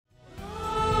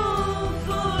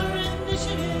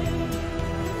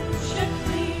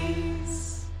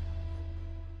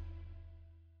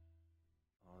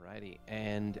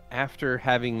after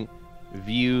having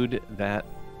viewed that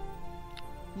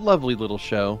lovely little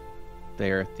show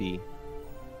there at the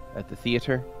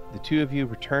theater, the two of you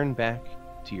return back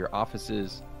to your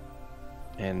offices,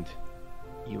 and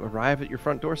you arrive at your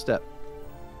front doorstep.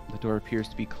 The door appears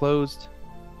to be closed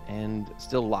and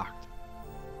still locked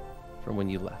from when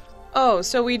you left. Oh,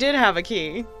 so we did have a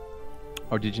key.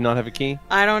 Or did you not have a key?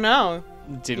 I don't know.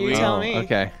 Did You we? tell me.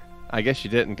 Okay. I guess you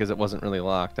didn't because it wasn't really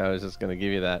locked. I was just going to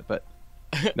give you that, but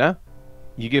no.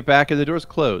 You get back and the door's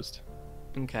closed.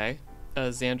 Okay.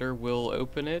 Xander will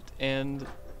open it and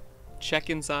check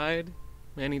inside.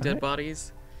 Any dead Alright.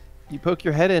 bodies? You poke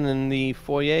your head in and the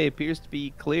foyer appears to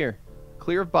be clear.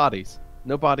 Clear of bodies.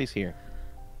 No bodies here.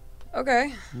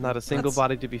 Okay. Not a single That's-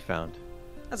 body to be found.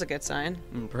 That's a good sign.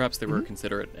 Perhaps they were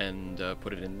considerate and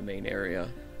put it in the main area.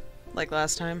 Like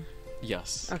last time.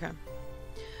 Yes. Okay.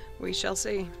 We shall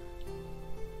see.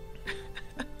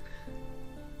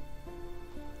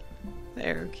 The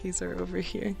arrow keys are over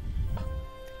here.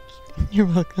 You're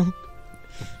welcome.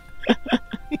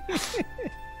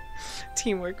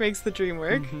 Teamwork makes the dream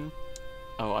work.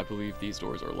 Oh, I believe these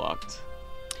doors are locked.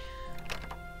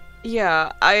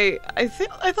 Yeah, I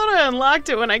thought I unlocked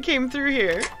it when I came through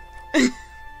here.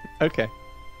 Okay.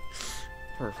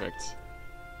 Perfect.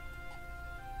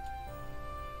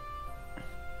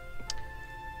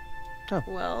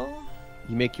 Well,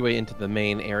 You make your way into the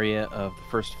main area of the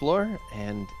first floor,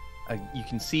 and you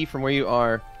can see from where you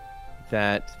are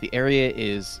that the area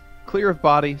is clear of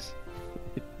bodies.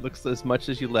 It looks as much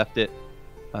as you left it.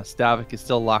 Stavik is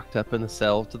still locked up in the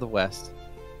cell to the west,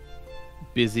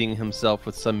 busying himself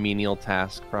with some menial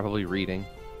task, probably reading.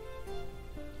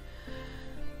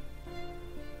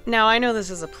 now I know this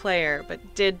is a player, but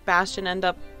did Bastion end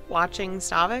up watching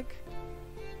Stavik?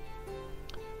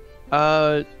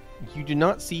 You do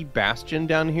not see Bastion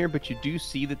down here, but you do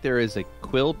see that there is a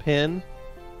quill pen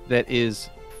that is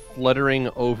fluttering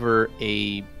over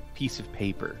a piece of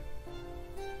paper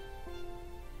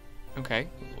Okay.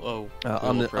 Oh.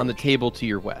 on the table to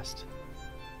your west.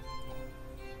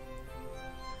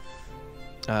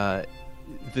 The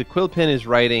quill pen is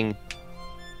writing,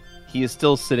 "He is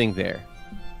still sitting there.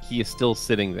 He is still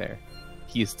sitting there.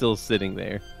 He is still sitting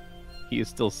there. He is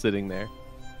still sitting there."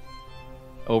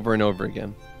 Over and over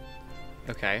again.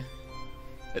 Okay.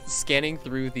 Scanning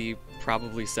through the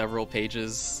probably several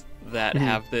pages that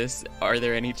have this, are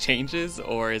there any changes,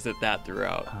 or is it that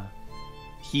throughout?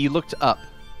 He looked up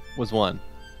was one.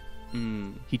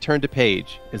 He turned a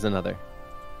page is another.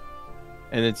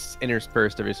 And it's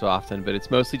interspersed every so often, but it's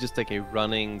mostly just like a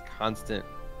running constant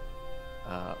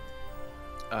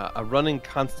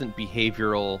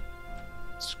behavioral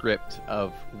script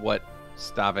of what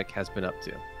Stavik has been up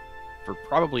to for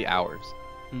probably hours.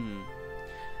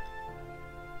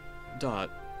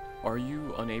 Dot, are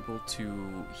you unable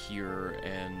to hear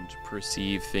and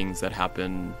perceive things that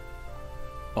happen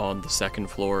on the second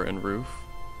floor and roof?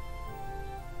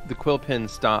 The quill pen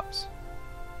stops.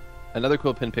 Another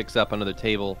quill pen picks up another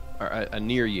table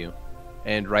near you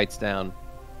and writes down,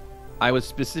 "I was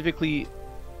specifically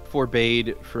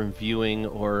forbade from viewing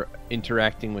or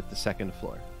interacting with the second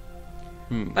floor."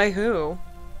 By who?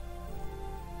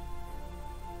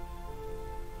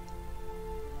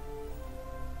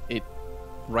 It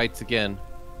writes again,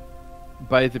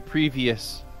 "By the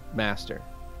previous master."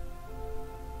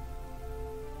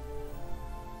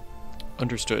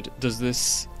 Understood. Does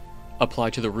this apply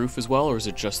to the roof as well, or is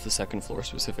it just the second floor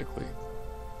specifically?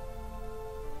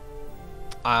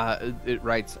 It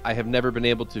writes, "I have never been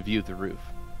able to view the roof."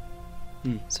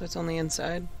 So it's only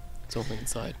inside. It's only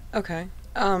inside. Okay.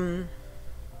 The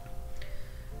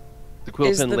quill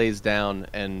Is pen the- lays down,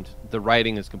 and the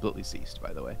writing is completely ceased,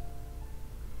 by the way.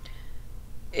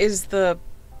 Is the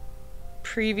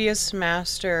previous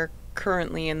master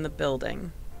currently in the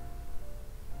building?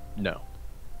 No.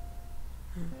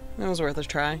 It was worth a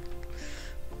try.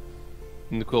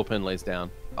 And the quill pen lays down.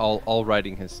 All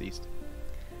writing has ceased.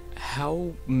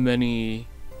 How many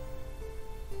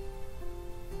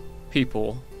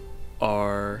people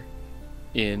are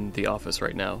in the office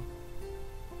right now?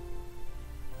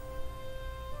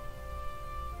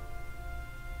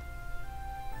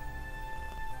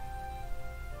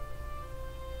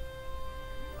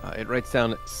 It writes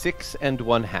down 6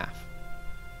 1/2.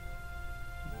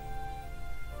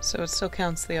 So it still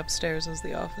counts the upstairs as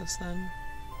the office then?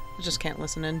 I just can't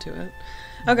listen into it.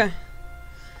 Okay.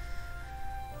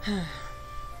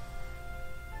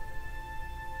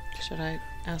 Should I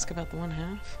ask about the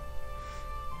 1/2?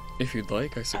 If you'd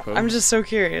like, I suppose. I'm just so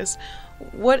curious.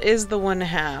 What is the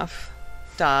 1/2?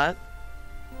 Dot.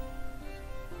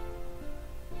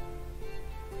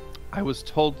 I was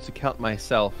told to count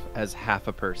myself as half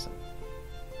a person.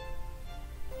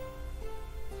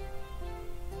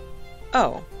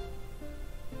 Oh.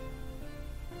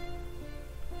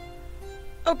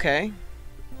 Okay.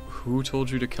 Who told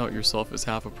you to count yourself as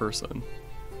half a person?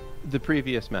 The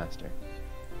previous master.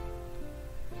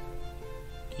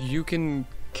 You can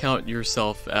count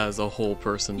yourself as a whole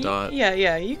person, Dot.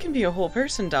 Yeah, you can be a whole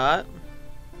person, Dot.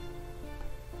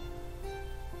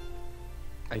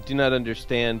 I do not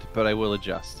understand, but I will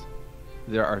adjust.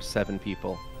 There are 7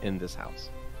 people in this house.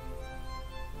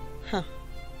 Huh.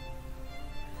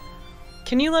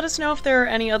 Can you let us know if there are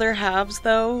any other halves,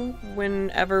 though,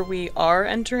 whenever we are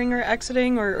entering or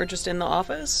exiting, or just in the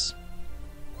office?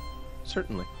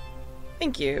 Certainly.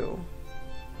 Thank you.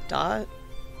 Dot.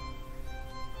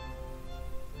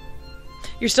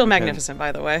 You're still magnificent,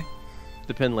 by the way.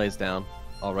 The pen lays down.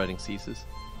 All writing ceases.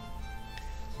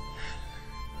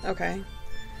 Okay.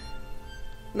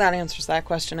 That answers that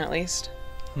question, at least.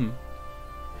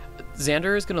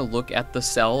 Xander is gonna look at the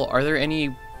cell. Are there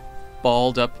any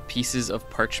balled up pieces of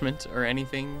parchment or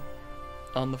anything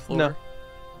on the floor? No.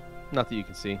 Not that you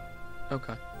can see.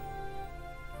 Okay.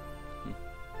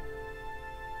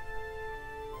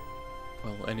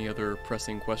 Well, any other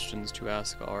pressing questions to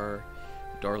ask our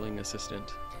darling assistant?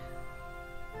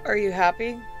 Are you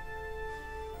happy?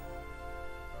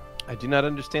 I do not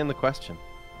understand the question.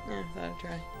 Yeah, that'd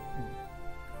try.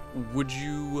 Would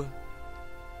you,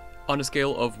 on a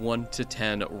scale of 1 to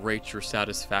 10, rate your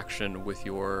satisfaction with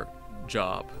your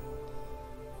job?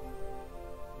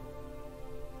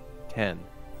 10.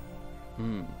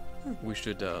 We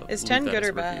should Is leave 10 that good as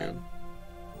or a bad? review.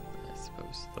 I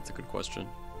suppose that's a good question.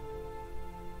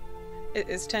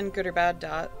 Is 10 good or bad,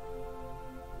 Dot?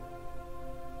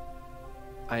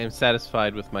 I am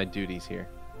satisfied with my duties here.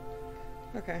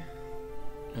 Okay.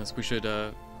 Yes, we should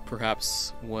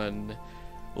perhaps when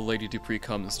Lady Dupree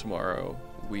comes tomorrow,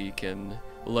 we can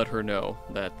let her know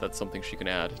that that's something she can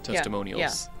add.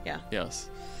 Testimonials. Yeah. Yes.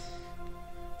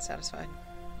 Satisfied.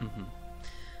 Mm-hmm.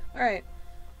 All right.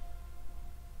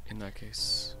 In that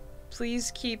case.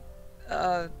 Please keep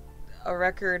a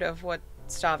record of what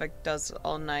Stavik does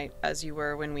all night as you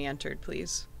were when we entered,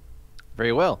 please.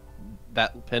 Very well.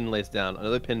 That pen lays down.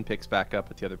 Another pen picks back up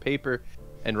with the other paper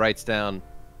and writes down,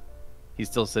 he's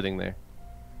still sitting there.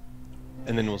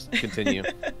 And then we'll continue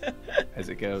as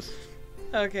it goes.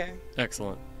 Okay.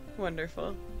 Excellent.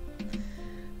 Wonderful.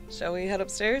 Shall we head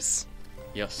upstairs?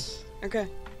 Yes. Okay.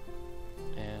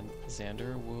 And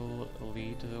Xander will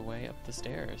lead the way up the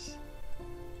stairs.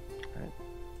 All right.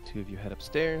 2 of you head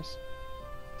upstairs.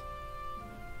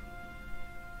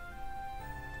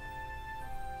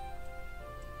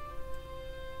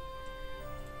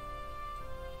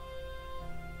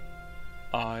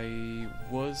 I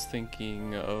was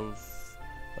thinking of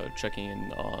checking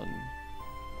in on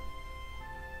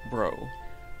Bro.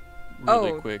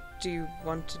 Really quick. Do you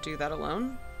want to do that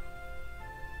alone?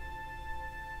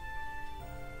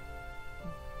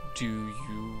 Do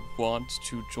you want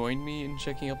to join me in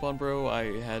checking up on Bro?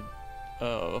 I had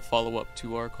a follow-up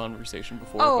to our conversation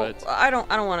before, but I don't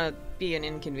want to be an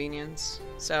inconvenience,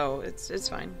 so it's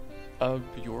fine.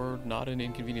 You're not an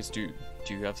inconvenience. Do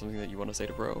you have something that you want to say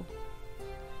to Bro?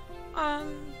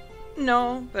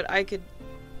 No, but I could,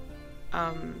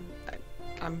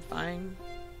 I'm fine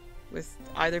with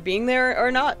either being there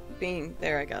or not being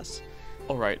there, I guess.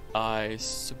 Alright, I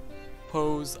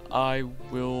suppose I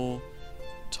will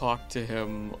talk to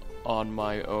him on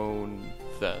my own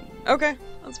then. Okay,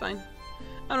 that's fine.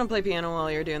 I'm gonna play piano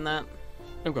while you're doing that.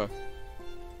 Okay.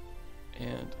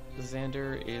 And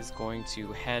Xander is going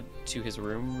to head to his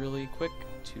room really quick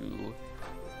to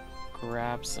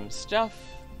grab some stuff.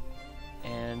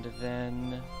 And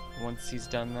then, once he's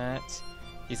done that,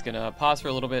 he's gonna pause for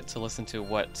a little bit to listen to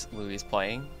what Louie is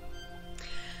playing.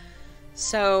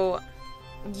 So,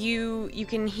 you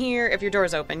can hear, if your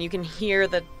door's open, you can hear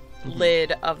the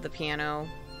lid of the piano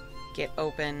get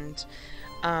opened.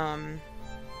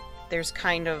 There's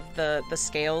kind of the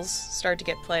scales start to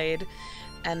get played,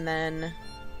 and then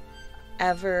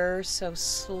ever so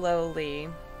slowly,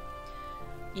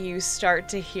 you start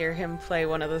to hear him play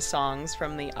one of the songs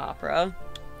from the opera.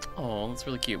 Oh, that's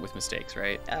really cute with mistakes,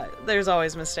 right? There's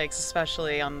always mistakes,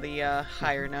 especially on the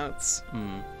higher notes.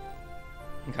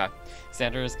 Okay.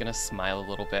 Xander is gonna smile a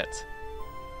little bit.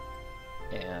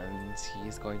 And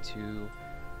he's going to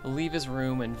leave his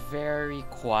room and very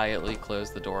quietly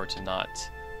close the door to not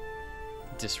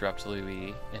disrupt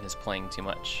Louie in his playing too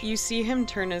much. You see him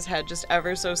turn his head just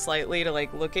ever so slightly to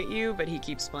look at you, but he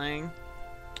keeps playing.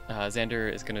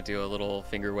 Xander is going to do a little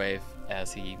finger wave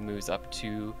as he moves up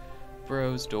to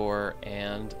Bro's door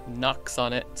and knocks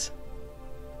on it.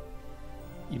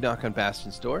 You knock on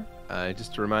Bastion's door.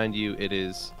 Just to remind you, it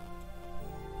is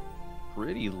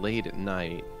pretty late at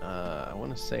night. I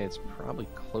want to say it's probably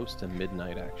close to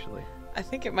midnight, actually. I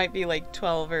think it might be like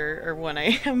 12 or 1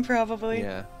 a.m. probably.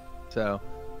 Yeah. So,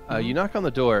 you knock on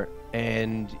the door,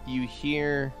 and you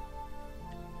hear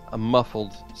a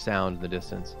muffled sound in the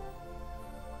distance.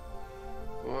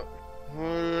 What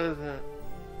is it?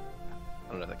 I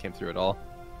don't know if that came through at all.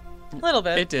 A little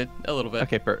bit. It did, a little bit.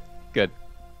 Okay, good.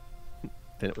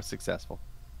 Then it was successful.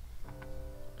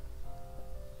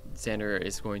 Xander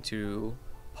is going to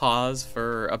pause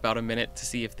for about a minute to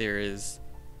see if there is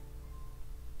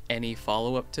any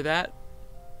follow-up to that.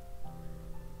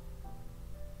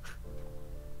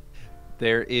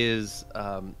 There is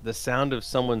the sound of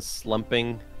someone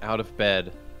slumping out of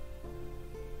bed,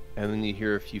 and then you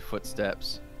hear a few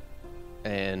footsteps,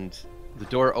 and the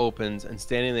door opens, and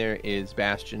standing there is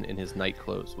Bastion in his night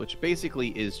clothes, which basically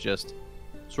is just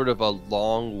sort of a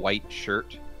long white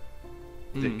shirt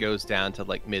that goes down to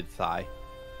like mid-thigh.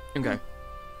 Okay.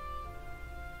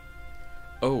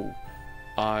 Oh,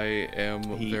 I am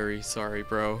very sorry,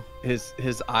 bro.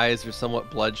 His eyes are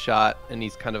somewhat bloodshot, and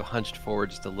he's kind of hunched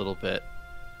forward just a little bit.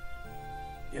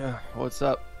 Yeah, what's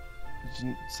up?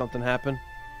 Did something happen?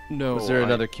 No. Was there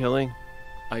another killing?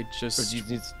 I just... Or do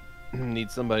you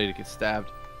need somebody to get stabbed?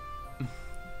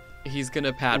 He's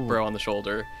gonna pat bro on the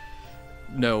shoulder.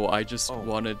 No, I just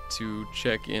wanted to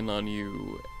check in on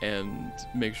you and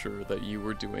make sure that you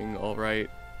were doing all right.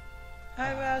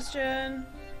 Hi, Bastion.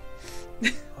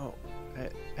 Oh,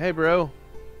 hey, bro.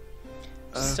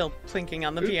 Still plinking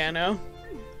on the piano.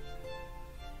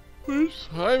 Whose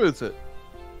time is it?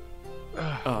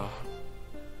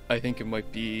 I think it might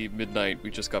be midnight.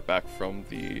 We just got back from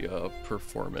the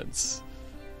performance.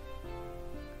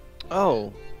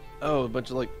 Oh, a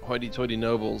bunch of like hoity-toity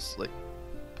nobles like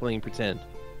playing pretend.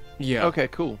 Yeah. Okay,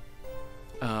 cool.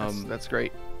 That's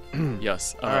great.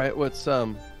 Yes. All right. What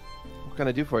can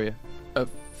I do for you?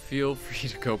 Feel free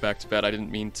to go back to bed. I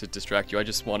didn't mean to distract you. I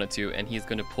just wanted to. And he's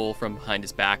going to pull from behind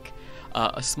his back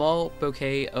a small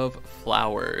bouquet of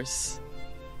flowers.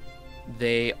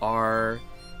 They are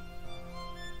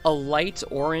a light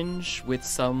orange with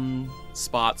some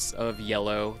spots of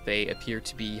yellow. They appear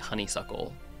to be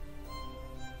honeysuckle.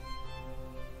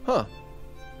 Huh.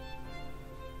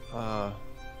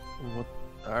 What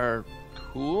are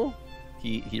cool?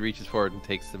 He reaches forward and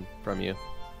takes them from you.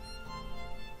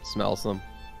 Smells them.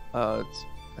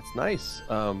 It's nice.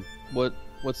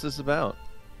 What's this about?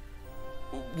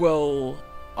 Well,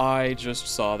 I just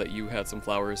saw that you had some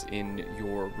flowers in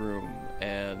your room,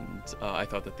 and I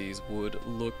thought that these would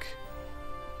look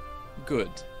good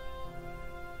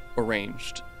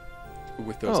arranged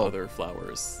with those other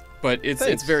flowers. But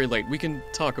it's very late. We can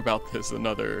talk about this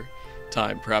another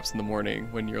time, perhaps in the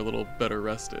morning when you're a little better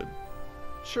rested.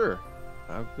 Sure.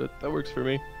 That works for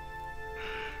me.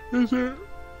 Is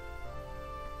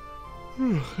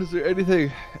there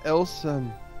anything else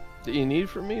that you need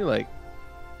from me? Like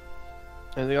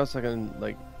anything else I can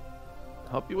like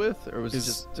help you with, or was it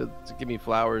just to give me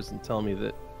flowers and tell me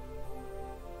that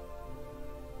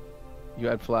you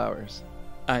had flowers?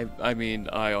 I mean,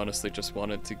 I honestly just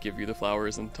wanted to give you the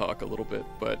flowers and talk a little bit,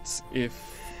 but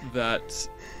if that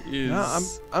is... No,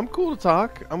 I'm cool to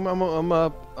talk. I'm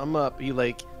up. He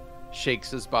like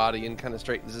shakes his body and kind of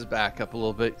straightens his back up a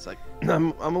little bit. He's like,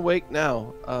 I'm awake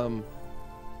now.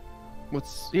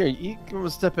 What's here? You come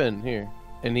step in here.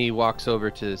 And he walks over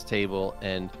to his table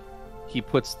and he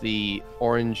puts the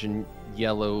orange and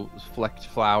yellow flecked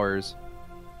flowers.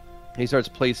 He starts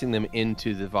placing them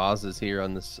into the vases here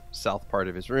on this south part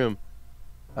of his room.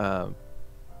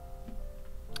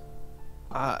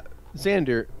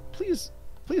 Xander, please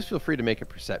feel free to make a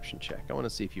perception check. I want to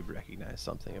see if you recognize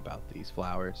something about these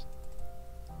flowers.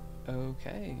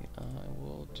 Okay, I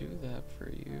will do that for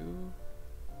you.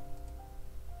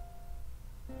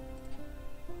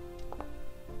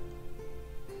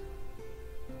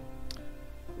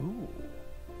 Ooh,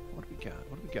 what do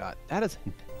we got? That is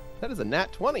a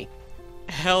nat 20.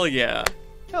 Hell yeah.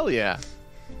 Hell yeah.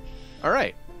 All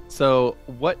right. So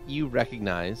what you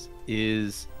recognize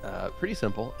is pretty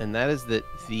simple, and that is that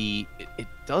it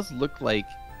does look like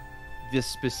this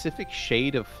specific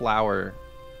shade of flower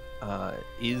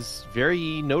is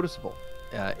very noticeable,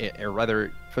 or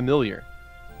rather familiar.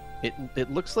 It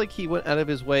looks like he went out of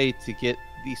his way to get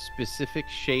the specific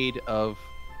shade of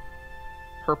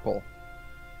purple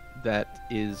that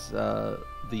is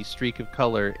the streak of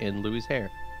color in Louie's hair.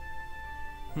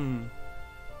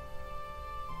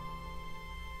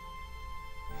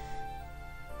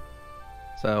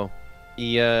 So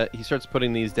he starts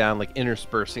putting these down, like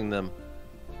interspersing them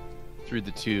through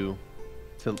the two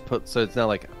to put, so it's not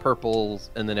like purples,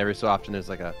 and then every so often there's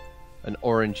like an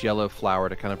orange yellow flower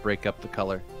to kind of break up the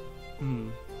color.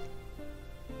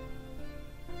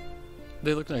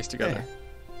 They look nice together.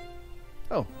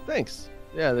 Oh, thanks.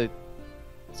 Yeah,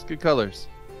 it's good colors.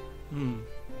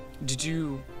 Did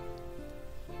you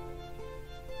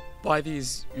buy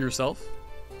these yourself?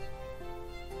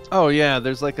 Oh yeah,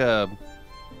 there's like a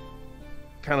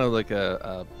kind of like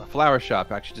a flower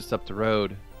shop actually just up the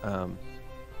road,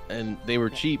 and they were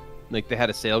cheap. Like they had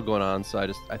a sale going on, so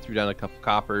I threw down a couple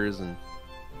coppers, and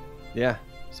yeah,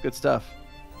 it's good stuff.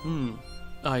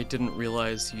 I didn't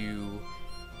realize you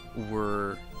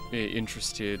were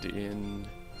interested in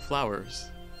flowers.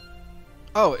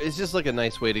 Oh, it's just like a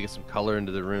nice way to get some color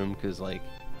into the room, because like,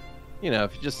 you know,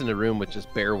 if you're just in a room with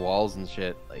just bare walls and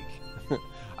shit, like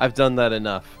I've done that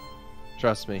enough.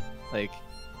 Trust me. Like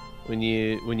when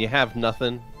you have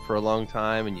nothing for a long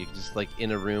time and you just like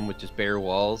in a room with just bare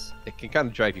walls, it can kind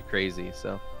of drive you crazy.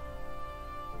 So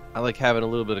I like having a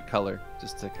little bit of color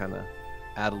just to kind of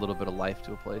add a little bit of life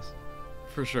to a place.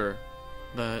 For sure.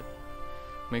 That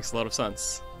makes a lot of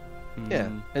sense. Yeah,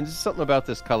 and just something about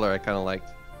this color I kind of liked.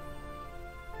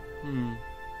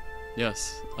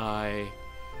 Yes, I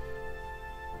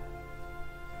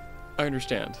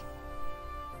understand.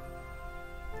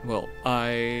 Well,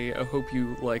 I hope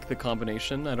you like the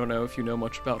combination. I don't know if you know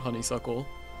much about honeysuckle.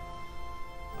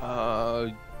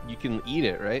 You can eat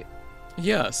it, right?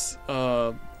 Yes,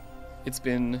 it's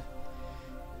been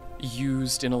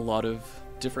used in a lot of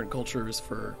different cultures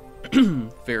for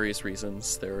various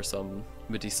reasons. There are some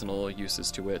medicinal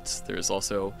uses to it. There's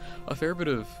also a fair bit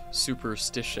of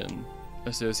superstition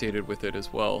associated with it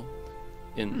as well.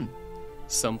 In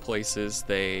some places,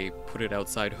 they put it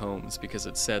outside homes because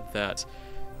it's said that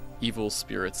evil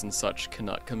spirits and such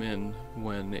cannot come in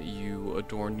when you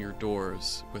adorn your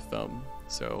doors with them.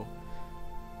 So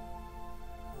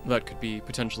that could be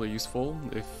potentially useful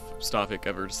if Stavik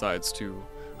ever decides to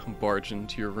barge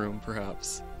into your room,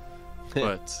 perhaps.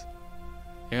 But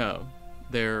yeah,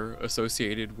 they're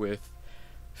associated with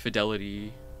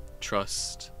fidelity,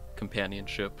 trust,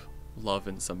 companionship, love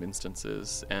in some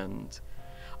instances, and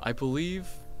I believe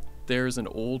there's an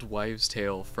old wives'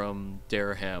 tale from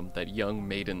Daraham that young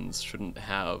maidens shouldn't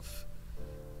have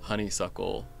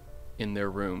honeysuckle in their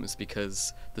rooms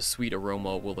because the sweet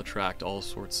aroma will attract all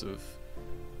sorts of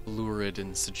lurid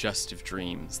and suggestive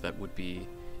dreams that would be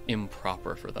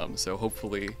improper for them. So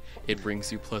hopefully it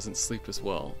brings you pleasant sleep as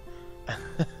well.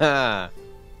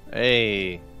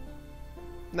 Hey.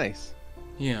 Nice.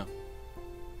 Yeah.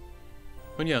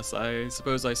 But yes, I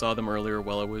suppose I saw them earlier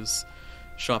while I was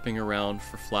shopping around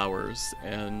for flowers,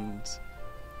 and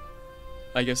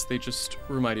I guess they just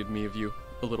reminded me of you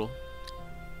a little.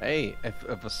 Hey,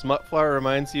 if a smut flower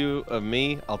reminds you of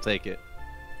me, I'll take it.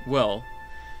 Well,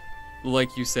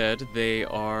 like you said, they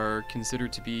are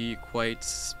considered to be quite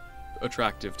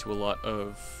attractive to a lot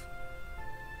of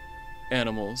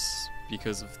animals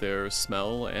because of their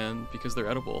smell and because they're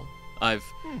edible. I've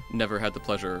never had the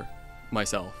pleasure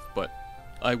myself, but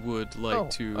I would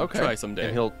like to try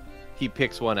someday. And he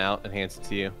picks one out and hands it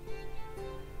to you.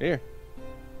 Here.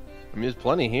 I mean, there's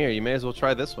plenty here. You may as well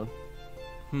try this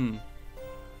one.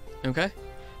 Okay.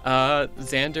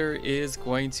 Xander is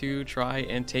going to try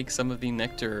and take some of the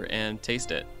nectar and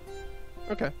taste it.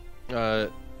 Okay.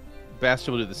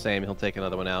 Bastion will do the same. He'll take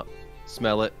another one out,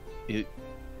 smell it, and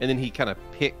then he kind of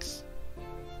picks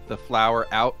the flower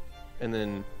out and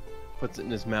then puts it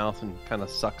in his mouth and kind of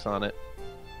sucks on it.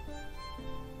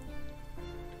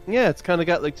 Yeah, it's kind of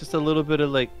got like just a little bit of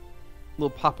like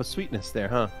little pop of sweetness there,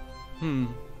 huh?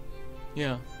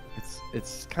 Yeah.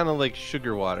 It's kind of like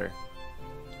sugar water.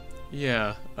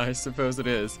 Yeah, I suppose it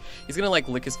is. He's gonna like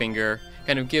lick his finger,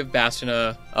 kind of give Bastion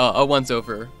a once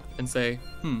over, and say,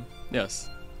 yes,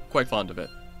 quite fond of it.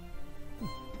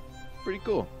 Pretty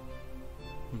cool.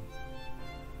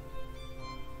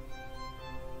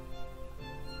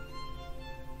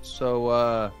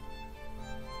 So,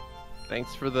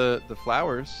 thanks for the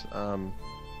flowers.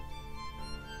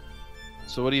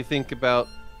 So what do you think about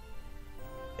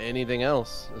anything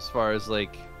else as far as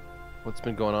like what's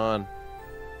been going on?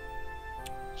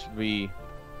 Do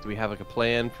we have like a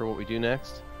plan for what we do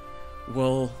next?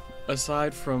 Well,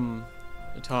 aside from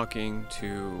talking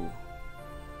to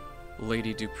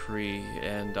Lady Dupree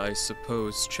and I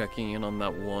suppose checking in on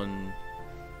that one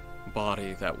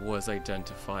body that was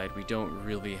identified, we don't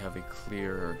really have a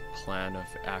clear plan of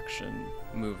action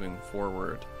moving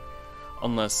forward.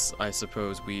 Unless, I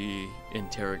suppose, we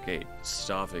interrogate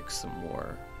Stavik some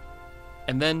more.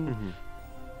 And then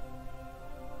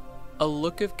a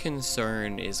look of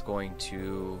concern is going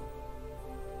to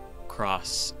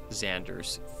across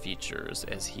Xander's features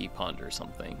as he ponders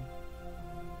something.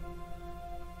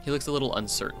 He looks a little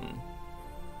uncertain,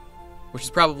 which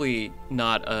is probably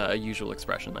not a usual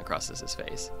expression that crosses his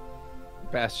face.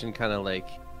 Bastion kind of like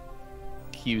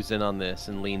cues in on this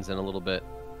and leans in a little bit.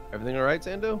 Everything all right,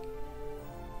 Xando?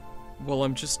 Well,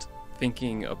 I'm just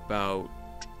thinking about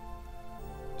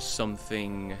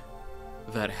something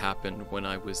that happened when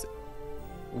I was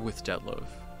with Detlef.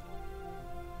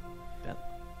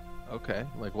 Okay,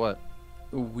 like what?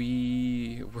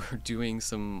 We were doing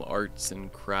some arts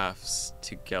and crafts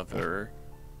together.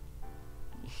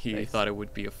 He Nice. thought it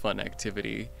would be a fun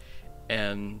activity,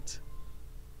 and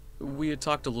we had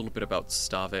talked a little bit about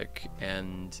Stavik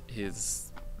and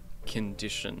his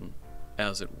condition,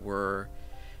 as it were,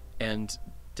 and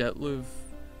Detlef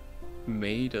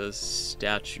made a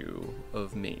statue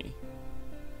of me.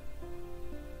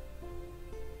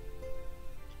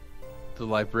 The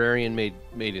librarian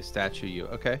made a statue of you.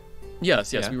 Okay.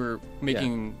 Yes, Yeah. we were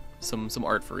making some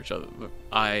art for each other.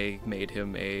 I made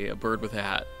him a bird with a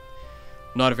hat.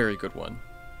 Not a very good one,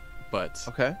 but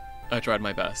Okay. I tried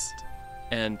my best.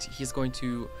 And he's going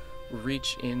to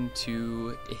reach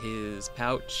into his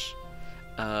pouch,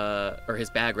 or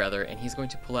his bag rather, and he's going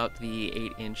to pull out the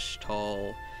 8-inch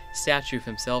tall statue of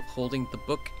himself holding the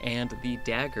book and the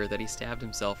dagger that he stabbed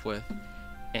himself with,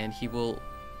 and he will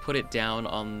put it down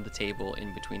on the table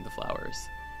in between the flowers.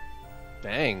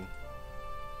 Dang.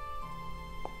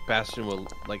 Bastion will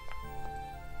like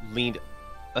lean.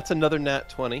 That's another nat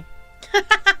 20.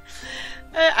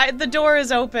 The door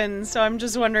is open, so I'm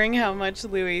just wondering how much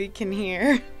Louie can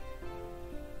hear.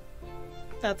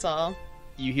 That's all.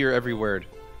 You hear every word.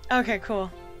 Okay,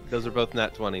 cool. Those are both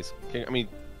nat 20s. I mean,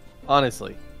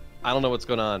 honestly, I don't know what's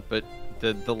going on, but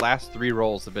the last 3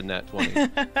 rolls have been nat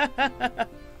 20s.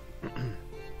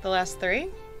 The last 3?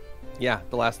 Yeah,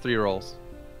 the last 3 rolls.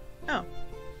 Oh,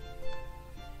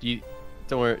 You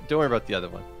don't worry about the other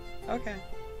one. okay.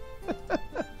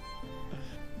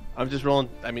 I'm just rolling.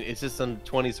 I mean, it's just on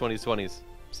 20s, 20s, 20s.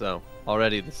 So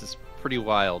already this is pretty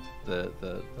wild.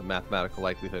 The mathematical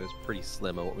likelihood is pretty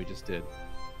slim of what we just did.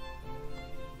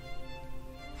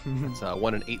 It's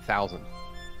 1 in 8,000.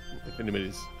 If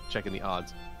anybody's checking the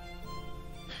odds.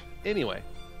 Anyway.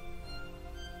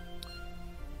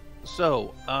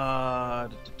 So,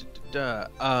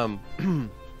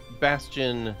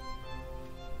 Bastion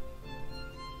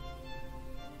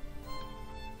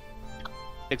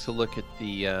takes a look at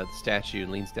the statue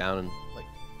and leans down and like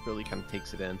really kind of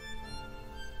takes it in.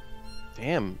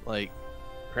 Damn, like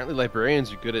apparently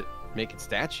librarians are good at making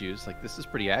statues. Like this is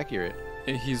pretty accurate.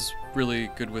 He's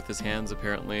really good with his hands,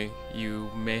 apparently.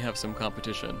 You may have some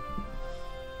competition.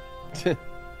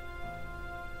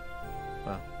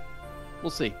 Well,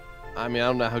 we'll see. I mean, I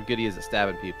don't know how good he is at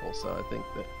stabbing people, so I think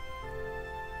that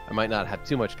I might not have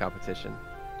too much competition.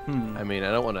 I mean,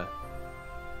 I don't want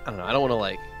to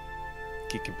like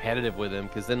get competitive with him,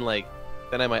 because then I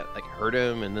might like hurt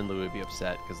him, and then Louie would be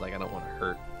upset, because like I don't want to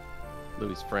hurt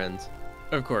Louie's friends.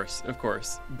 Of course.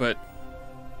 But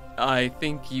I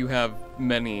think you have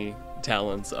many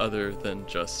talents other than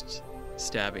just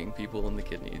stabbing people in the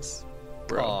kidneys,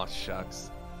 bro. Aw,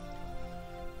 shucks.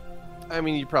 I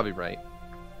mean, you're probably right,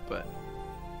 but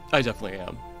I definitely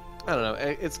am. I don't know.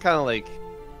 It's kind of like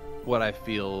what I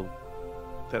feel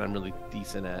that I'm really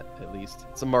decent at least.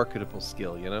 It's a marketable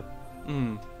skill, you know?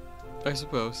 I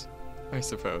suppose.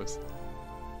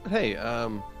 But hey,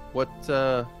 what,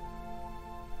 so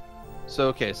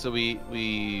okay, so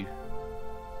we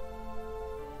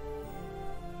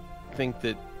think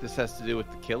that this has to do with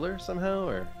the killer somehow,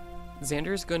 or?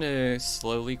 Xander's gonna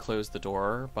slowly close the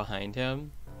door behind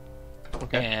him.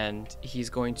 Okay. And he's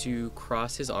going to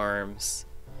cross his arms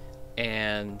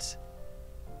and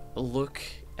look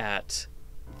at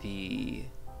the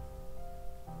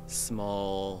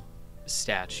small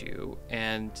statue,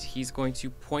 and he's going to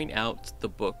point out the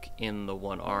book in the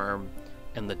one arm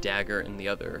and the dagger in the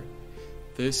other.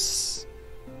 This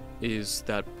is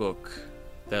that book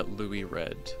that Louie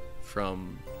read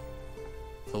from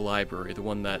the library, the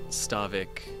one that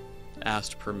Stavik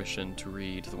asked permission to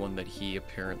read, the one that he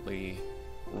apparently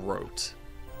wrote.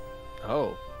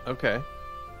 Oh, okay.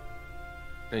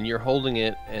 And you're holding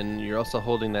it, and you're also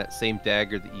holding that same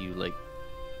dagger that you like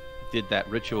did that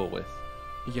ritual with.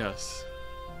 Yes,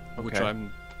 which Okay.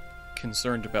 I'm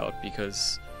concerned about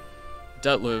because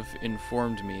Detlef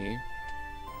informed me,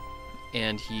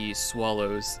 and he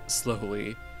swallows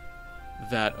slowly,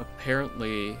 that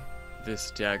apparently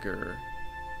this dagger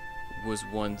was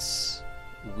once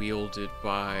wielded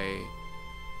by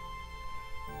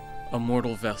a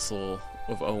mortal vessel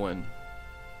of Owen,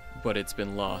 but it's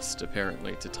been lost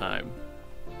apparently to time.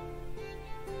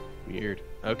 Weird.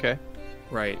 Okay.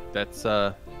 Right. That's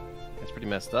pretty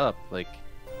messed up. Like,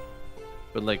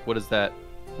 but like, what does that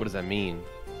mean?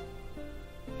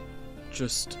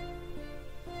 Just...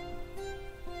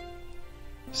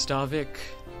 Stavik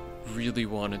really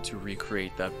wanted to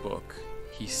recreate that book.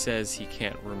 He says he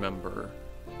can't remember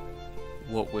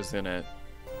what was in it.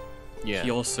 Yeah.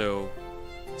 He also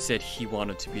said he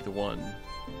wanted to be the one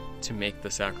to make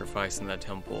the sacrifice in that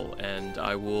temple, and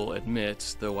I will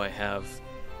admit, though I have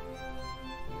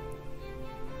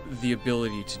the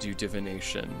ability to do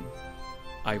divination,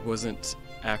 I wasn't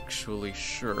actually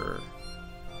sure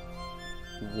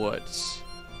what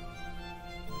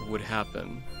would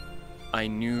happen. I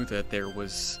knew that there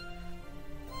was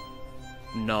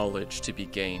knowledge to be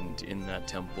gained in that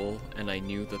temple, and I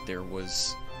knew that there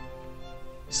was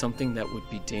something that would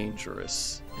be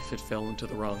dangerous if it fell into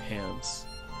the wrong hands.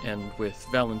 And with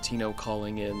Valentino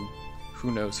calling in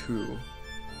who knows who,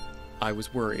 I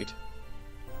was worried.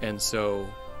 And so,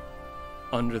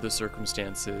 under the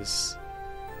circumstances,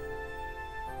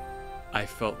 I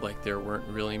felt like there weren't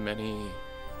really many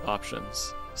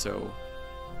options. So,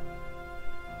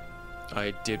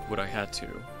 I did what I had to,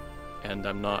 and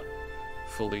I'm not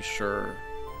fully sure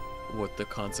what the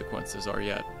consequences are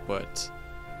yet, but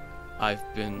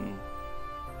I've been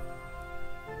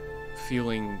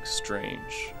feeling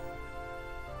strange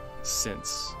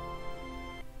since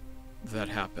that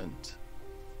happened,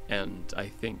 and I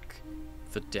think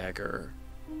the dagger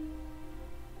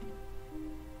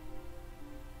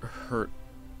hurt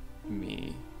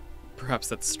me. Perhaps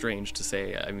that's strange to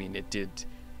say. I mean, it did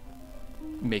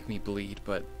make me bleed,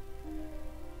 but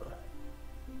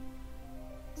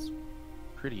It's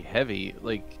pretty heavy.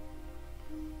 Like,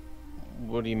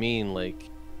 what do you mean? Like,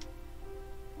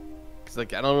 because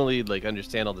like I don't really like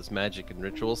understand all this magic and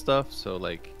ritual stuff. So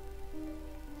like,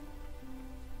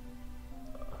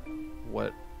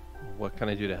 what can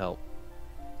I do to help?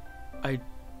 I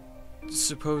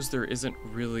suppose there isn't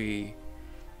really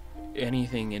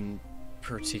anything in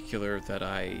particular that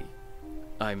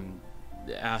I'm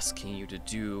asking you to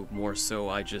do. More so,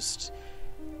 I just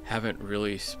haven't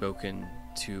really spoken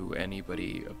to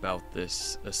anybody about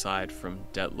this aside from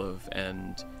Detlef,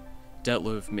 and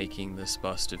Detlef making this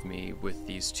bust of me with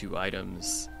these two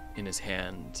items in his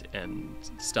hand, and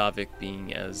Stavik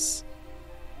being as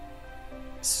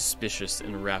suspicious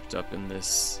and wrapped up in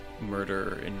this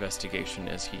murder investigation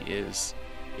as he is.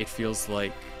 It feels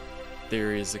like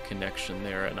there is a connection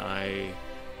there, and I,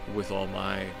 with all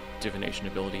my divination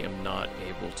ability, am not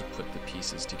able to put the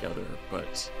pieces together,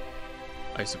 but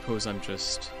I suppose I'm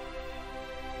just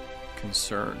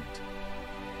concerned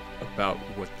about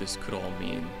what this could all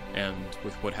mean, and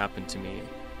with what happened to me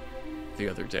the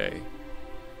other day,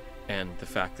 and the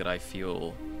fact that I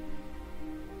feel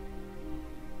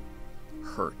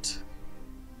hurt,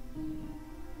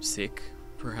 sick,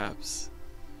 perhaps,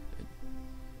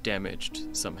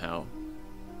 damaged somehow.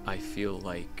 I feel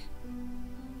like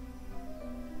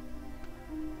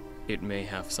it may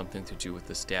have something to do with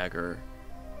this dagger.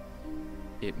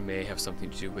 It may have something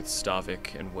to do with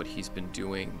Stavik and what he's been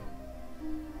doing.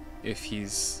 If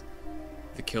he's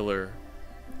the killer,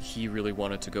 he really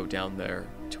wanted to go down there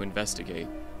to investigate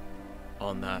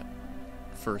on that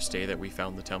first day that we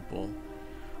found the temple.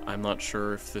 I'm not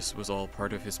sure if this was all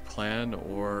part of his plan,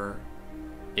 or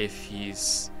if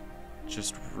he's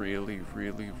just really,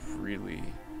 really, really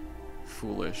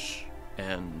foolish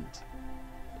and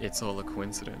it's all a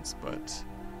coincidence, but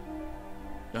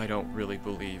I don't really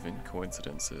believe in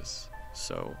coincidences.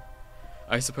 So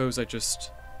I suppose I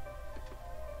just,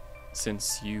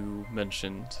 since you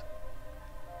mentioned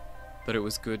that it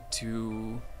was good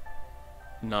to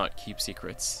not keep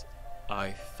secrets,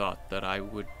 I thought that I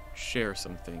would share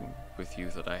something with you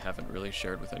that I haven't really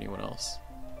shared with anyone else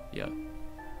yet.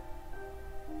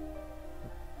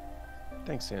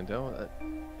 Thanks, Sando.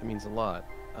 That means a lot.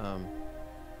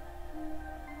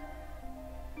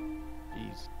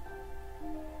 Geez.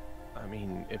 I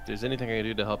mean, if there's anything I can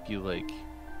do to help you, like,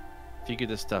 figure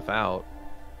this stuff out,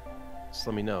 just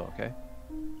let me know, okay?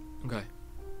 Okay.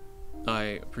 I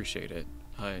appreciate it.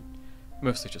 I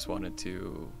mostly just wanted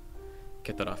to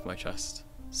get that off my chest.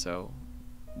 So,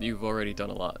 you've already done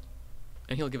a lot.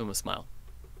 And he'll give him a smile.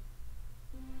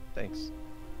 Thanks.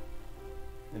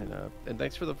 And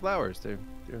thanks for the flowers. They're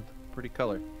pretty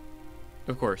color.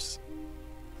 Of course.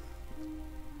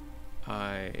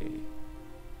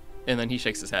 And then he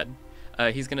shakes his head.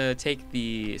 He's gonna take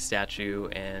the statue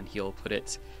and he'll put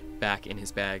it back in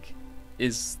his bag.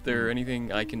 Is there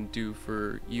anything I can do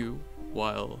for you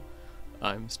while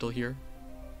I'm still here?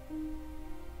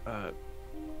 No,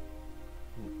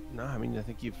 I mean, I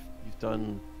think you've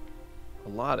done a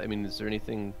lot. I mean, is there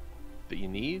anything that you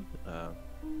need?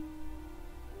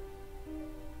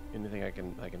 Anything I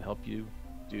can help you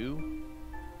do?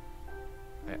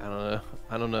 I don't know.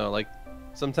 I don't know. Like,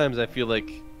 sometimes I feel like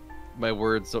my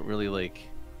words don't really like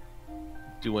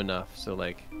do enough. So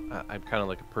like, I'm kind of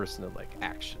like a person of like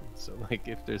action. So like,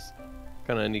 if there's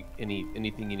kind of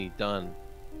anything you need done,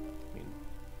 I mean,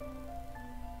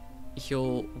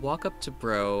 He'll walk up to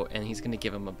Bro, and he's gonna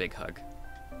give him a big hug.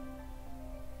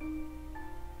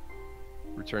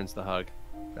 returns the hug,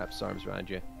 wraps his arms around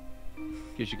you,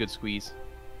 gives you a good squeeze.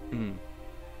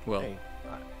 Well, Hey,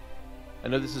 I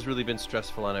know this has really been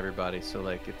stressful on everybody, so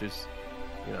like if there's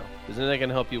anything I can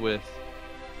help you with,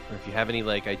 or if you have any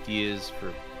like ideas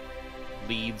for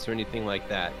leads or anything like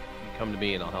that, you come to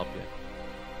me and I'll help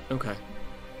you. okay.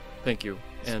 Thank you.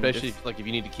 And Especially if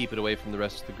you need to keep it away from the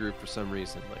rest of the group for some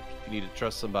reason. Like if you need to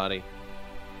trust somebody,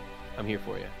 I'm here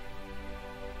for you.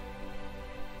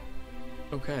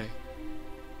 Okay.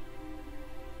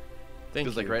 Thank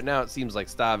you. Because like right now it seems like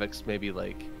Stavik's maybe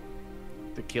like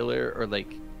the killer or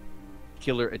like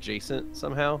killer adjacent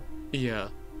somehow. Yeah,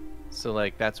 So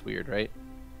like that's weird, right?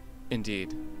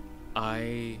 indeed.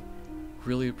 I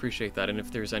really appreciate that. And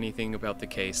if there's anything about the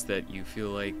case that you feel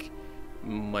like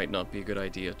might not be a good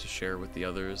idea to share with the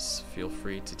others, feel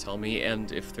free to tell me.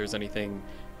 And if there's anything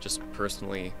just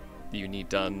personally you need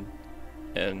done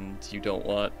and you don't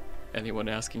want anyone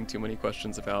asking too many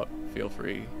questions about, feel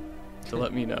free to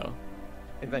let me know.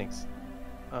 Hey, thanks.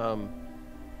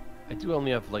 I do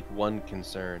only have like one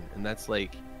concern, and that's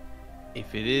like,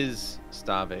 if it is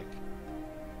Stavik,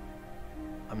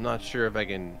 I'm not sure if I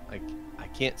can, like, I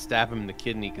can't stab him in the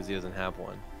kidney because he doesn't have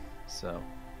one. So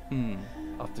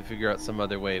I'll have to figure out some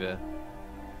other way to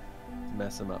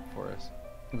mess him up for us.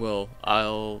 Well,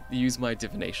 I'll use my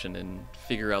divination and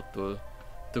figure out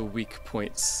the weak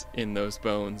points in those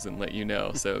bones and let you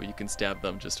know, so you can stab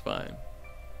them just fine.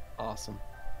 Awesome.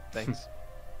 Thanks.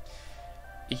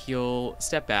 He'll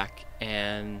step back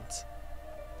and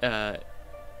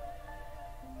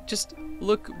just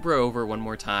look Bro over one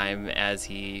more time as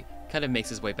he kind of makes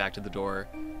his way back to the door.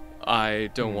 I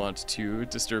don't want to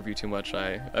disturb you too much.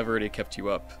 I've already kept you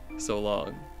up so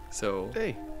long, so...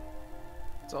 Hey,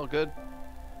 it's all good.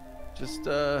 Just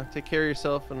take care of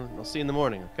yourself, and I'll see you in the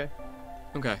morning, okay?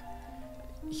 Okay.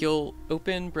 He'll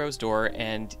open Bro's door,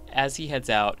 and as he heads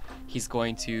out, he's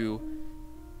going to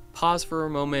pause for a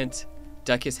moment,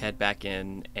 duck his head back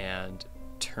in, and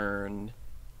turn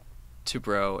to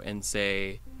Bro and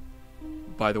say,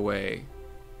 by the way,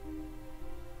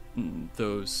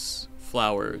 those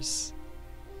flowers,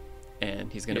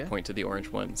 and he's going to point to the orange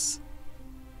ones,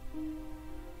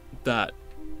 that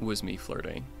was me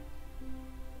flirting.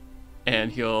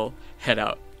 And he'll head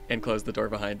out and close the door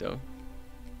behind him.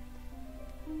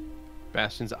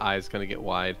 Bastion's eyes kind of get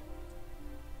wide.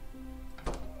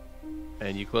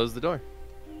 And you close the door.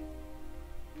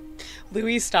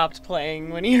 Louie stopped playing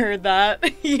when he heard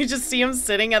that. You just see him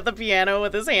sitting at the piano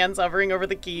with his hands hovering over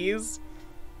the keys.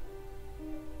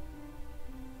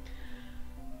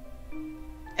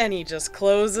 And he just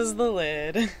closes the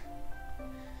lid.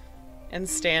 And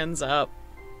stands up.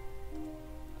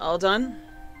 All done?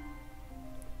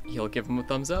 He'll give him a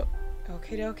thumbs up.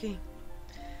 Okie dokie.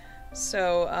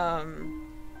 So,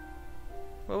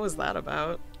 what was that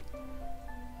about?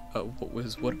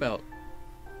 What about?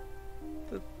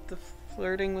 The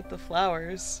flirting with the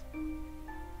flowers.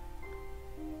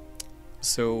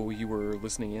 So you were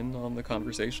listening in on the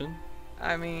conversation?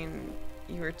 I mean,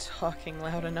 you were talking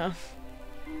loud enough.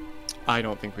 I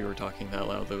don't think we were talking that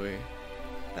loud, Louie.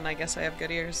 Then I guess I have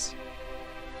good ears.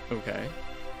 Okay.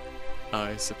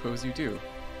 I suppose you do.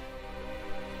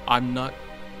 I'm not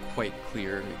quite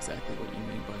clear exactly what you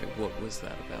mean by what was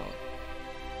that about.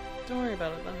 Don't worry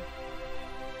about it then.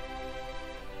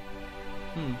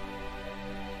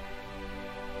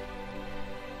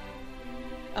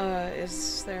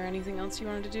 Is there anything else you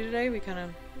wanted to do today? We kind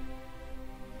of...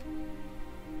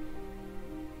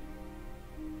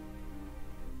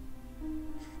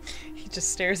 He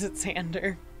just stares at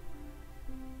Xander.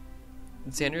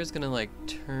 Xander's gonna like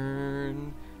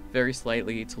turn very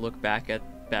slightly to look back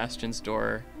at Bastion's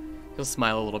door. He'll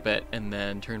smile a little bit and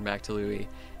then turn back to Louie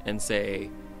and say,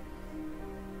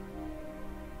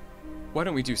 why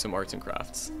don't we do some arts and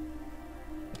crafts?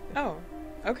 Oh,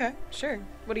 okay, sure.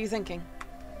 What are you thinking?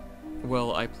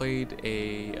 Well, I played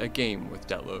a game with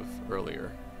Detlef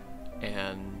earlier,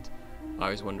 and I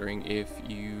was wondering if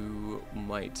you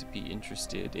might be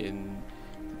interested in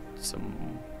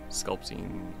some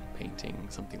sculpting, painting,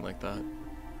 something like that.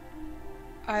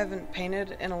 I haven't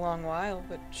painted in a long while,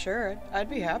 but sure, I'd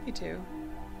be happy to.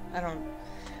 I don't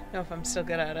know if I'm still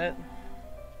good at it.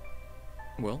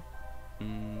 Well,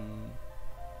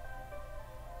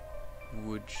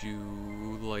 Would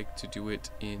you like to do it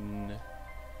in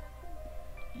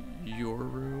your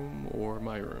room or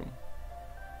my room?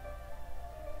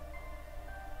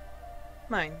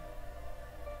 Mine.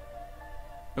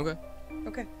 Okay.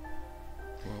 Okay.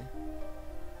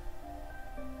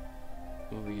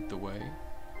 Well, lead the way.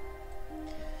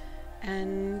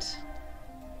 And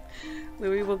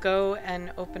Louie will go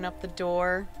and open up the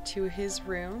door to his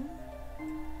room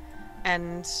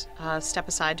and step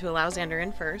aside to allow Xander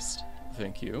in first.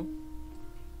 Thank you.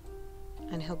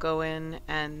 And he'll go in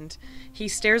and he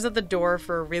stares at the door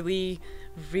for a really,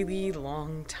 really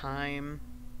long time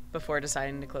before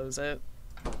deciding to close it.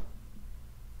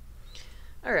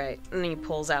 Alright, and he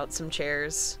pulls out some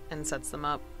chairs and sets them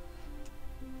up.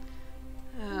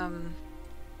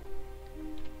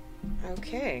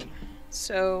 Okay,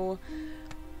 so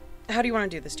how do you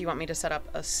want to do this? Do you want me to set up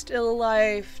a still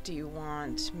life? Do you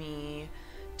want me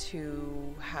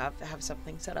to have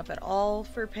something set up at all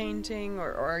for painting?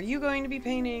 Or are you going to be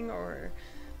painting? Or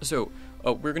So,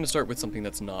 we're going to start with something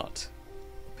that's not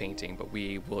painting, but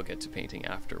we will get to painting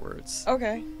afterwards.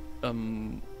 Okay.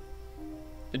 Do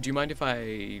you mind if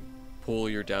I pull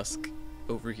your desk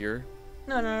over here?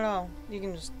 No. You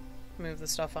can just move the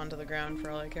stuff onto the ground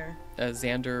for all I care.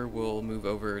 Xander will move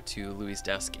over to Louie's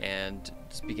desk and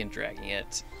just begin dragging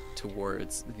it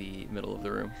towards the middle of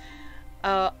the room.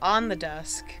 On the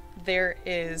desk, there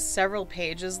is several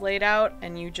pages laid out,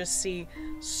 and you just see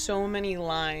so many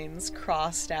lines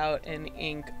crossed out in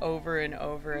ink over and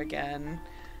over again.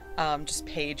 Just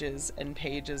pages and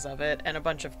pages of it, and a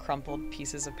bunch of crumpled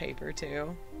pieces of paper,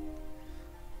 too.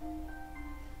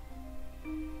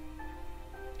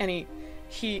 And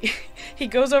he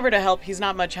goes over to help. He's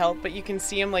not much help, but you can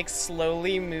see him, like,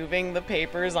 slowly moving the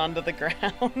papers onto the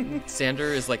ground.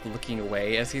 Xander is, like, looking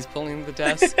away as he's pulling the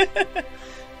desk.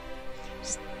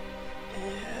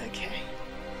 Okay.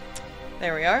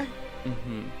 There we are.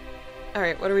 Mm-hmm.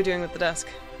 Alright, what are we doing with the desk?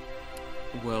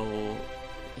 Well,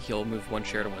 he'll move one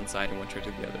chair to one side and one chair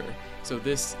to the other. So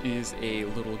this is a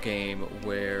little game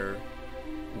where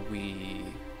we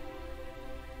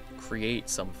create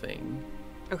something.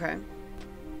 Okay.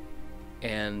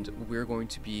 And we're going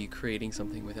to be creating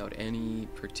something without any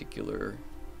particular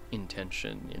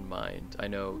intention in mind. I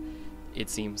know it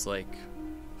seems like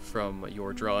from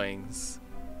your drawings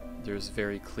there's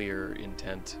very clear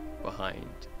intent behind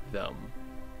them,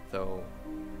 though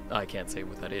I can't say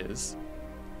what that is.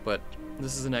 But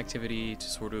this is an activity to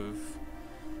sort of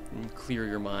clear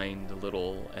your mind a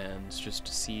little and just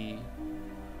to see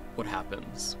what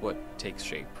happens, what takes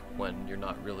shape when you're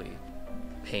not really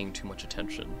paying too much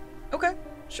attention. Okay,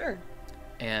 sure.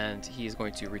 And he's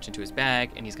going to reach into his bag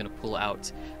and he's going to pull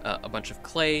out a bunch of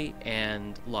clay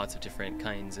and lots of different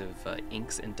kinds of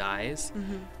inks and dyes.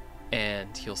 Mm-hmm.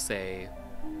 And he'll say,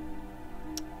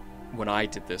 when I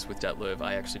did this with Detliv,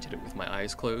 I actually did it with my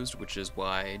eyes closed, which is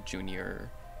why Junior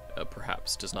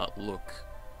perhaps does not look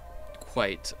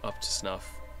quite up to snuff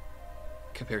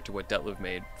compared to what Detliv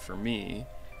made for me.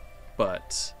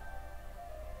 But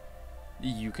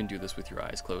you can do this with your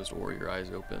eyes closed or your eyes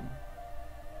open.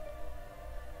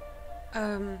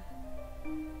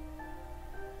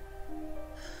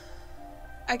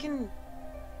 I can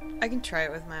try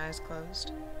it with my eyes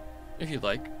closed. If you'd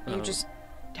like. You just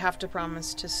have to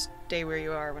promise to stay where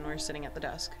you are when we're sitting at the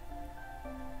desk.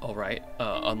 Alright,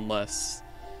 unless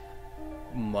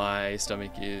my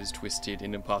stomach is twisted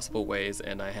in impossible ways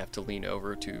and I have to lean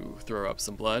over to throw up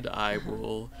some blood, I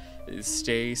will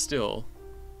stay still.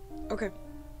 Okay.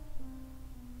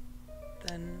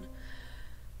 Then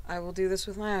I will do this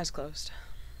with my eyes closed.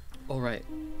 Alright.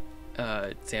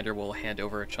 Xander will hand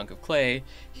over a chunk of clay.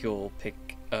 He'll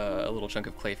pick a little chunk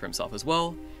of clay for himself as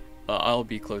well. I'll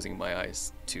be closing my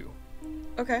eyes too.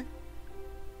 Okay.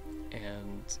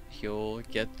 And he'll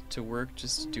get to work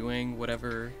just doing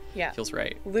whatever feels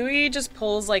right. Louie just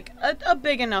pulls like a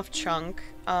big enough chunk,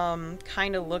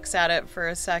 kind of looks at it for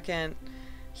a second.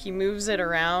 He moves it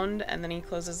around and then he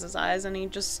closes his eyes and he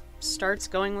just starts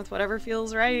going with whatever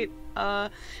feels right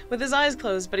with his eyes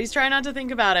closed. But he's trying not to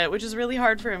think about it, which is really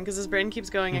hard for him because his brain keeps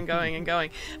going and going and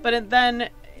going. But then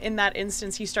in that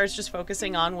instance, he starts just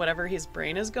focusing on whatever his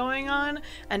brain is going on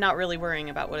and not really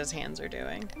worrying about what his hands are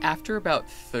doing. After about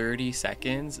 30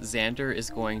 seconds, Xander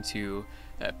is going to,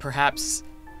 perhaps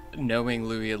knowing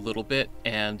Louie a little bit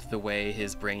and the way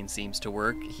his brain seems to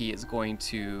work, he is going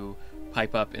to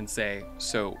pipe up and say,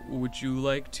 "So, would you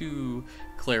like to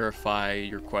clarify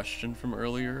your question from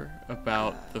earlier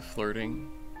about the flirting?"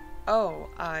 Oh,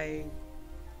 I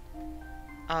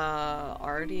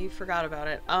already forgot about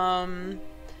it.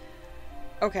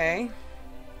 Okay.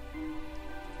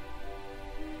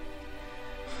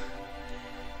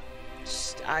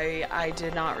 I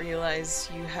did not realize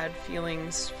you had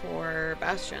feelings for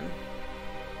Bastion.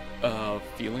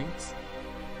 Feelings?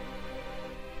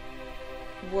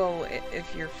 Well,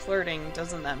 if you're flirting,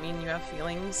 doesn't that mean you have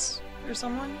feelings for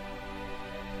someone?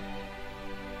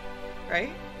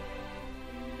 Right?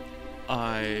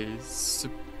 I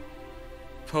suppose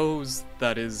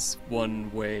that is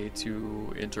one way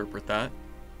to interpret that.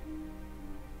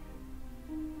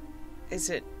 Is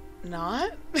it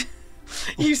not?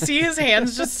 You see his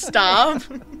hands just stop.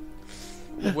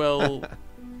 Well,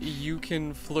 you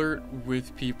can flirt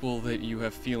with people that you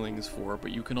have feelings for,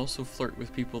 but you can also flirt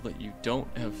with people that you don't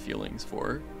have feelings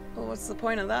for. Well, what's the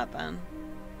point of that then?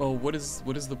 Well, what is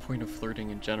the point of flirting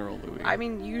in general, Louie? I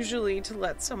mean, usually to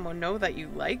let someone know that you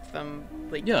like them,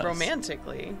 like, Yes.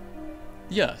 romantically.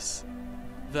 Yes,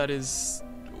 that is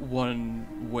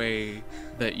one way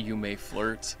that you may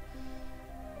flirt,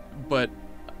 but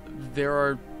there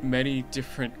are many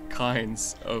different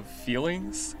kinds of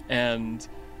feelings, and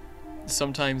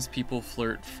sometimes people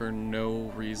flirt for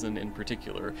no reason in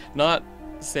particular. Not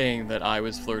saying that I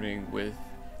was flirting with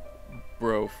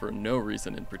Bro for no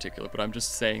reason in particular, but I'm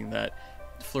just saying that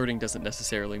flirting doesn't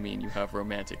necessarily mean you have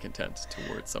romantic intent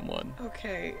towards someone.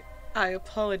 Okay, I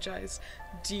apologize.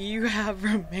 Do you have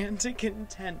romantic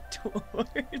intent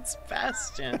towards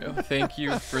Bastion? Oh, thank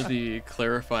you for the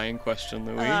clarifying question,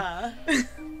 Louie.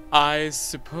 I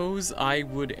suppose I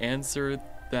would answer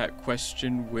that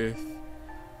question with,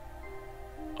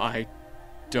 I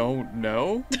don't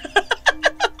know?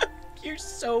 You're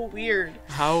so weird.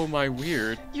 How am I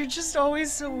weird? You're just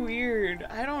always so weird.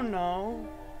 I don't know.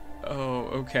 Oh,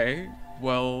 okay.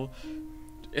 Well,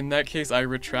 in that case, I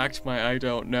retract my I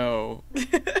don't know.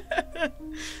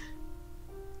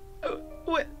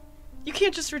 What? You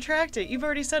can't just retract it. You've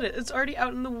already said it. It's already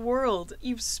out in the world.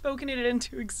 You've spoken it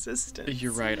into existence.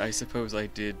 You're right. I suppose I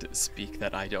did speak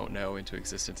that I don't know into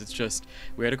existence. It's just,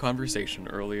 we had a conversation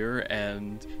earlier,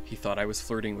 and he thought I was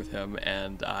flirting with him,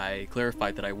 and I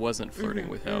clarified that I wasn't flirting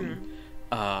with him.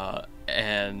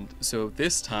 And so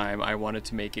this time, I wanted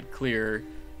to make it clear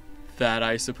that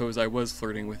I suppose I was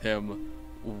flirting with him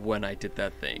when I did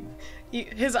that thing.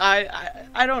 His eye,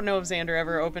 I don't know if Xander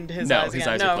ever opened his eyes again.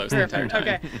 Eyes are closed the entire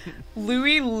Perfect. time. Okay.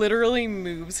 Louie literally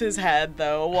moves his head,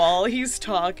 though, while he's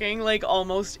talking, like,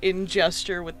 almost in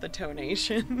gesture with the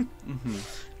tonation.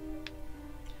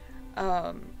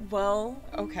 Well,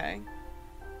 okay.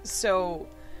 So,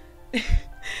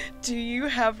 do you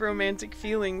have romantic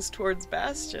feelings towards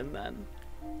Bastion, then?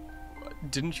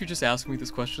 Didn't you just ask me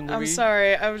this question, Louie? I'm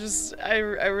sorry, I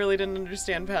really didn't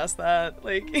understand past that.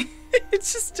 Like, I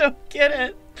just don't get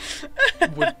it.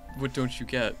 What don't you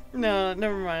get? No,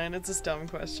 never mind. It's a dumb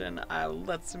question.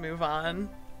 Let's move on.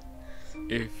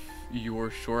 If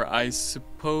you're sure, I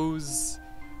suppose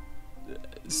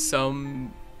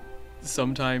sometimes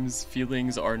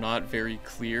feelings are not very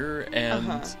clear,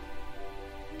 and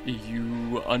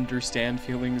you understand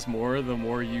feelings more the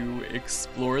more you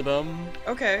explore them.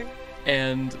 Okay.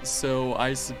 And so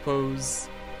I suppose...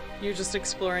 You're just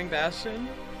exploring Bastion?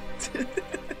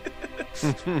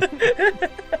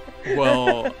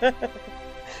 Well,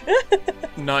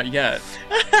 not yet,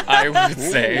 I would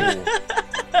say.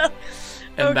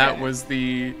 And that was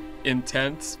the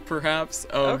intent, perhaps,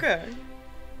 of... Okay.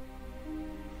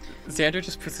 Xander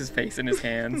just puts his face in his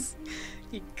hands.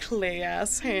 You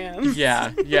clay-ass hands.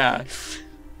 Yeah.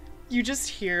 You just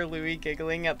hear Louie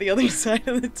giggling at the other side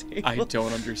of the table. I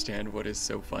don't understand what is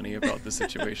so funny about the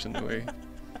situation, Louie.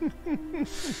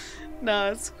 Nah,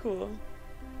 it's cool.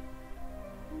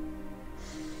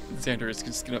 Xander is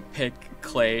just gonna pick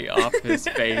clay off his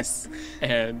face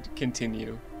and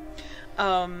continue.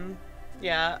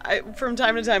 Yeah, from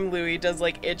time to time Louie does,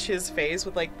 like, itch his face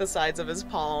with, like, the sides of his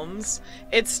palms.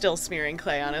 It's still smearing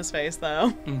clay on his face,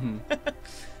 though.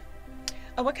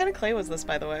 Oh, what kind of clay was this,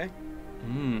 by the way?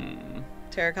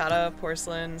 Terracotta,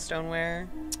 porcelain, stoneware?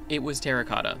 It was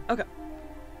terracotta. Okay.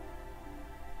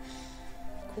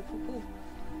 Cool.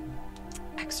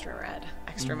 Extra red.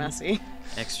 Extra messy.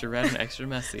 Extra red and extra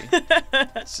messy.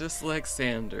 Just like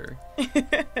Xander.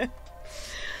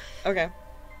 Okay.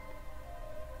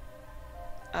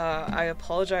 I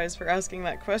apologize for asking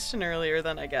that question earlier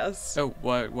then, I guess. Oh,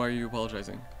 why are you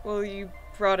apologizing? Well, you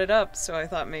brought it up, so I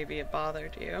thought maybe it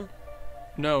bothered you.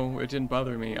 No, it didn't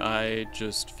bother me. I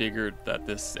just figured that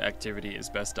this activity is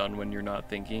best done when you're not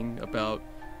thinking about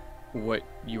what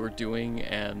you are doing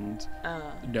and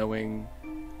knowing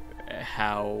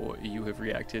how you have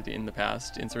reacted in the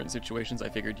past in certain situations. I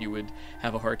figured you would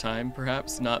have a hard time,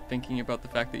 perhaps, not thinking about the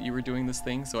fact that you were doing this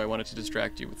thing, so I wanted to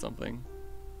distract you with something.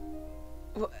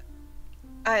 Well,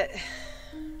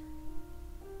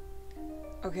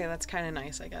 okay, that's kind of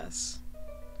nice, I guess.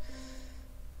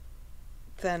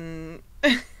 then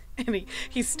and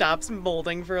he stops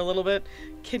molding for a little bit.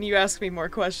 Can you ask me more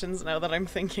questions now that I'm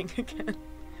thinking again?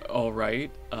 All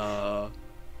right. Or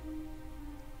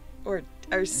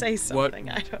say something.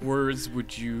 I don't. What words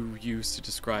would you use to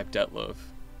describe Detlef?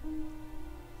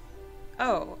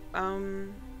 Oh,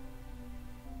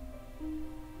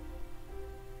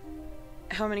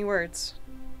 how many words?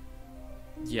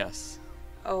 Yes.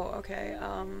 Oh, okay.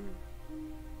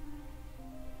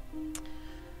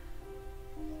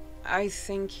 I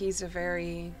think he's a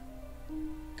very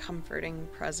comforting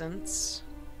presence.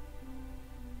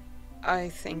 I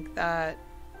think that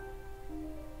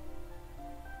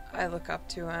I look up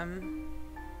to him,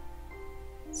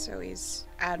 so he's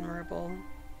admirable.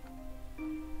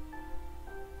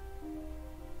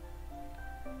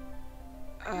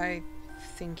 I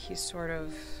think he's sort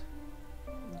of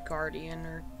guardian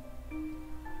or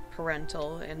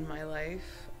parental in my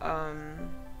life.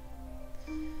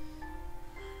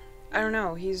 I don't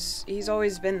know, he's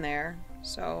always been there,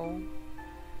 so...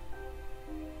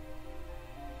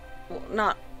 Well,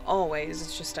 not always,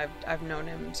 it's just I've known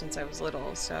him since I was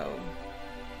little, so...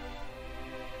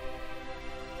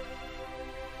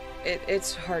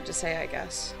 It's hard to say, I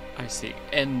guess. I see.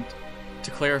 And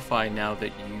to clarify, now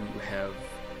that you have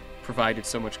provided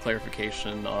so much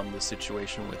clarification on the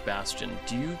situation with Bastion,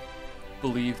 do you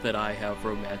believe that I have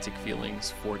romantic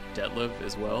feelings for Detlef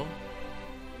as well?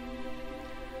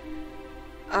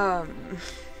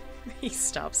 He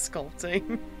stops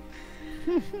sculpting.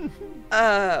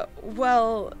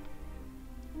 Well,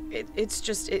 it's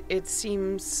just, it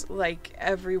seems like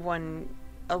everyone,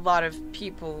 a lot of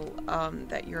people,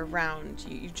 that you're around,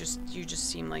 you just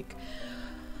seem like,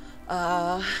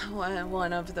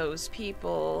 one of those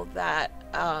people that,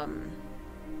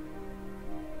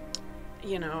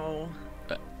 you know...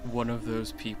 One of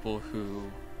those people who...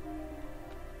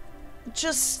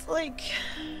 Just, like...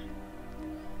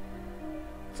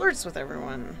 flirts with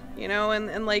everyone, you know,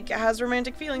 and like has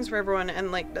romantic feelings for everyone,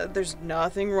 and like there's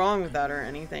nothing wrong with that or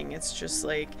anything. It's just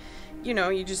like, you know,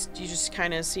 you just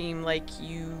kind of seem like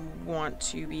you want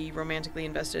to be romantically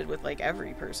invested with like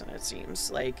every person, it seems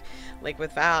like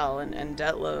with Val and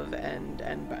Detlef and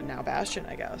now Bastion,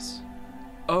 I guess.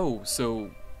 Oh,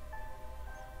 so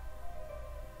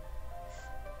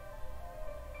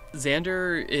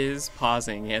Xander is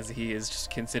pausing as he is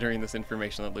just considering this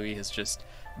information that Louie has just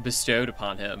bestowed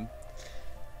upon him.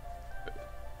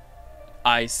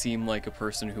 I seem like a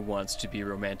person who wants to be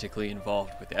romantically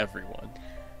involved with everyone.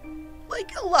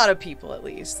 Like a lot of people, at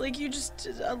least. Like you just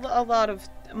a lot of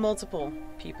multiple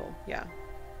people. Yeah.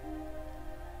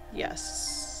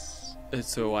 Yes.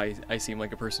 So I seem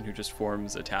like a person who just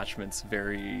forms attachments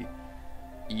very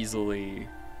easily.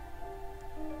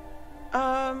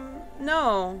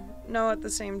 No, at the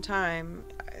same time,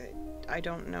 I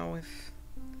don't know if...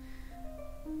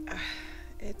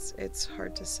 It's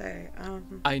hard to say.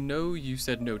 I know you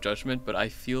said no judgment, but I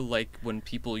feel like when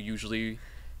people usually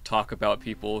talk about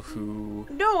people who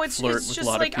flirt with just a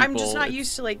lot like, of people, I'm just not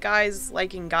used to like guys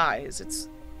liking guys. It's...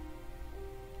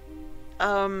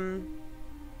 No,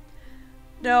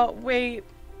 wait,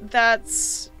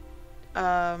 that's...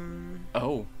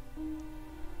 Oh.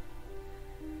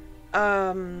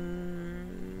 I'm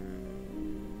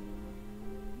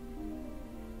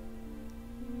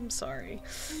sorry.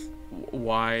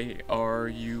 Why are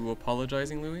you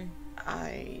apologizing, Louie?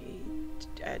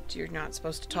 You're not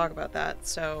supposed to talk about that,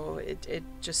 so it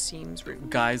just seems rude.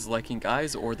 Guys liking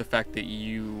guys, or the fact that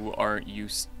you aren't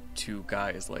used to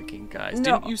guys liking guys?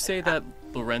 No, Didn't you say that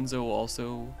Lorenzo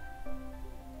also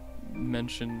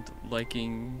mentioned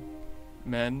liking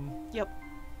men? Yep.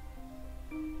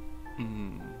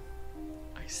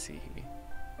 I see.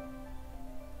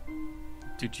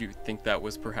 Did you think that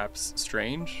was perhaps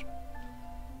strange?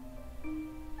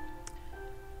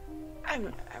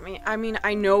 I mean,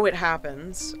 I know it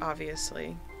happens,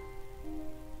 obviously.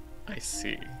 I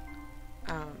see.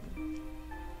 I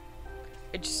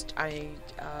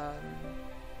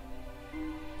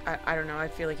don't know, I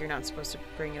feel like you're not supposed to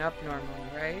bring it up normally,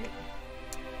 right?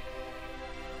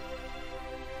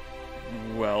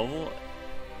 Well,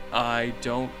 I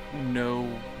don't know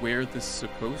where this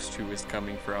supposed to is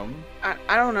coming from.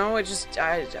 I don't know, I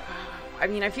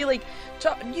mean, I feel like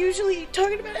usually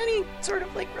talking about any sort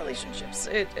of like relationships,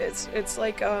 it's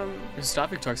like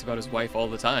Stavik talks about his wife all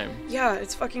the time. Yeah,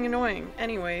 it's fucking annoying.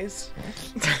 Anyways.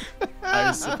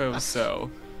 I suppose so.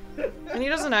 And he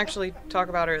doesn't actually talk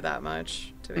about her that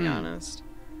much, to be honest.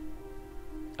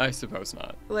 I suppose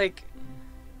not. Like,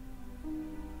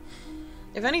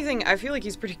 if anything, I feel like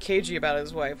he's pretty cagey about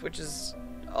his wife, which is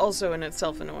also in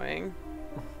itself annoying.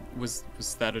 Was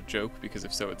that a joke? Because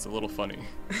if so, it's a little funny.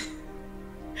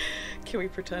 Can we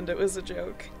pretend it was a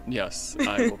joke? Yes,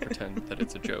 I will pretend that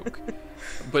it's a joke.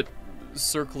 But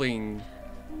circling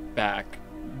back,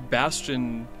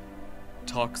 Bastion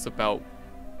talks about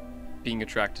being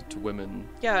attracted to women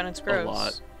Yeah, and it's gross. a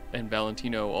lot, and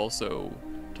Valentino also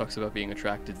talks about being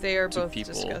attracted They are to both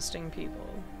people. disgusting people.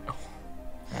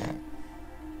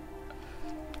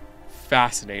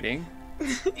 Fascinating.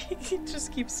 He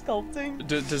just keeps sculpting.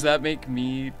 Does that make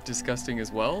me disgusting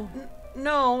as well?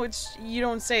 No, it's you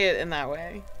don't say it in that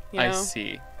way. You know? I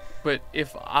see. But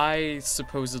if I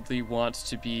supposedly want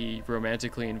to be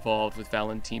romantically involved with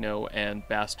Valentino and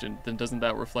Bastion, then doesn't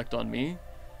that reflect on me?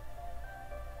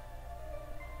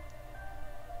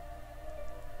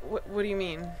 What do you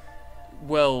mean?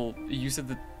 Well, you said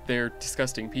that they're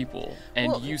disgusting people,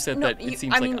 and Well, you said no, that it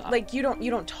seems I like... mean, like you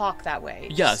don't talk that way.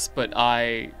 Yes, but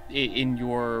in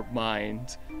your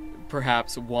mind,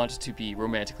 perhaps want to be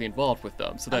romantically involved with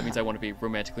them. So that means I want to be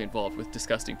romantically involved with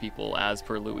disgusting people, as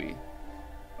per Louie.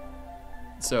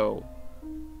 So,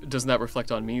 doesn't that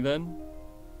reflect on me then?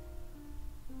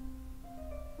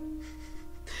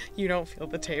 You don't feel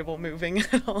the table moving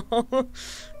at all.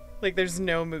 Like there's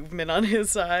no movement on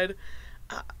his side.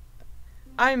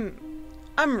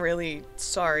 I'm really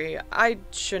sorry. I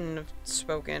shouldn't have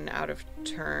spoken out of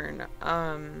turn.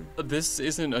 This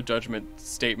isn't a judgment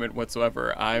statement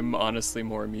whatsoever. I'm honestly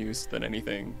more amused than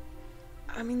anything.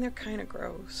 I mean, they're kind of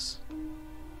gross.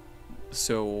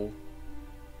 So,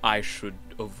 I should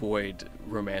avoid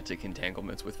romantic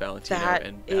entanglements with Valentino That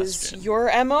and is Bastion.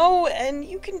 your MO, and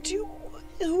you can do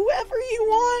whoever you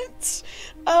want.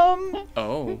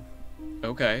 Oh,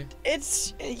 okay.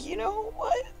 It's, you know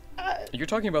what? You're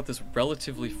talking about this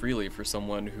relatively freely for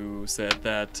someone who said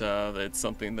that it's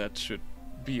something that should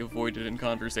be avoided in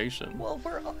conversation. Well,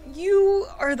 you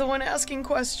are the one asking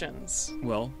questions.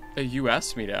 Well, you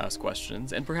asked me to ask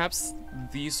questions, and perhaps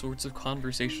these sorts of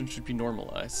conversations should be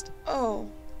normalized. Oh,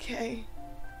 okay.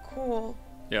 Cool.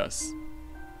 Yes.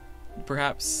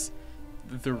 Perhaps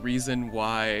the reason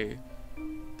why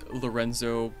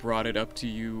Lorenzo brought it up to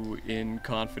you in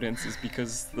confidence is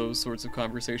because those sorts of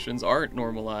conversations aren't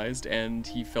normalized, and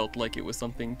he felt like it was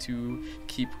something to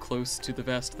keep close to the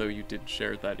vest, though you did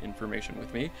share that information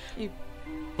with me.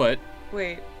 But,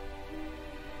 Wait.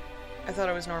 I thought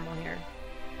it was normal here.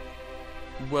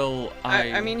 well,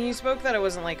 I mean, he spoke that it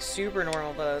wasn't, like, super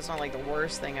normal, but it's not, like, the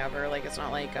worst thing ever. Like, it's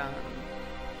not like,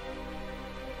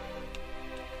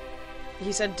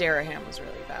 He said Daraham was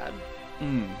really bad.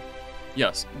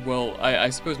 Yes, well, I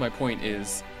suppose my point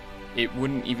is, it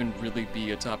wouldn't even really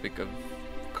be a topic of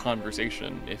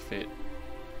conversation if it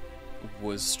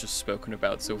was just spoken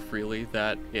about so freely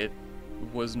that it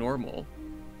was normal.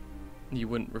 You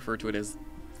wouldn't refer to it as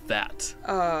that.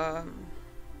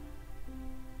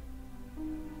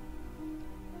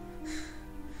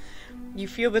 You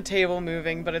feel the table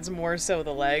moving, but it's more so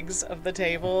the legs of the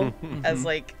table, as,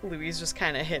 like, Louie's just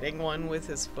kind of hitting one with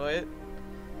his foot.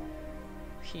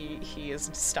 He has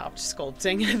stopped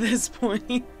sculpting at this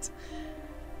point.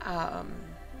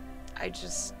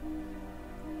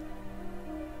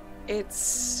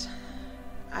 It's...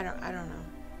 I don't know.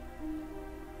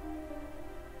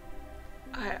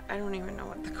 I don't even know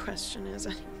what the question is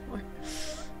anymore.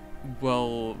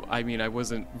 Well, I mean, I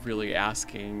wasn't really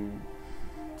asking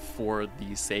for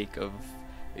the sake of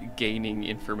gaining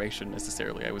information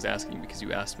necessarily. I was asking because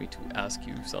you asked me to ask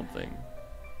you something.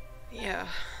 Yeah.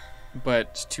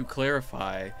 But to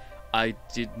clarify, I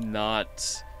did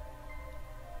not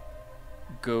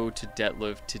go to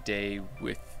Detlev today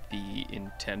with the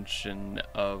intention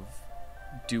of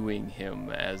doing him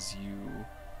as you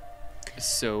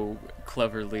so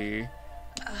cleverly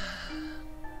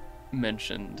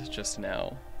mentioned just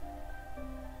now.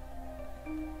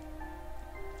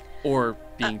 Or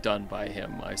being done by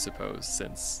him, I suppose,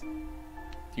 since,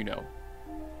 you know.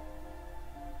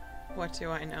 What do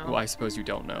I know? Well, I suppose you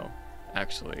don't know,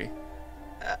 actually.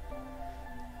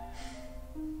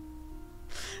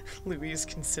 Louie is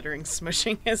considering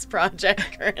smushing his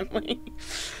project currently.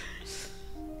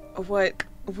 What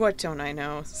don't I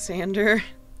know, Xander?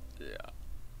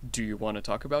 Do you want to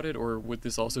talk about it, or would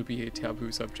this also be a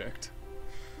taboo subject?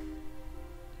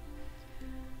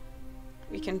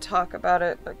 We can talk about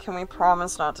it, but can we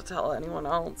promise not to tell anyone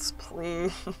else,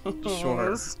 please?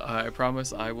 Sure. I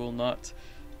promise I will not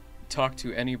talk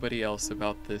to anybody else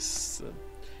about this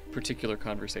particular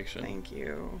conversation. Thank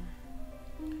you.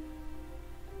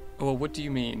 Well, what do you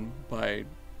mean by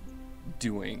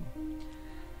doing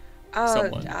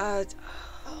someone? Oh, God.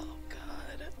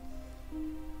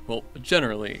 Well,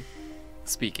 generally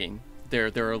speaking, there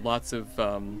are lots of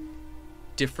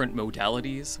different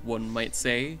modalities, one might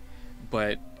say,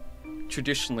 but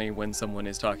traditionally when someone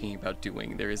is talking about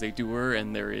doing, there is a doer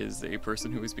and there is a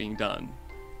person who is being done.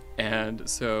 And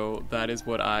so that is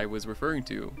what I was referring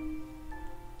to.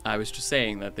 I was just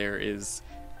saying that there is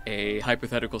a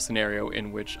hypothetical scenario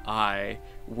in which I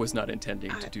was not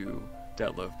intending to do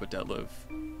Detlev, but Detlev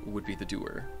would be the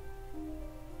doer.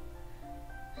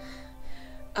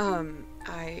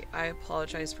 I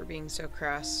apologize for being so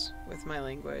crass with my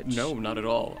language. No, not at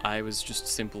all. I was just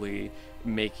simply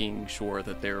making sure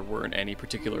that there weren't any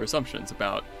particular assumptions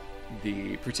about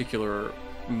the particular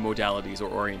modalities or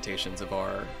orientations of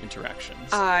our interactions.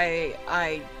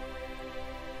 I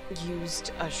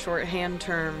used a shorthand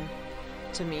term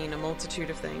to mean a multitude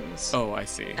of things. Oh, I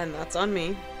see. And that's on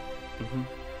me. Mm-hmm.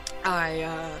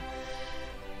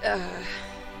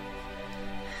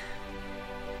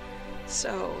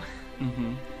 So.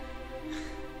 Mm-hmm.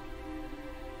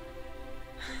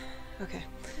 Okay.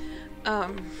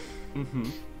 Mm-hmm.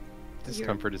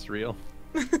 Discomfort is real.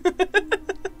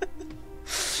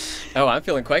 Oh, I'm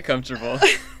feeling quite comfortable.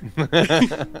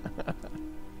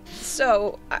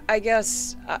 So, I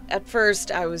guess at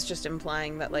first I was just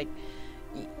implying that, like,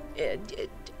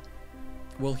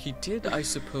 Well, he did, I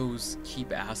suppose,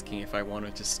 keep asking if I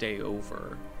wanted to stay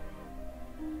over.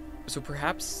 So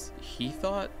perhaps he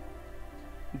thought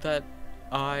that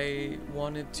I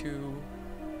wanted to...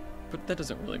 But that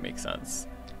doesn't really make sense.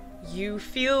 You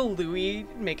feel Louie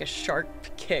make a sharp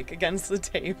kick against the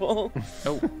table.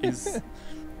 Oh, is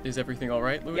everything all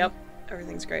right, Louie? Yep,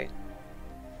 everything's great.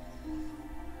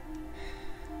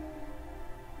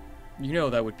 You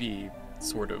know that would be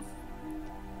sort of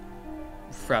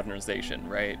fraternization,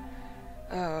 right?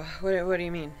 What do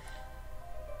you mean?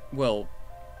 Well,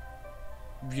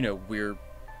 you know, we're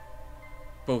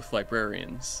both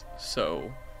librarians,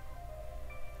 so...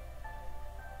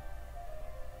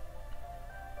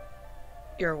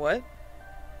 You're what?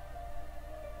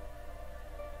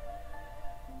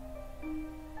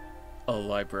 A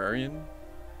librarian?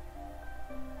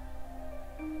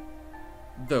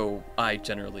 Though I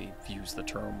generally use the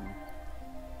term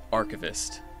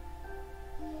archivist.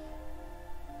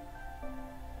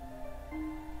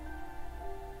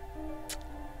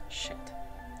 Shit.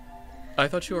 I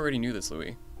thought you already knew this,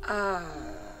 Louie.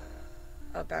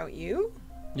 About you?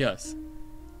 Yes.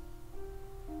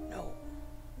 No.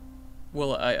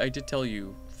 Well, I did tell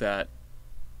you that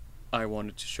I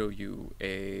wanted to show you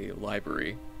a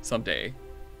library someday,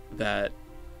 that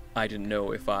I didn't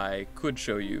know if I could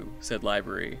show you said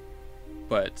library,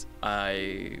 but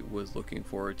I was looking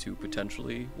forward to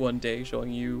potentially one day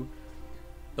showing you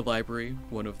a library,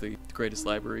 one of the greatest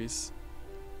libraries.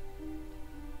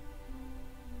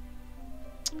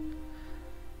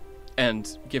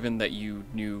 And given that you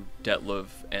knew Detlev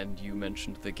and you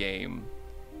mentioned the game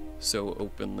so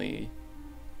openly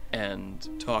and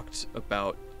talked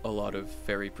about a lot of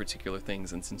very particular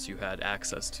things, and since you had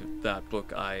access to that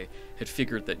book, I had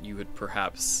figured that you had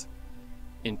perhaps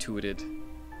intuited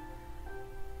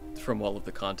from all of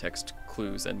the context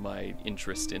clues and my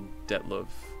interest in Detlev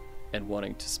and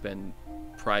wanting to spend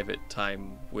private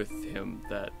time with him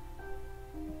that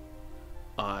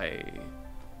I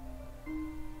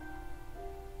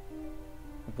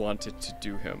wanted to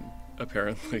do him,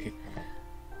 apparently.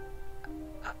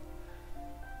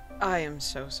 I am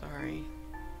so sorry.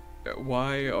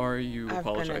 Why are you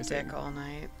apologizing? I've been a dick all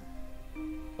night.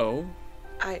 Oh?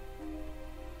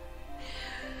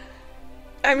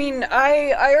 I mean,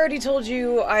 I already told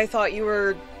you I thought you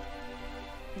were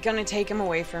gonna take him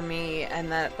away from me,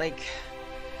 and that, like,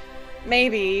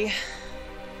 maybe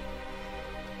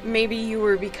you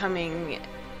were becoming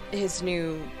his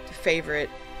new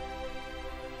favorite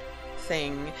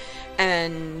thing,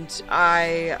 and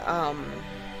I am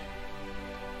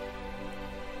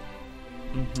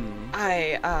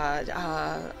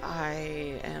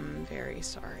very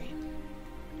sorry.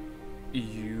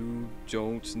 You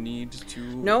don't need to...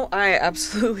 No, I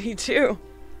absolutely do.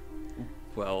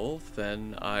 Well,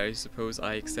 then I suppose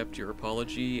I accept your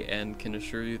apology and can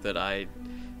assure you that I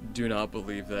do not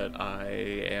believe that I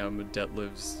am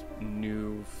Detlev's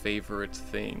new favorite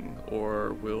thing,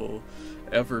 or will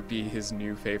ever be his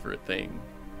new favorite thing.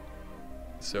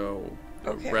 So,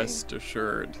 okay. Rest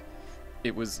assured.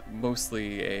 It was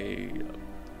mostly a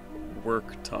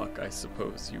work talk, I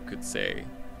suppose you could say.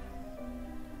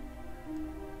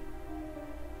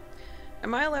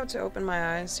 Am I allowed to open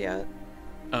my eyes yet?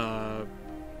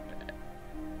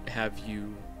 Have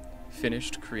you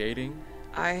finished creating?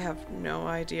 I have no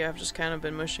idea. I've just kind of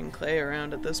been mushing clay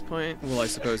around at this point. Well, I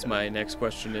suppose my next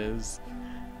question is,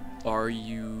 are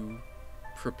you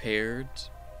prepared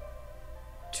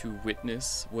to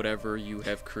witness whatever you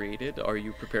have created? Are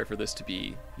you prepared for this to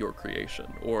be your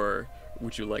creation? Or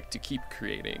would you like to keep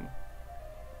creating?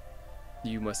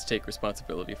 You must take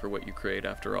responsibility for what you create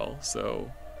after all,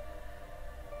 so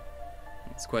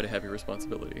it's quite a heavy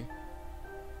responsibility.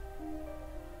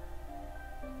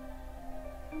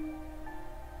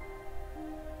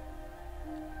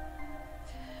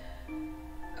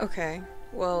 Okay.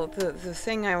 Well, the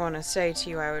thing I want to say to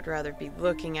you, I would rather be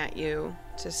looking at you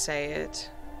to say it.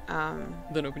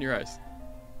 Then open your eyes.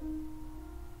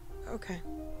 Okay.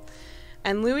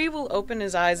 And Louie will open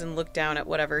his eyes and look down at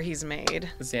whatever he's made.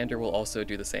 Xander will also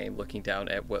do the same, looking down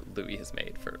at what Louie has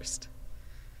made first.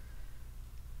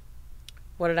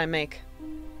 What did I make?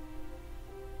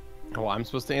 Oh, I'm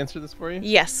supposed to answer this for you?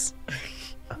 Yes.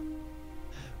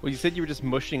 Well, you said you were just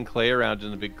mushing clay around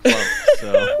in a big clump,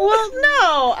 so... Well,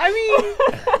 no. I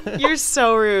mean, you're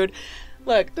so rude.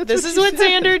 Look, this is what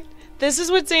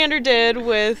Xander did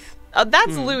with...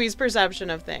 that's Louie's perception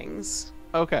of things.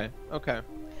 Okay.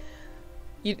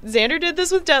 Xander did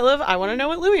this with Detlev. I want to know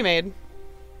what Louie made.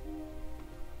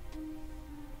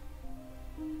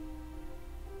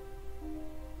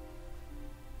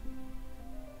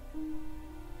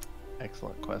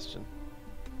 Excellent question.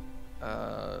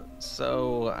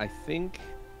 So I think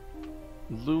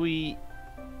Louie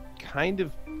kind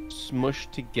of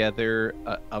smushed together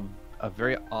a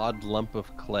very odd lump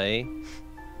of clay,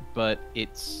 but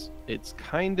it's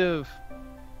kind of,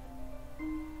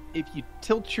 if you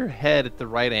tilt your head at the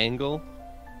right angle,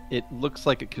 it looks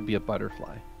like it could be a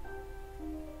butterfly.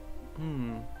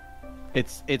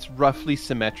 It's roughly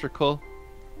symmetrical,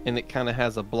 and it kind of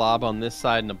has a blob on this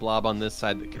side and a blob on this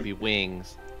side that could be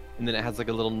wings, and then it has like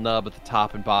a little nub at the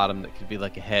top and bottom that could be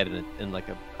like a head and like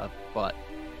a butt.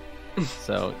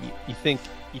 So you think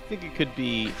it could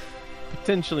be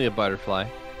potentially a butterfly.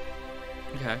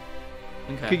 Okay.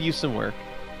 Could use some work,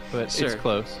 but Sure. it's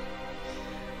close.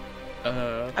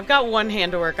 I've got one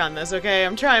hand to work on this, okay?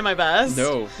 I'm trying my best.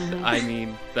 No, I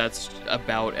mean, that's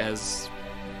about as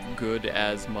good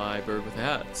as my bird with a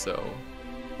hat, so...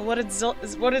 What did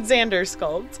Xander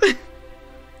sculpt? I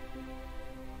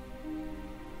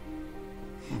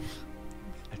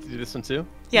have to do this one too?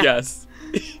 Yeah. Yes.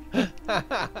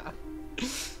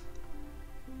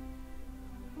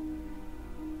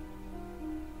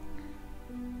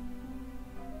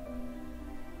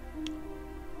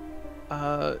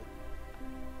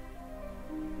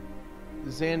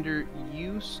 Xander,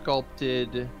 you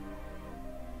sculpted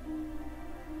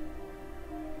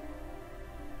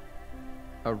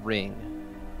a ring.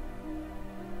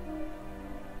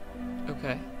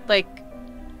 Okay.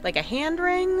 Like a hand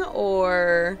ring,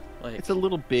 or... Like, It's a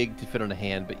little big to fit on a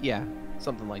hand, but yeah,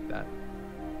 something like that.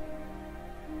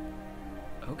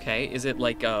 okay, is it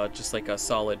like just like a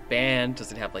solid band?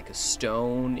 Does it have like a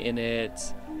stone in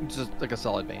it? Just like a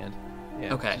solid band.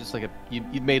 Yeah. Okay. Just like you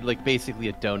made like basically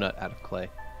a donut out of clay.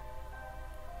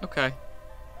 Okay.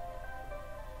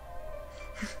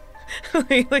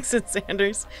 He looks at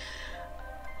Xander's.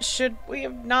 Should we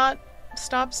have not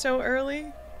stopped so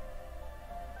early?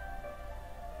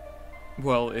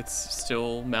 Well, it's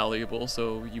still malleable,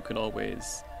 so you can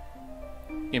always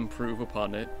improve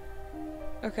upon it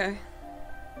Okay.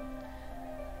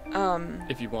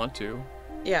 if you want to.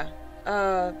 Yeah.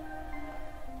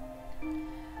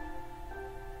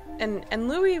 And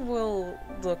Louie will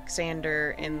look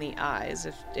Xander in the eyes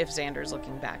if Xander's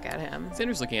looking back at him.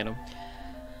 Xander's looking at him.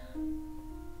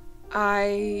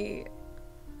 I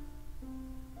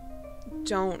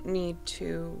don't need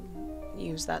to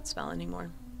use that spell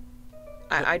anymore.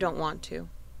 I don't want to.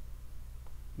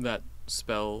 That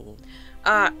spell...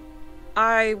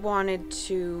 I wanted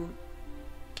to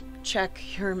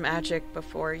check your magic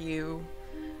before you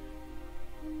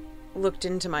looked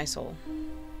into my soul.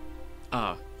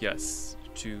 Ah, yes.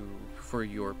 For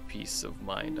your peace of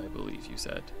mind, I believe you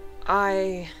said.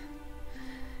 I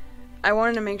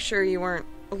wanted to make sure you weren't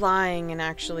lying and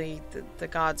actually the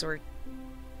gods were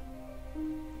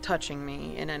touching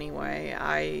me in any way.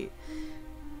 I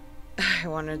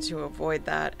wanted to avoid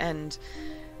that, and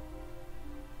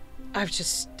I've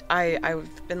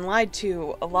been lied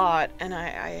to a lot, and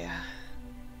I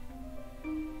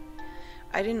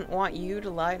didn't want you to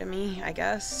lie to me, I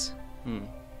guess.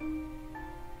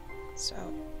 So,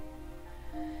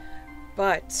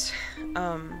 but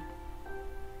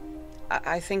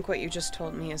I think what you just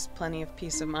told me is plenty of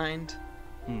peace of mind.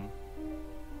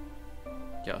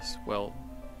 Yes, well,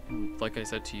 like I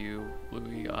said to you,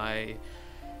 Louie, I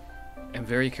am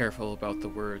very careful about the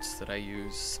words that I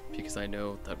use, because I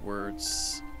know that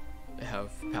words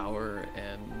have power,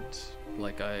 and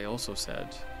like I also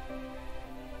said,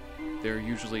 there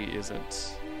usually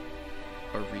isn't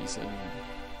a reason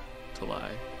to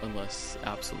lie unless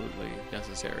absolutely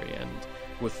necessary, and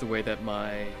with the way that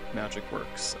my magic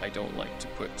works, I don't like to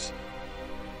put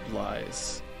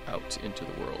lies out into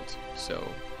the world. So,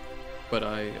 but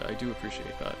I do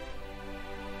appreciate that.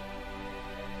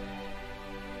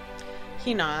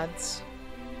 He nods.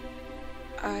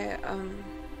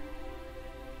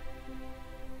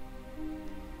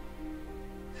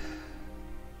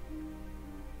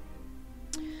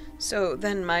 So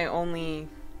then my only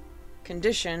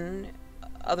condition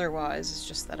otherwise is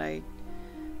just that I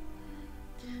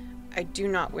do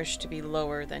not wish to be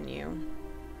lower than you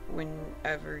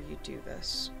whenever you do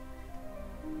this.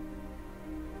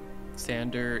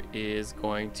 Xander is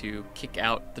going to kick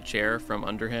out the chair from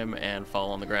under him and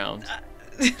fall on the ground.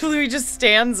 Louie just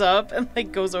stands up and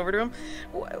like goes over to him.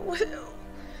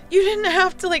 You didn't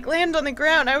have to like land on the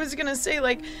ground. I was gonna say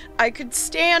like I could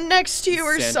stand next to you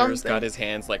or something. Xander's got his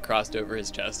hands like crossed over his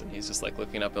chest and he's just like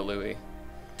looking up at Louie.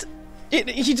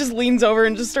 He just leans over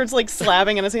and just starts like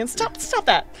slapping in his hands. Stop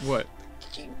that. What?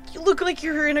 You look like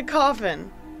you're in a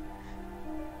coffin.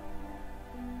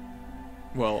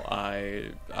 Well,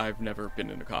 I've never been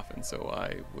in a coffin, so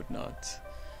I would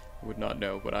not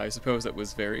know, but I suppose that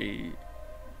was very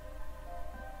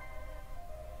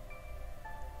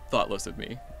thoughtless of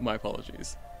me. My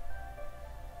apologies.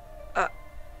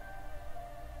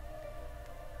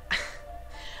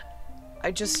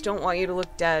 I just don't want you to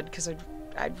look dead, because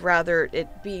I'd rather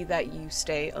it be that you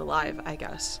stay alive, I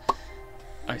guess.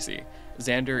 I see.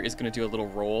 Xander is going to do a little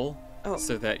roll Oh.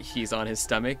 so that he's on his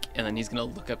stomach, and then he's going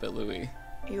to look up at Louie.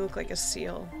 You look like a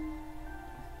seal.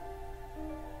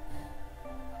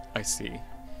 I see.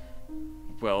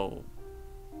 Well,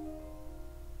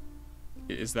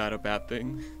 is that a bad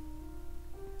thing?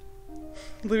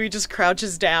 Louie just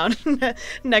crouches down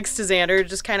next to Xander,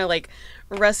 just kind of like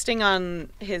resting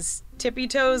on his tippy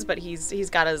toes, but he's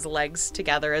got his legs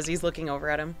together as he's looking over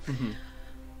at him. Mm-hmm.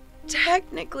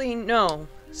 Technically, no.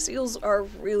 Seals are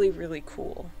really, really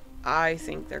cool. I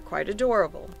think they're quite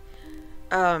adorable.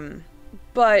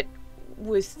 But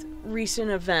with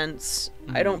recent events,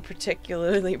 I don't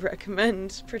particularly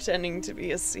recommend pretending to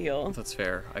be a seal. That's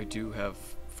fair. I do have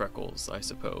freckles, I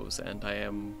suppose, and I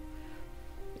am...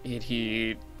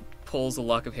 He pulls a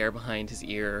lock of hair behind his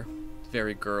ear,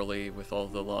 very girly with all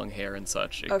the long hair and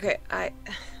such. Okay,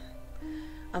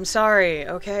 I'm sorry,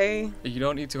 okay? You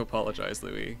don't need to apologize,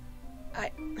 Louie.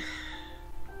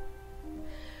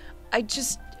 I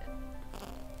just...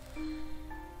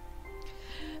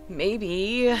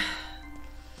 Maybe...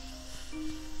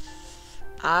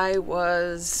 I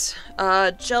was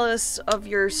jealous of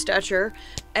your stature,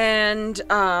 and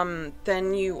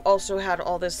then you also had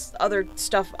all this other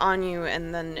stuff on you,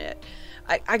 and then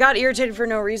I got irritated for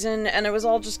no reason, and it was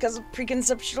all just because of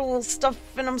preconceptual stuff,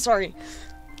 and I'm sorry.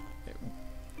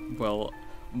 Well,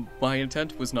 my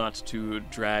intent was not to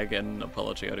drag an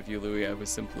apology out of you, Louie. I was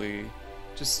simply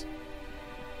just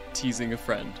teasing a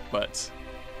friend, but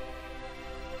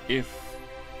if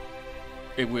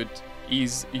it would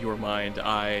ease your mind,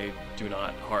 I do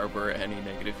not harbor any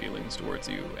negative feelings towards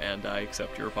you, and I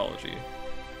accept your apology,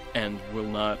 and will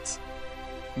not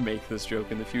make this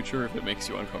joke in the future if it makes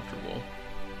you uncomfortable.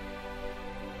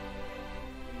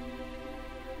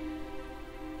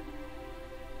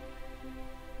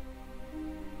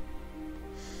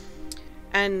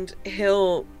 And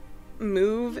he'll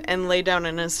move and lay down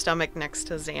in his stomach next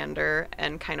to Xander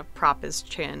and kind of prop his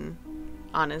chin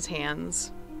on his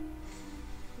hands.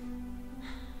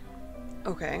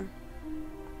 Okay.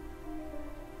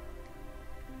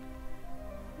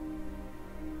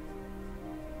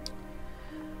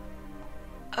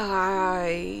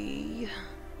 I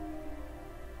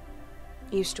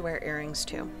used to wear earrings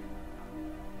too.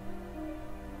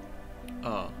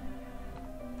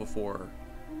 Before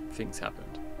things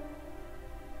happened.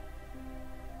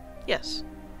 Yes.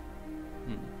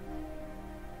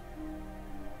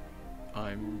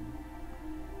 I'm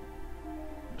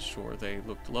sure they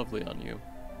looked lovely on you.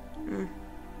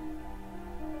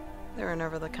 They were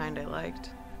never the kind I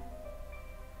liked.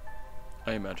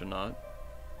 I imagine not.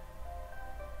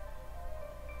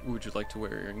 Would you like to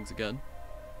wear earrings again?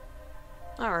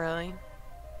 Not really.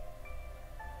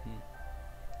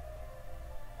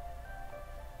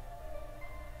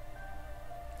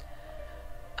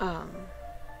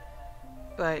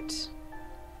 But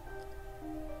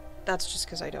that's just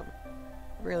because I don't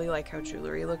really like how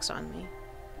jewelry looks on me.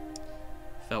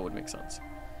 That would make sense.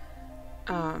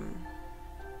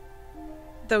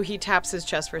 Though he taps his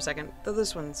chest for a second. Though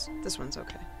this one's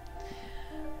okay.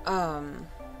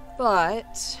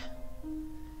 But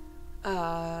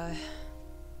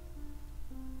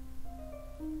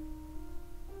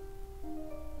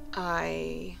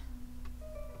I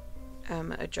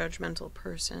am a judgmental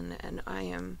person, and I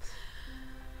am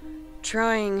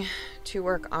trying to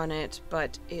work on it,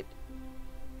 but it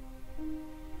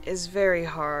is very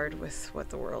hard with what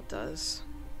the world does.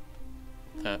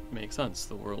 That makes sense.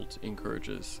 The world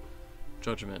encourages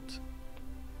judgment.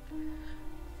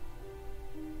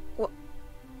 Well,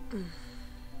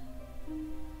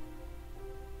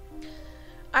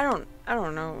 I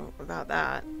don't know about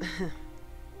that.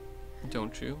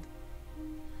 Don't you?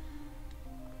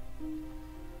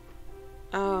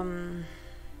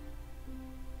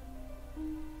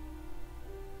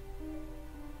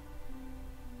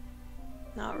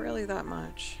 Not really that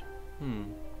much. Hmm.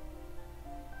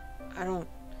 I don't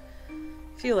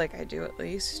feel like I do, at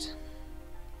least.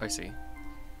 I see.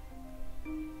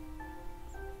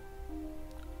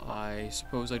 I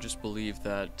suppose I just believe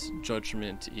that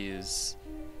judgment is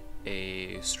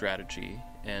a strategy,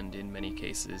 and in many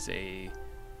cases a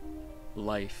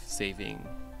life-saving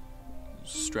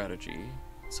strategy.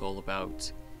 It's all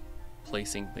about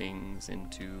placing things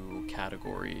into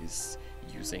categories,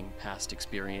 using past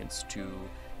experience to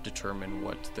determine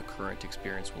what the current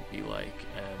experience will be like,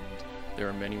 and there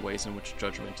are many ways in which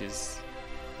judgment is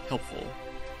helpful.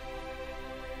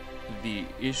 The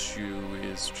issue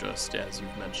is just, as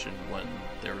you've mentioned, when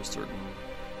there are certain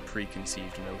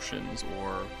preconceived notions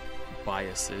or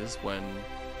biases, when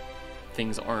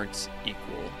things aren't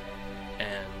equal,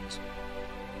 and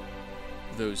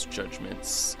those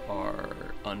judgments are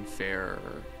unfair,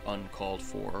 uncalled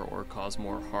for, or cause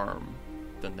more harm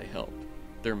than they help.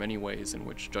 There are many ways in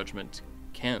which judgment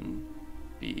can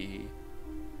be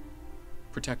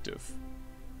protective.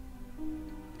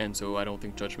 And so I don't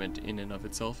think judgment in and of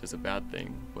itself is a bad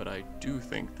thing, but I do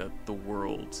think that the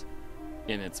world,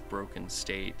 in its broken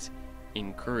state,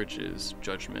 encourages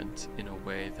judgment in a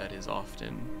way that is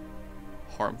often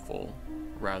harmful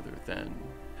rather than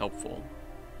helpful.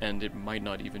 And it might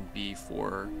not even be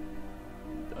for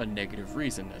a negative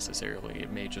reason necessarily.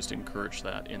 It may just encourage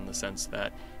that in the sense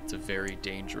that it's a very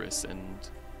dangerous and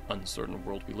uncertain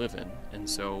world we live in. And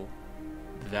so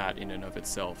that in and of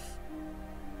itself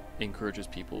encourages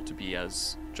people to be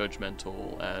as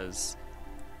judgmental, as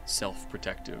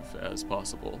self-protective as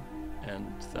possible.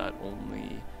 And that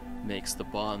only makes the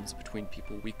bonds between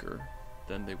people weaker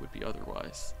than they would be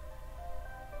otherwise.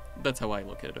 That's how I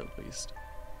look at it, at least.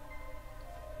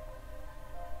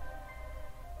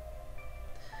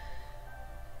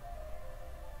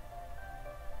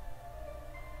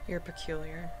 You're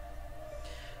peculiar.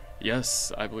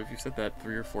 Yes, I believe you've said that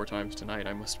 3 or 4 times tonight.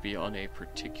 I must be on a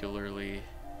particularly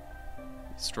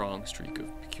strong streak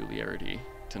of peculiarity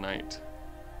tonight.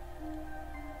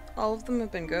 All of them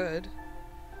have been good.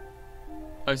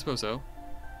 I suppose so.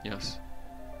 Yes.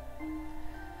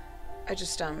 I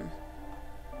just,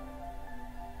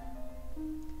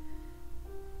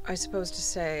 I suppose to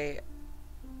say,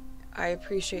 I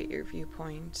appreciate your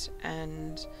viewpoint,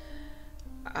 and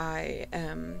I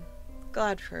am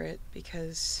glad for it,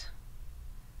 because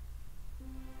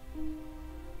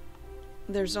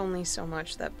there's only so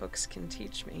much that books can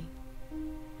teach me.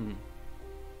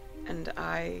 And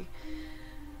I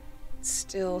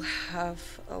still have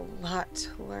a lot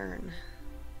to learn.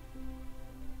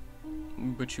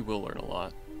 But you will learn a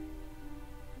lot.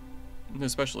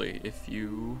 Especially if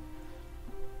you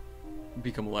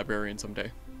become a librarian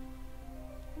someday.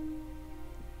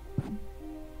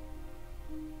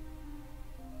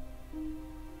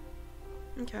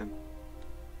 Okay.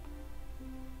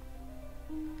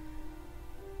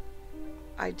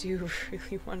 I do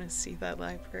really want to see that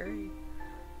library.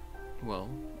 Well,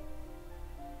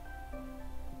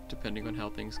 depending on how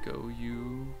things go,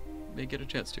 you may get a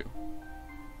chance to.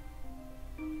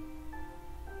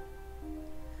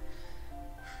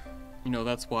 You know,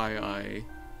 that's why I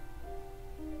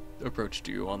approached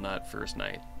you on that first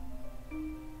night.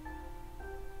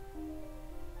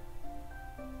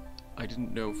 I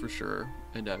didn't know for sure,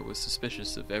 and I was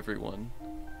suspicious of everyone.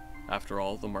 After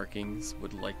all, the markings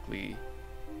would likely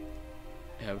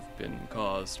have been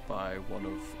caused by one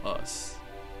of us.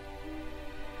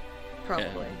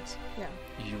 Probably. And yeah.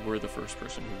 you were the first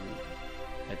person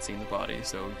who had seen the body,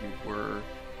 so you were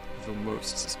the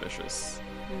most suspicious.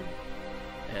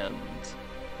 And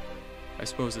I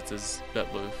suppose it's as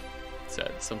Betlov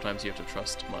said, sometimes you have to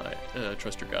trust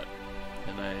your gut.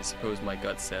 And I suppose my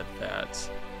gut said that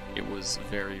it was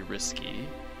very risky,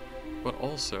 but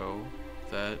also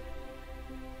that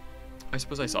I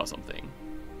suppose I saw something.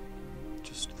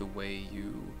 Just the way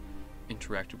you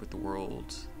interacted with the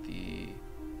world, the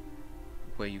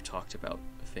way you talked about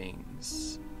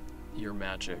things, your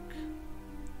magic.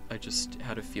 I just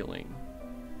had a feeling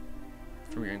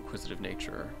from your inquisitive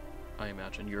nature, I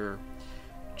imagine, your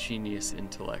genius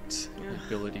intellect, the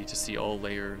ability to see all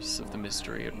layers of the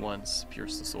mystery at once,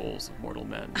 pierce the souls of mortal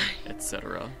men,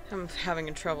 etc. I'm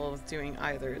having trouble with doing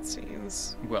either, it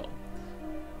seems. Well,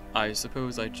 I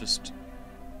suppose I just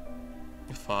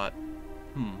thought,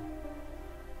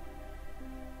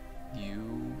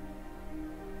 you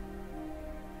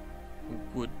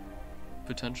would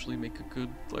potentially make a good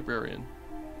librarian.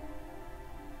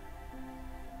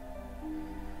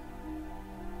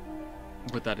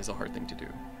 But that is a hard thing to do,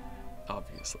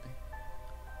 obviously.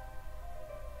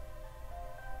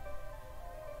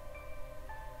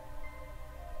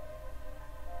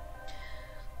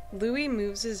 Louie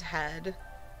moves his head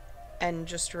and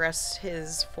just rests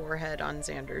his forehead on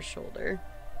Xander's shoulder,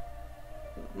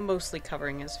 mostly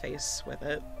covering his face with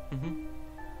it. Mm-hmm.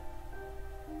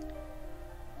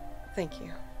 Thank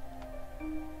you.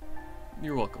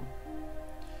 You're welcome.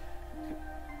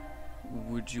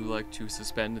 Would you like to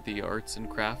suspend the arts and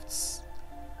crafts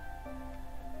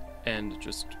and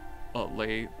just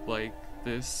lay like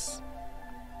this?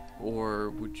 Or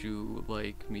would you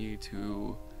like me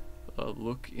to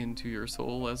look into your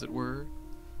soul, as it were?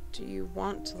 Do you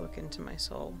want to look into my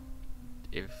soul?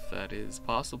 If that is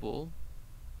possible,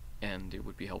 and it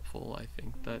would be helpful, I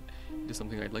think that it is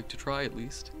something I'd like to try at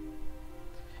least.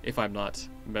 If I'm not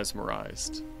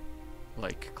mesmerized,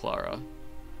 like Clara.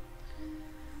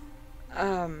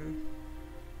 And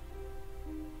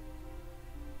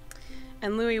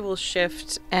Louie will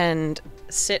shift and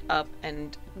sit up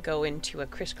and go into a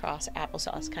crisscross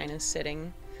applesauce kind of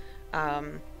sitting.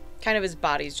 Kind of his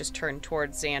body's just turned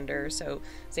towards Xander, so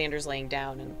Xander's laying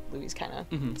down and Louie's kind of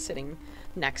sitting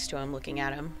next to him, looking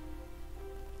at him.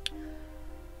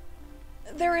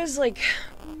 There is, like,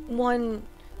 one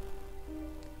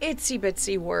itsy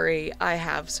bitsy worry I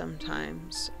have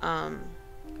sometimes.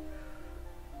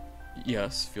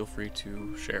 Yes, feel free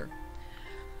to share.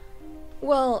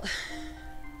 Well,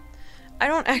 I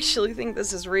don't actually think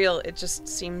this is real. It just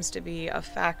seems to be a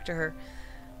factor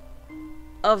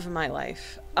of my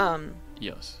life.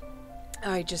 Yes.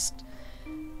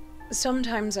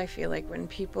 Sometimes I feel like when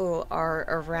people are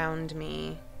around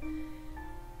me,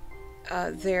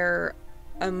 their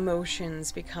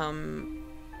emotions become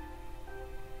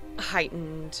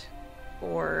heightened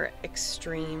or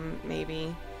extreme,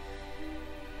 maybe.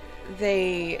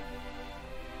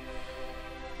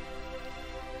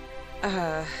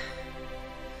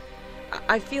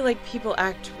 I feel like people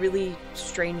act really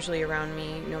strangely around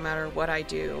me no matter what I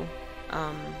do.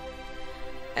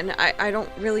 And I don't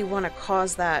really want to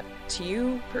cause that to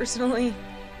you, personally.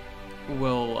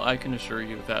 Well, I can assure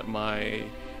you that my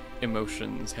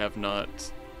emotions have not...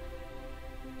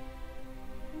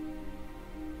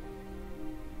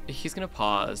 He's gonna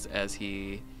pause as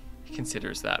he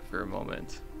considers that for a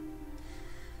moment.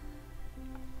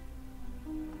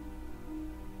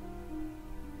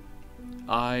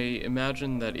 I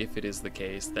imagine that if it is the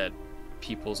case that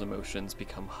people's emotions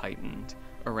become heightened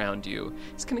around you,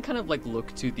 it's gonna kind of like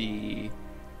look to the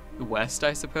west,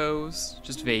 I suppose,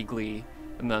 just vaguely,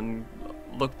 and then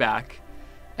look back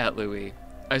at Louie.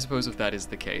 I suppose if that is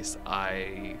the case,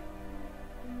 I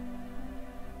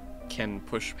can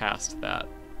push past that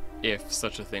if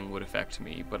such a thing would affect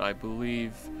me, but I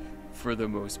believe for the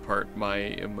most part my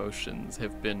emotions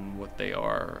have been what they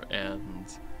are and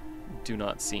do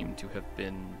not seem to have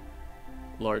been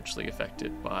largely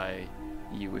affected by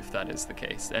you if that is the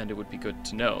case, and it would be good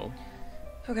to know.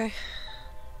 Okay.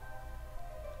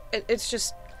 It's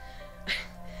just...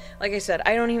 Like I said,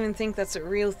 I don't even think that's a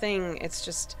real thing. It's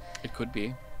just... It could be.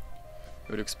 It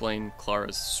would explain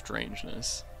Clara's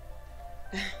strangeness.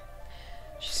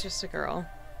 She's just a girl.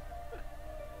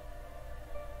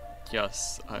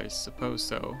 Yes, I suppose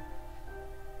so.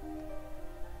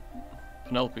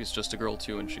 Penelope's just a girl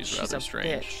too, and she's rather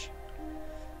strange. Bitch.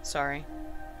 Sorry.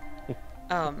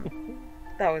 That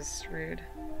was rude.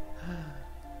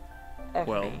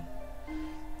 Well, me.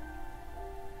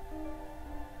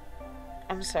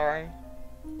 I'm sorry.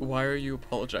 why are you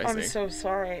apologizing? I'm so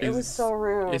sorry. It was so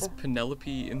rude. Is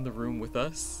Penelope in the room with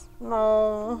us?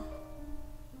 No.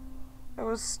 It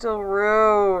was still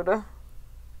rude.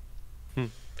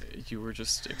 You were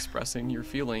just expressing your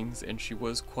feelings, and she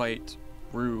was quite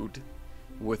rude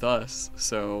with us,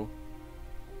 so...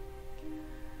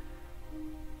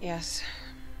 Yes.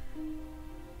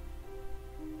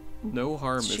 No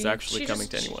harm is actually coming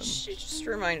to anyone. She just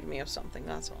reminded me of something,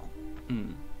 that's all.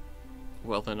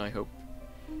 Well, then I hope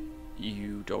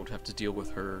you don't have to deal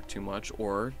with her too much,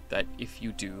 or that if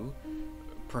you do,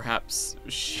 perhaps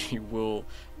she will...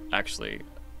 Actually,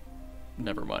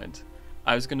 never mind.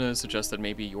 I was gonna suggest that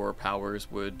maybe your powers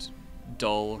would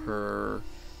dull her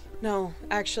No,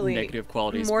 actually, negative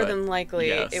qualities. more but than likely,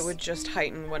 yes. it would just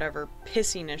heighten whatever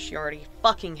pissiness she already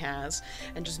fucking has,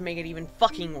 and just make it even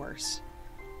fucking worse.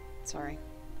 Sorry.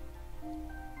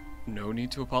 No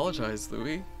need to apologize,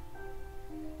 Louie.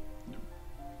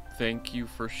 Thank you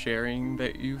for sharing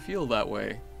that you feel that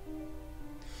way.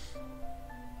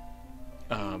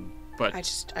 But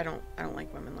I don't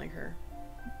like women like her.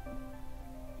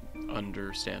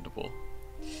 understandable.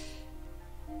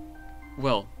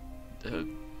 Well,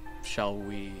 shall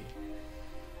we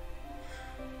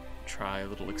try a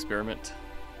little experiment?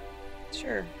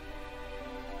 Sure.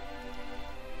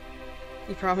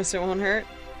 You promise it won't hurt?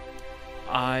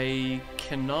 I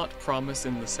cannot promise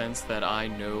in the sense that I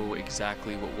know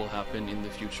exactly what will happen in the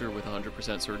future with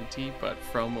 100% certainty, but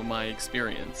from my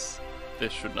experience,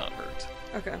 this should not hurt.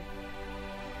 Okay.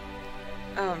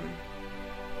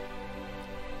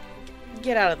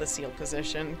 Get out of the seal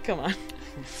position. Come on.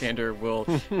 Xander will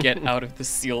get out of the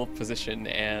seal position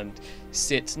and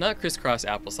sit, not crisscross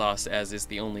applesauce as is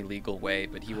the only legal way,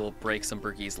 but he will break some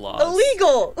Berkey's laws.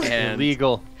 Illegal! And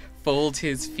Illegal. fold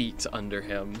his feet under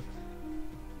him.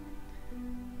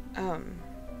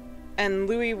 And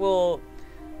Louie will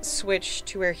switch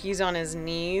to where he's on his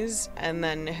knees, and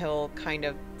then he'll kind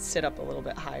of sit up a little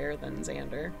bit higher than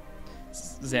Xander.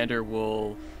 Xander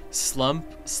will slump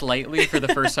slightly for the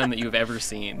first time that you've ever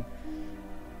seen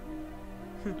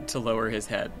to lower his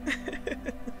head.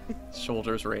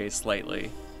 Shoulders raised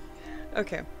slightly.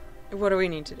 Okay. What do we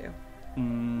need to do?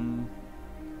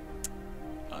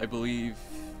 I believe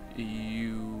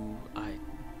I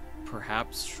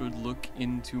perhaps should look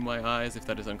into my eyes. If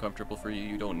that is uncomfortable for you,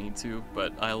 you don't need to,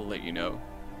 but I'll let you know.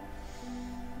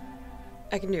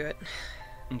 I can do it.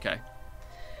 Okay.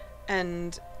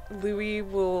 And Louie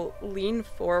will lean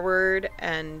forward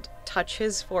and touch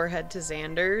his forehead to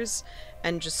Xander's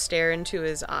and just stare into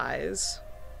his eyes.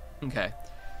 Okay.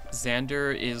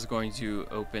 Xander is going to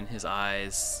open his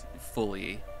eyes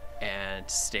fully and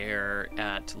stare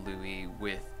at Louie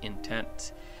with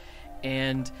intent.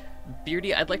 And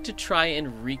Beardy, I'd like to try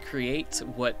and recreate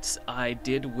what I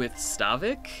did with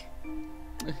Stavik.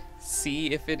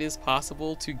 See if it is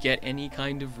possible to get any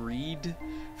kind of read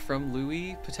from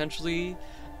Louie, potentially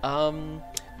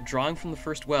drawing from the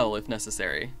first well if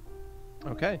necessary.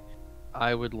 Okay.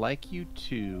 I would like you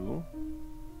to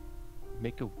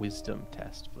make a wisdom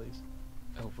test, please.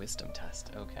 Oh, wisdom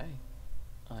test. Okay.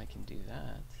 I can do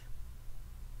that.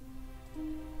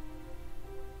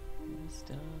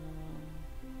 Wisdom.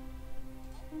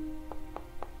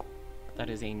 That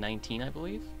is a 19, I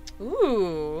believe.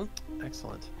 Ooh.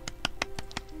 Excellent.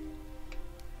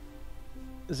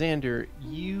 Xander,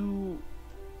 you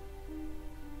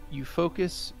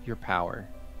focus your power,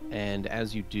 and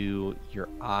as you do, your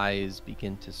eyes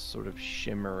begin to sort of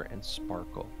shimmer and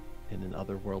sparkle in an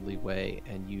otherworldly way,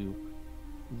 and you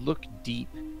look deep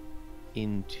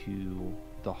into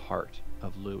the heart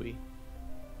of Louie.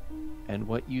 And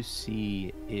what you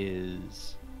see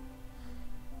is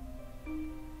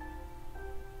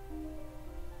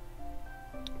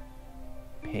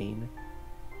pain.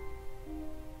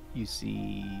 You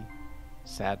see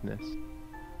sadness.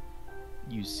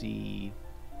 You see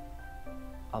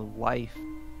a life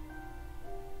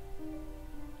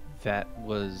that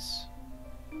was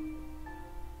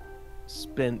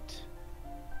spent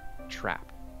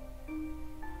trapped.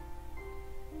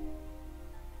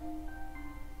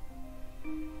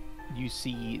 You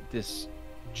see this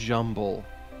jumble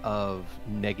of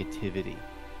negativity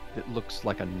that looks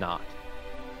like a knot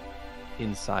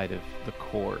inside of the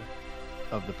core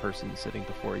of the person sitting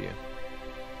before you.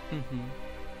 Mm-hmm.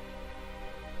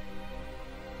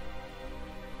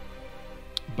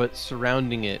 But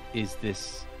surrounding it is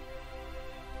this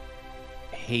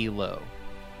halo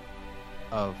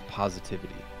of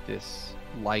positivity, this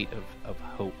light of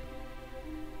hope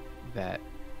that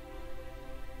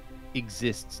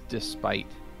exists despite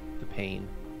the pain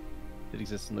that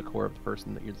exists in the core of the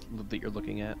person that you're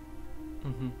looking at.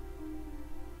 Mm-hmm.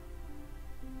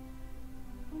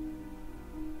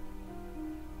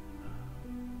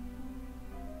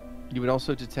 You would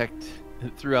also detect,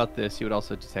 throughout this, you would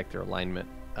also detect their alignment.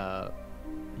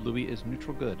 Louie is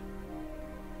neutral good.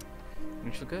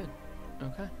 Neutral good.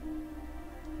 Okay.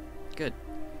 Good.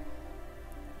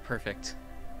 Perfect.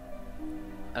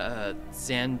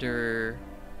 Xander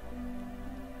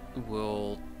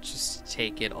will just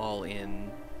take it all in,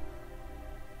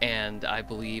 and I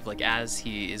believe, like, as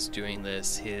he is doing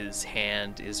this, his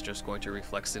hand is just going to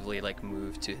reflexively, like,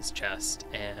 move to his chest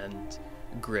and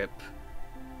grip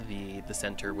the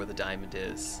center where the diamond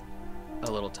is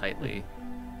a little tightly.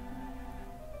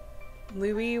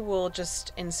 Louie will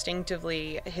just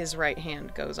instinctively, his right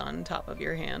hand goes on top of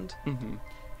your hand. Mm-hmm.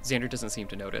 Xander doesn't seem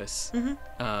to notice.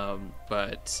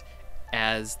 But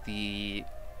as the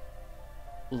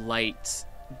light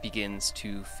begins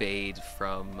to fade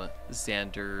from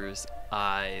Xander's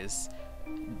eyes,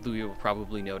 Louie will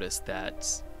probably notice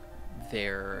that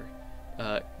they're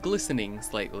glistening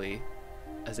slightly,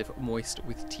 as if moist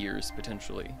with tears,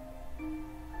 potentially.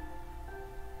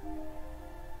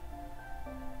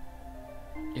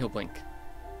 He'll blink.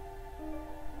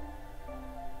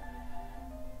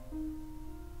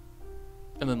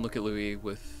 And then look at Louie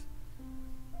with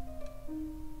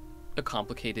a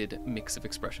complicated mix of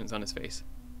expressions on his face.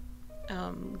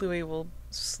 Louie will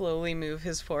slowly move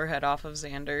his forehead off of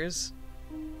Xander's.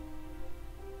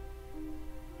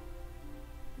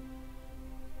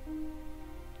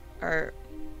 Are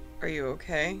you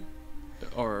okay?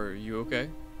 Are you okay?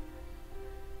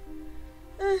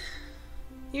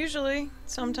 Usually.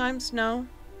 Sometimes, no.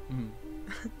 Mm.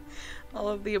 All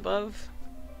of the above.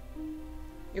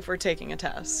 If we're taking a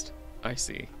test. I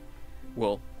see.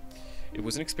 Well, it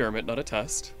was an experiment, not a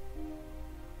test.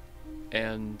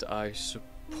 And I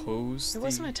suppose It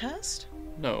wasn't a test?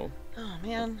 No. Oh,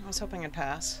 man. I was hoping I'd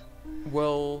pass.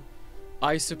 Well,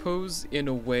 I suppose in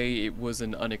a way it was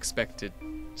an unexpected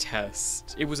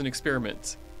test. It was an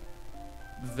experiment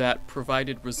that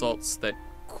provided results that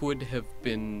could have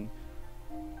been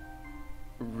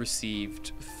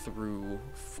received through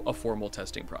a formal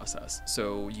testing process.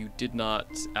 So you did not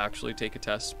actually take a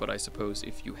test, but I suppose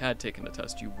if you had taken a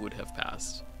test, you would have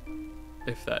passed.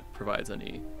 If that provides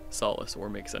any solace or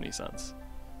makes any sense.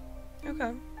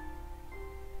 Okay.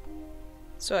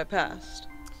 So I passed.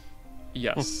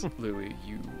 Yes, Louie,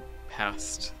 you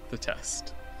passed the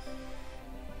test.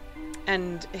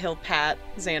 And he'll pat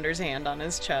Xander's hand on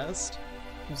his chest.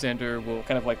 Xander will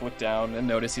kind of like look down and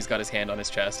notice he's got his hand on his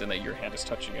chest and that your hand is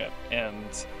touching it,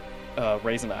 and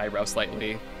raise an eyebrow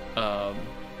slightly,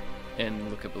 and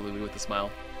look at Louie with a smile.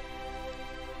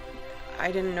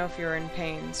 I didn't know if you were in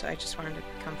pain, so I just wanted to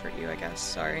comfort you, I guess.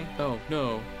 Sorry. Oh,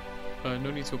 no.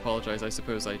 No need to apologize. I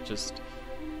suppose I just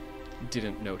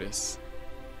didn't notice.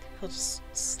 He'll just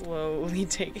slowly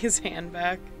take his hand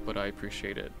back. But I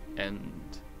appreciate it, and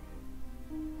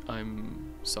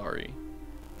I'm sorry.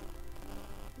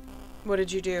 What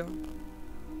did you do?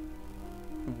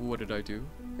 What did I do?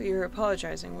 You're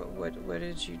apologizing. What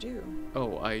did you do?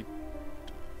 Oh, I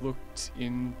looked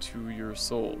into your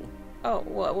soul. Oh,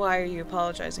 why are you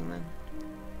apologizing then?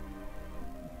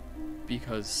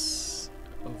 Because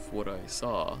of what I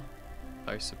saw,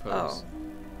 I suppose. Oh.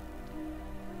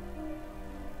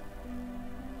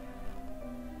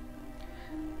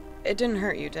 It didn't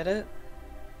hurt you, did it?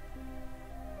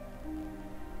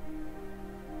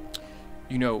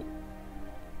 You know,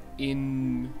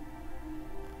 in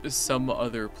some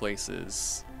other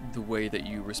places, the way that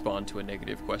you respond to a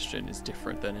negative question is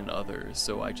different than in others.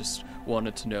 So I just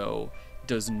wanted to know,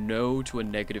 does no to a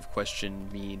negative question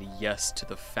mean yes to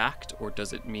the fact, or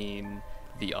does it mean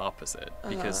the opposite?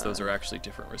 Because those are actually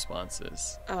different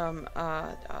responses.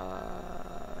 I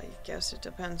guess it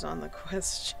depends on the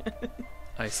question.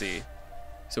 I see.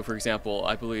 So, for example,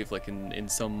 I believe, like in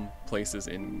some places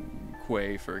in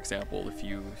Quay, for example, if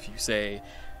you say,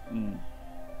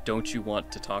 "Don't you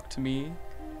want to talk to me?"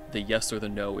 the yes or the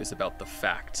no is about the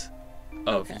fact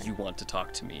of you want to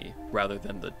talk to me, rather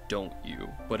than the don't you.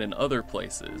 But in other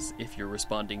places, if you're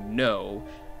responding no,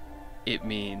 it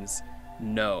means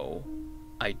no,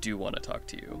 I do want to talk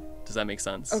to you. Does that make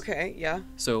sense? Okay, yeah.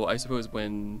 So I suppose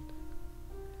when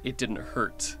it didn't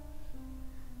hurt,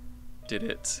 did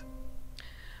it?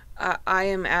 I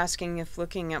am asking if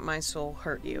looking at my soul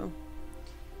hurt you.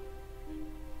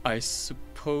 I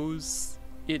suppose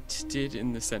it did,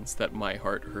 in the sense that my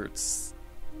heart hurts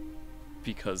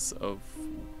because of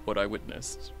what I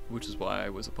witnessed, which is why I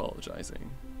was apologizing.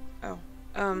 Oh.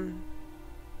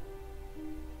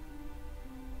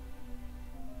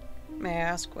 May I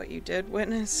ask what you did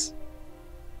witness?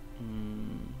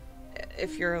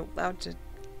 If you're allowed to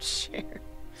share.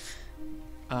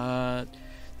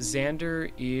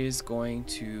 Xander is going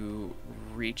to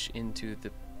reach into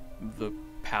the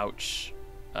pouch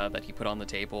that he put on the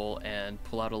table and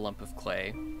pull out a lump of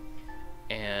clay,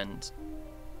 and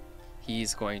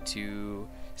he's going to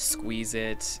squeeze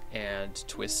it and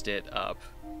twist it up,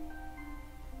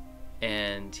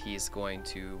 and he's going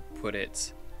to put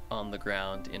it on the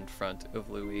ground in front of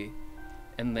Louie,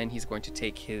 and then he's going to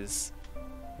take his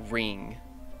ring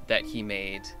that he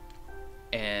made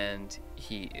and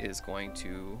he is going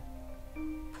to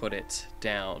put it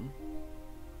down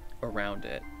around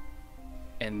it,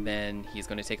 and then he's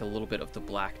going to take a little bit of the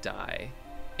black dye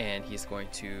and he's going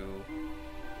to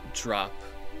drop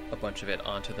a bunch of it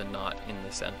onto the knot in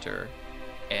the center,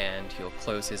 and he'll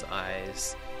close his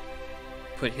eyes,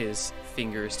 put his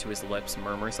fingers to his lips,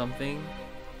 murmur something,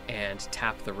 and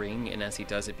tap the ring, and as he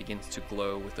does, it begins to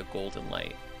glow with a golden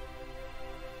light.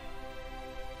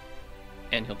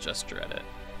 And he'll gesture at it.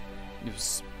 It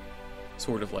was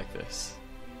sort of like this.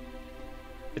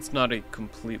 It's not a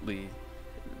completely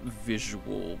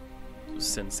visual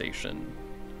sensation.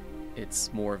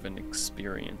 It's more of an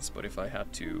experience, but if I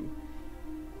had to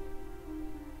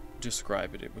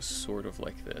describe it, it was sort of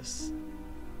like this.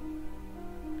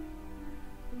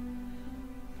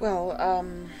 Well,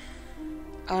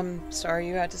 I'm sorry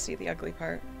you had to see the ugly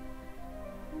part.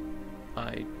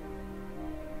 I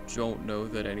don't know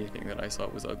that anything that I saw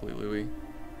was ugly, Louie.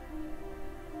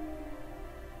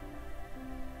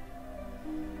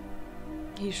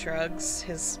 He shrugs,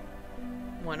 his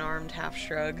one-armed half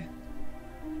shrug.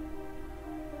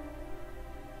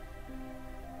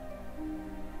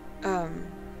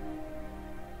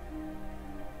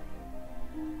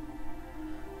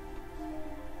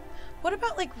 What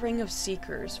about, like, Ring of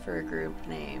Seekers for a group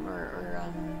name, or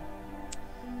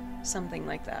something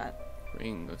like that?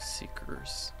 Ring of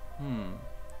Seekers.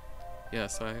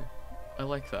 Yes, I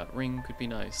like that. Ring could be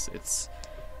nice. It's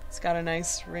got a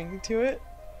nice ring to it.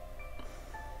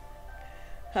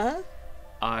 Huh?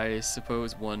 I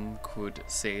suppose one could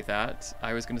say that.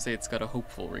 I was going to say it's got a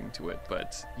hopeful ring to it,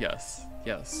 but yes.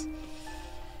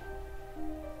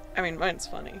 I mean, mine's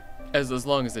funny. As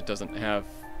long as it doesn't have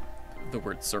the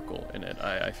word circle in it,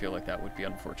 I feel like that would be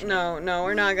unfortunate. No,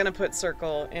 we're not gonna put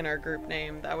circle in our group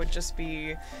name. That would just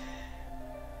be...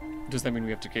 Does that mean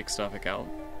we have to kick Stavik out?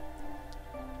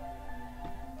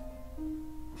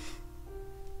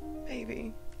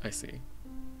 Maybe. I see.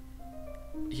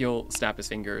 He'll snap his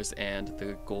fingers and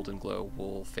the golden glow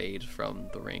will fade from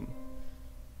the ring.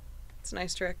 It's a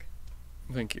nice trick.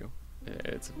 Thank you.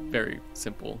 It's very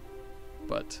simple,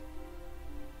 but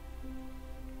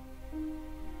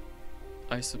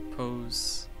I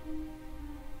suppose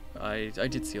I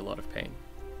did see a lot of pain,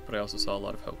 but I also saw a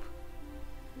lot of hope.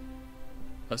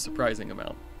 A surprising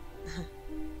amount.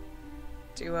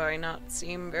 Do I not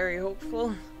seem very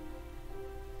hopeful?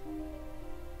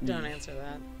 Don't answer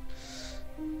that.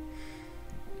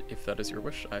 If that is your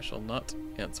wish, I shall not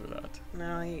answer that.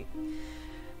 No,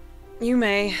 you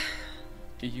may.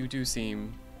 You do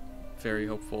seem very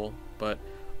hopeful, but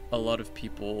a lot of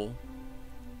people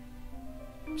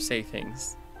say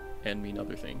things and mean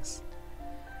other things.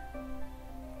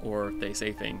 Or they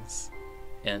say things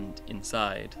and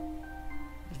inside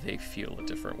they feel a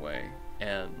different way.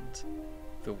 And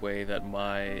the way that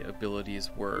my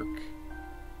abilities work,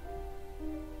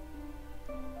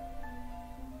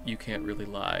 you can't really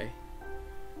lie.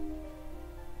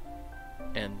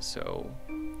 And so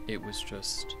it was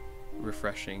just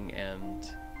refreshing, and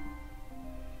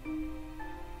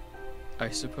I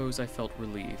suppose I felt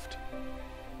relieved.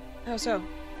 How so?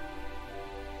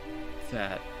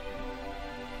 That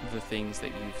the things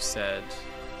that you've said,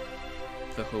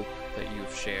 the hope that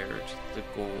you've shared, the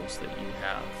goals that you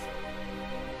have,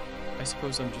 I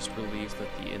suppose I'm just relieved that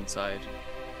the inside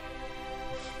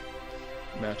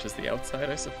matches the outside,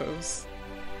 I suppose,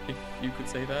 if you could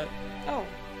say that. Oh.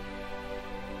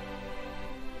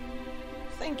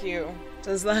 Thank you.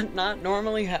 Does that not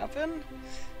normally happen?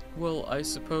 Well, I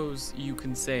suppose you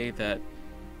can say that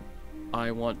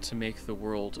I want to make the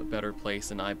world a better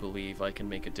place and I believe I can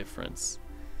make a difference.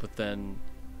 But then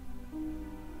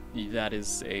that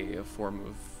is a form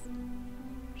of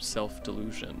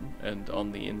self-delusion, and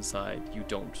on the inside you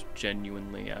don't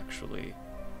genuinely actually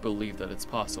believe that it's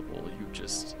possible. You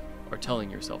just are telling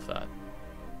yourself that,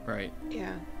 right?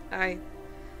 Yeah,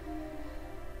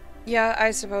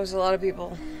 I suppose a lot of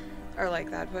people are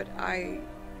like that, but I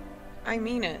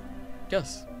mean it.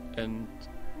 Yes, and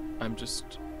I'm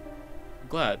just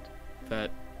glad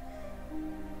that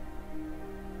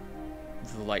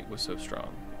the light was so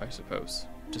strong, I suppose,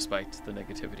 despite the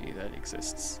negativity that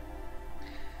exists.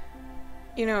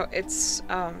 You know, it's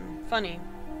funny.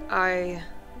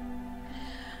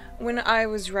 When I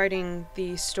was writing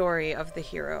the story of the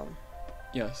hero,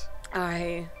 Yes.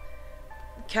 I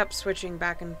kept switching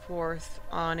back and forth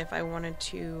on if I wanted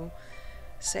to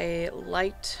say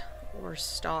light or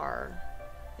star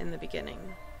in the beginning.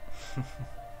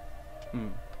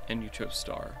 And you chose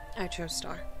star. I chose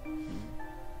star.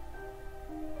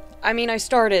 I mean, I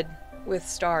started with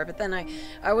star, but then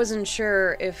I wasn't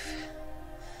sure if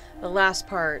the last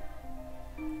part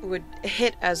would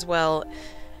hit as well,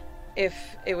 if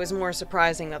it was more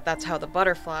surprising that that's how the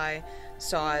butterfly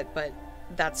saw it, but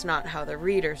that's not how the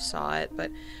reader saw it.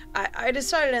 But I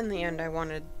decided in the end I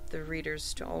wanted the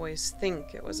readers to always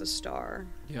think it was a star.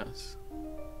 Yes.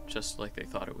 Just like they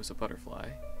thought it was a butterfly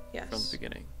Yes. from the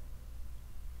beginning.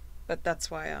 But that's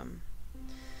why,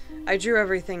 I drew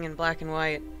everything in black and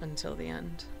white until the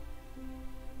end.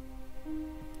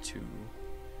 To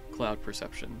cloud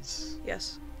perceptions.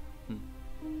 Yes.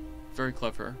 Very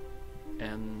clever.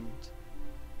 And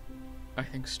I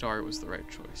think star was the right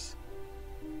choice.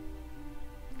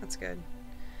 That's good.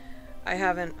 I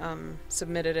haven't,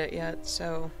 submitted it yet,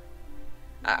 so...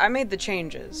 I made the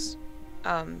changes,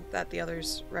 that the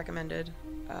others recommended,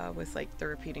 with, like, the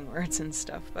repeating words and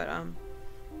stuff, but,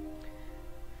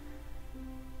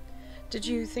 Did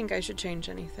you think I should change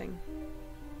anything?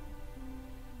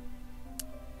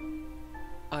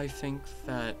 I think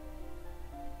that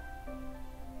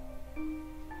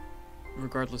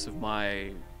regardless of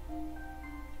my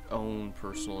own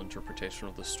personal interpretation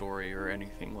of the story or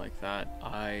anything like that,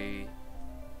 I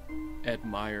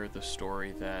admire the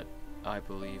story that I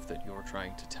believe that you're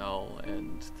trying to tell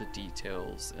and the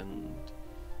details, and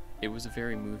it was a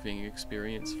very moving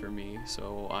experience for me,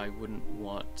 so I wouldn't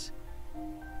want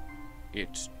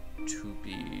it to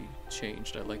be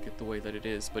changed. I like it the way that it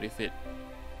is, but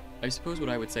I suppose what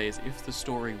I would say is if the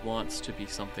story wants to be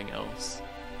something else,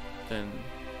 then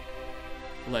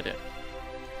let it.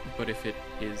 But if it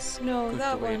is good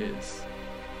the way it is,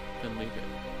 then leave it.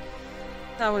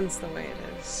 That one's the way it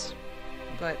is.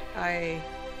 But I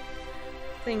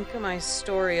think my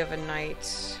story of a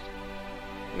night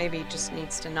maybe just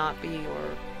needs to not be,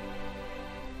 or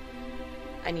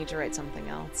I need to write something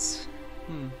else.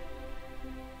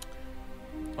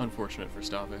 Unfortunate for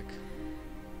Stavik.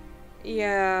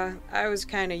 Yeah, I was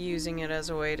kind of using it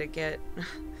as a way to get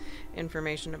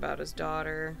information about his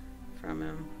daughter from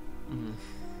him.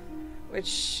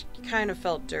 Which kind of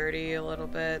felt dirty a little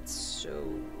bit, so...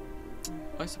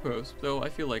 I suppose, though I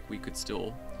feel like we could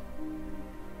still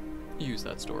use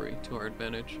that story to our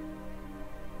advantage.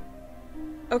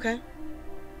 Okay.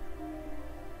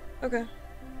 Okay.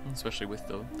 Especially with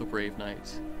the brave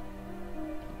knight.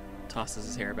 Tosses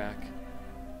his hair back.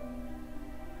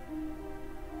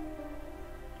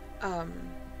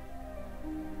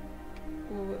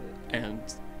 And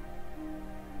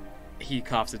he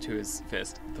coughs it to his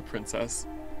fist, the princess.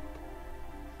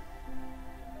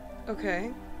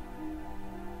 Okay.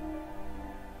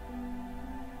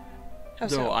 How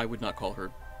Though so? I would not call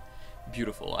her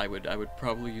beautiful. I would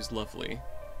probably use lovely.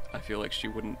 I feel like she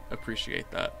wouldn't appreciate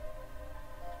that.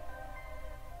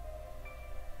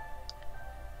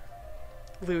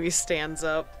 Louie stands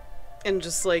up and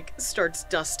just, like, starts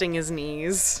dusting his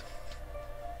knees.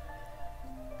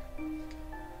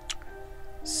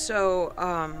 So,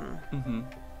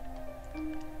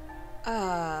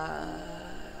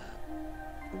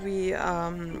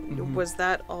 was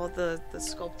that all the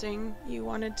sculpting you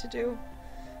wanted to do?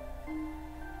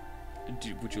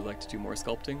 Would you like to do more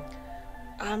sculpting?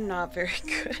 I'm not very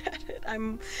good at it.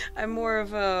 I'm more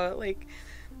of a, like,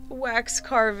 wax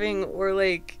carving or,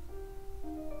 like,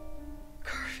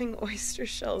 carving oyster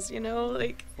shells, you know?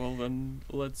 Like... Well, then,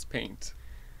 let's paint.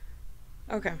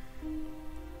 Okay.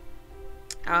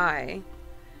 I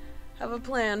have a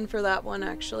plan for that one,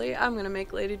 actually. I'm gonna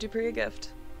make Lady Dupree a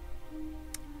gift.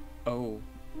 Oh.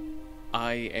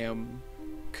 I am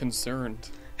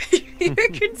concerned. You're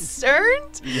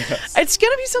concerned? Yes. It's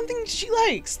gonna be something she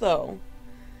likes, though.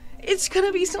 It's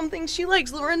gonna be something she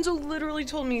likes. Lorenzo literally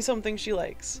told me something she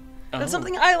likes. That's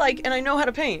something I like, and I know how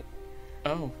to paint.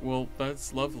 Oh, well,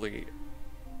 that's lovely.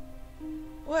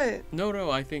 What?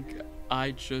 No, I think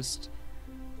I just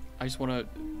want to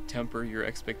temper your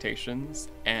expectations,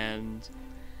 and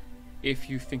if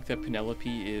you think that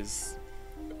Penelope is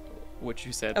what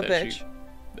you said, A that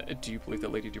bitch. Do you believe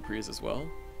that Lady Dupree is as well?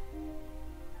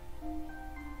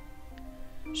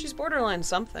 She's borderline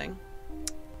something.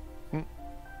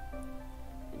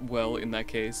 Well, in that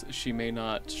case, she may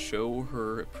not show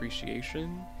her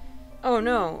appreciation. Oh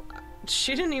no,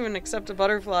 she didn't even accept a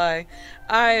butterfly.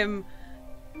 I'm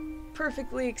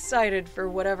perfectly excited for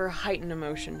whatever heightened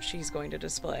emotion she's going to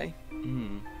display.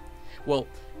 Well,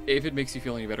 if it makes you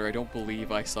feel any better, I don't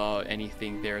believe I saw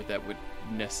anything there that would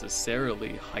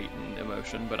necessarily heighten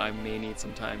emotion, but I may need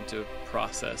some time to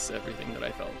process everything that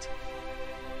I felt.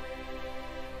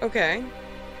 Okay.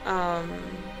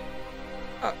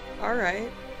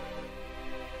 Alright.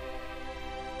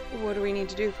 What do we need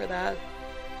to do for that?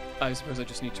 I suppose I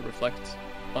just need to reflect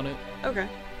on it. Okay.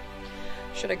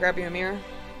 Should I grab you a mirror?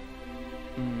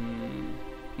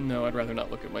 No, I'd rather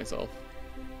not look at myself.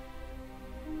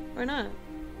 Why not?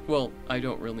 Well, I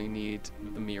don't really need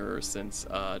the mirror since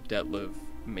Detlev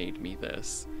made me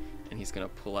this. and he's gonna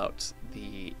pull out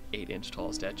the 8-inch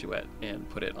tall statuette and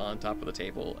put it on top of the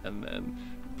table, and then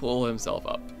pull himself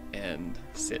up and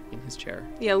sit in his chair.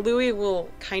 Yeah, Louie will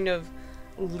kind of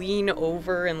lean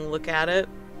over and look at it.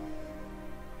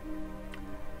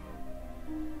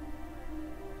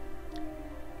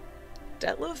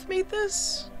 Detlef made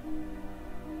this?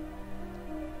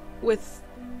 With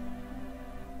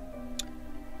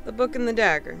the book and the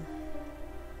dagger.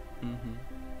 Mm-hmm.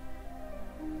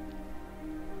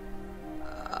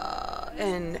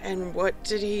 And what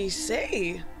did he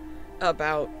say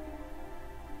about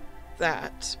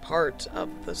that part of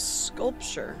the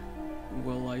sculpture?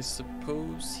 Well, I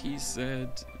suppose he said,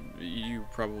 you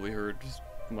probably heard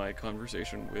my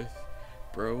conversation with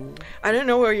Bro. I didn't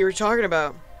know what you were talking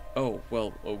about. Oh,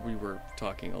 well, we were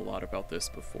talking a lot about this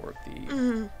before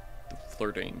the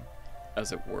flirting,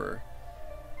 as it were.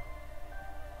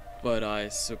 But I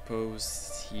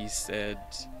suppose he said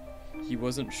he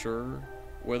wasn't sure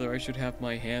whether I should have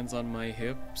my hands on my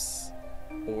hips,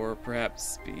 or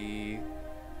perhaps be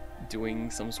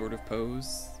doing some sort of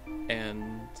pose,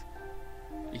 and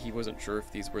he wasn't sure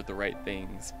if these were the right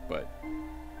things, but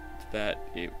that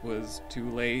it was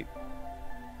too late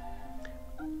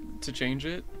to change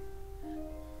it.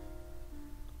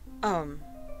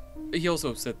 He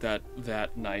also said that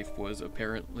that knife was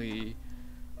apparently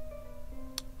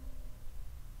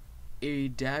a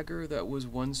dagger that was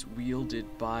once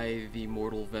wielded by the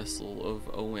mortal vessel of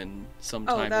Owen some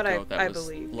time ago that was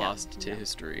believe. lost to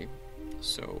history.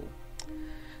 So...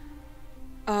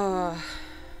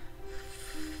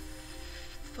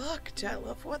 Fuck,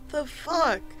 Detlef, what the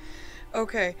fuck?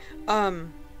 Okay,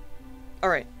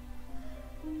 alright.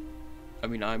 I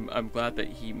mean, I'm glad that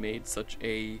he made such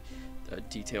a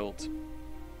detailed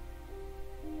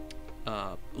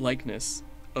likeness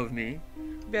of me.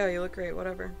 Yeah, you look great,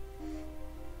 whatever.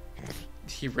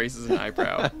 He raises an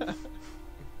eyebrow.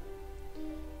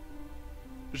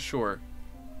 Sure.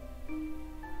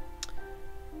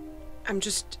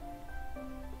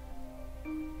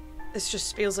 This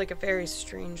just feels like a very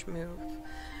strange move.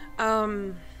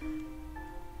 On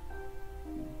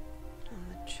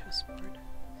the chessboard.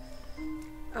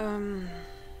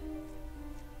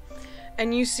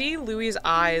 And you see Louie's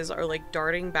eyes are like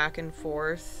darting back and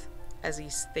forth as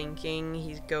he's thinking.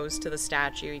 He goes to the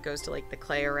statue, he goes to like the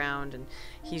clay around, and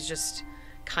he's just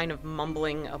kind of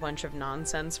mumbling a bunch of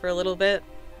nonsense for a little bit.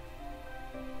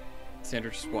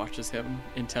 Xander just watches him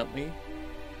intently.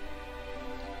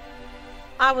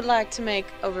 I would like to make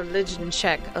a religion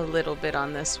check a little bit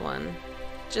on this one.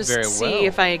 Just Very see well.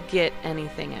 if I get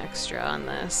anything extra on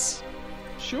this.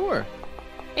 Sure.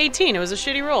 18, it was a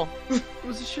shitty roll. It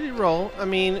was a shitty roll. I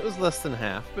mean, it was less than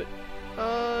half, but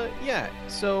yeah.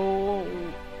 So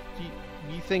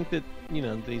you think that, you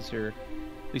know, these are,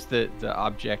 at least the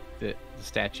object that the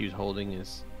statue's holding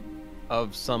is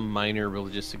of some minor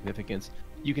religious significance.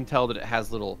 You can tell that it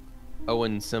has little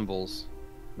Owen symbols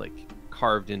like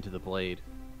carved into the blade.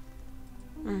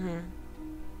 Mm-hmm.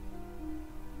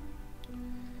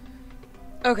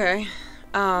 Okay.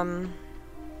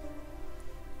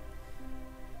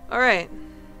 Alright.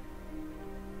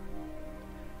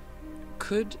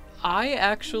 Could I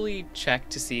actually check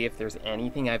to see if there's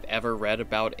anything I've ever read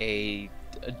about a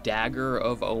dagger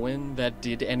of Owen that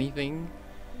did anything?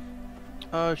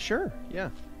 Sure. Yeah.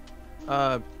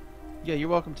 Yeah, you're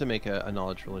welcome to make a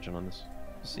knowledge religion on this.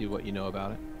 See what you know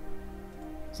about it.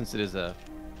 Since it is a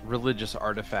religious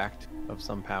artifact of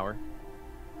some power.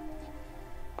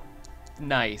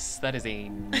 Nice. That is a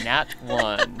nat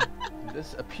 1.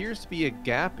 This appears to be a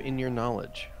gap in your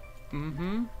knowledge.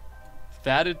 Mm-hmm.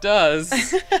 That it does.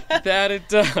 That it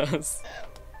does.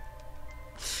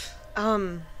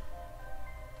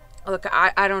 Look,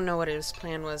 I don't know what his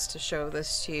plan was to show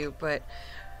this to you, but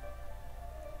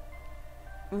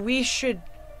we should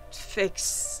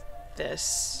fix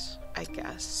this, I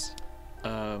guess.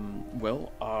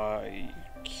 Well, I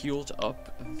healed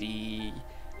up the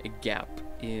gap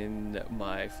in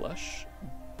my flesh,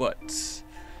 but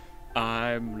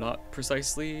I'm not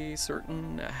precisely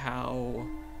certain how...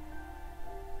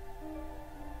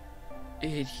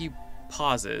 He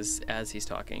pauses as he's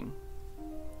talking.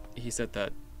 He said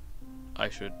that I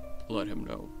should let him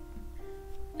know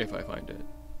if I find it,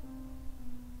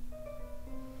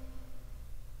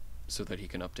 so that he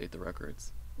can update the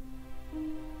records.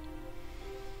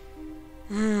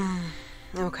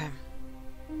 Okay.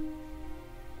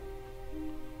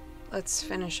 Let's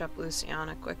finish up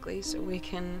Luciana quickly so we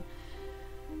can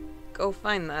go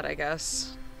find that, I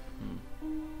guess.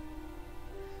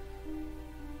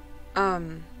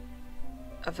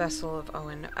 A vessel of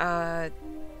Owen.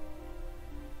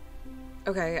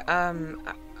 Okay,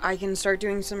 I can start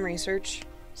doing some research,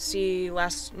 see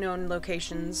last known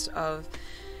locations of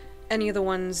any of the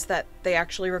ones that they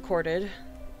actually recorded,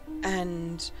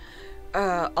 and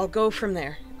I'll go from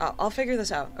there. I'll figure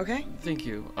this out, okay? Thank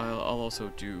you. I'll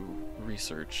also do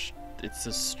research. It's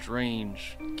a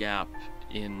strange gap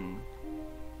in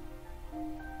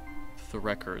the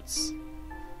records,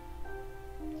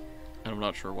 and I'm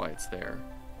not sure why it's there.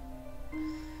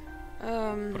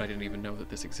 But I didn't even know that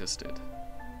this existed.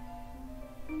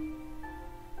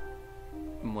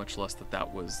 Much less that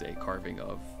that was a carving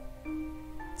of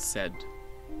said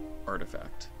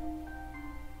artifact.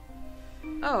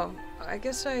 Oh, I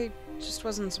guess I just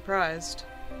wasn't surprised.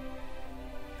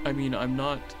 I mean, I'm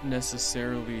not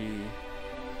necessarily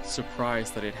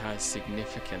surprised that it has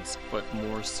significance, but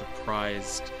more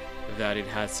surprised that it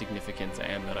has significance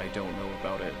and that I don't know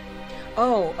about it.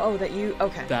 Oh, that you...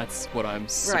 Okay. That's what I'm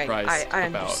surprised right, I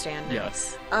about. understand now.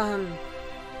 Yes.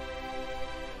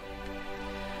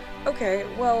 Okay,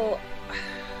 well...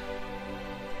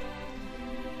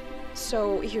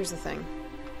 So, here's the thing.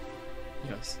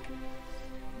 Yes.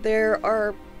 There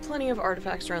are plenty of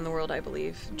artifacts around the world, I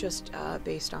believe, just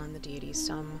based on the deities.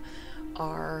 Some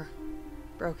are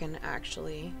broken,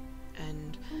 actually,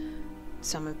 and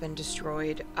some have been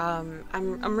destroyed.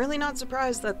 I'm really not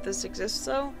surprised that this exists,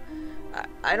 though.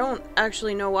 I don't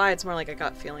actually know why. It's more like a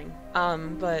gut feeling.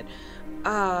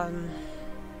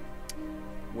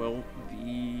 Well,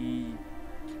 the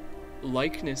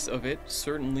likeness of it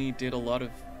certainly did a lot of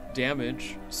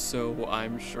damage, so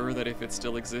I'm sure that if it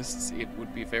still exists, it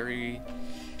would be very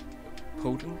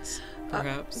potent,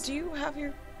 perhaps. Do you have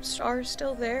your star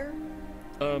still there?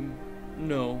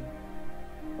 No.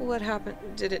 What happened?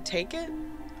 Did it take it?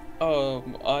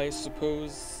 I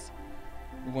suppose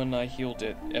when I healed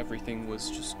it, everything was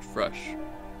just fresh.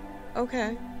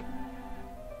 Okay.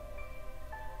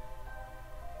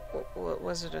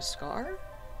 Was it a scar?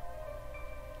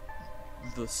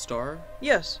 The star?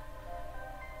 Yes.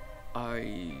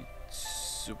 I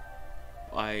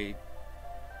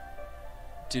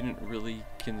didn't really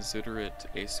consider it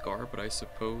a scar, but I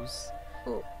suppose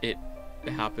it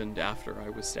happened after I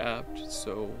was stabbed,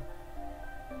 so...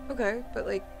 Okay, but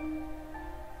like,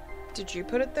 did you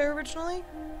put it there originally?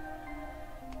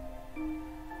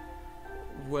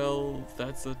 Well,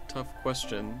 that's a tough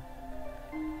question.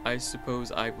 I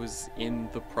suppose I was in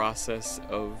the process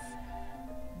of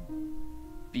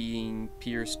being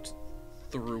pierced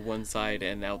through one side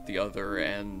and out the other,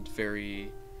 and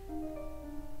very,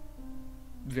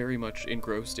 very much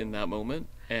engrossed in that moment,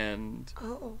 and...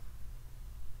 Oh.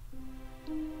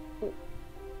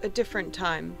 A different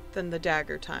time than the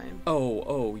dagger time.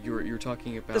 Oh, you're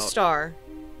talking about... The star.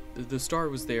 The star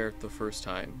was there the first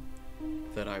time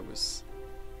that I was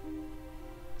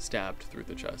stabbed through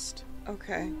the chest.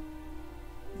 Okay.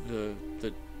 The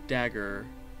dagger,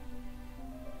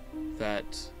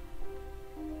 that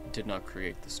did not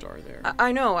create the star there.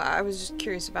 I know, I was just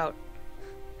curious about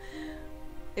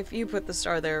if you put the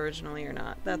star there originally or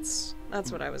not. That's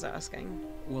what I was asking.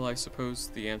 Well, I suppose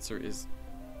the answer is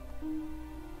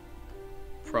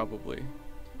probably.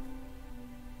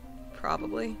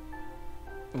 Probably?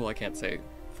 Well, I can't say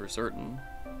for certain.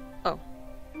 Oh.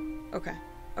 Okay.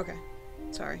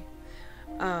 Sorry.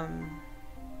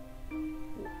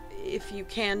 If you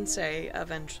can say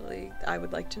eventually, I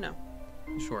would like to know.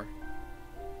 Sure.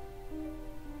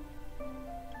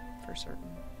 For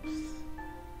certain.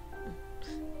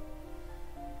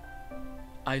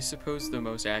 I suppose the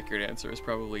most accurate answer is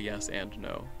probably yes and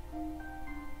no.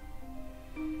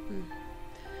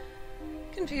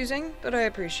 Confusing, but I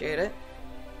appreciate it.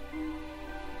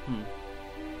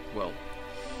 Well,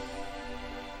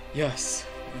 yes,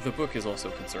 the book is also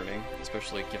concerning,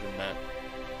 especially given that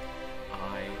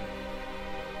I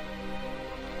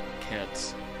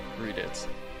can't read it.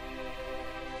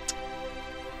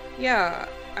 Yeah,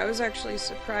 I was actually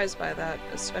surprised by that,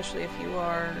 especially if you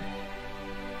are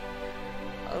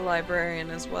a librarian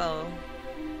as well.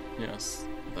 Yes,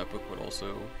 that book would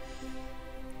also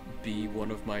be one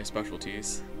of my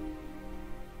specialties.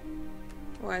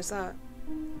 Why is that?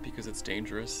 Because it's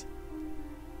dangerous.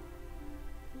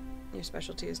 Your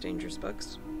specialty is dangerous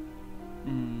books?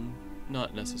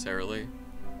 Not necessarily.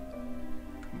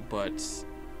 But...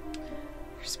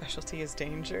 Your specialty is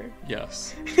danger?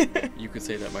 Yes. You could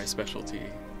say that my specialty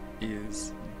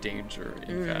is danger,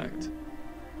 in fact.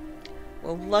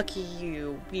 Well, lucky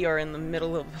you. We are in the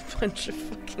middle of a bunch of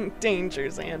fucking danger,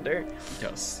 Xander.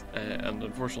 Yes, and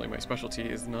unfortunately my specialty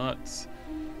is not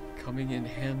coming in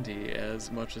handy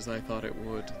as much as I thought it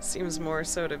would. Seems more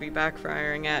so to be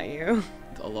backfiring at you.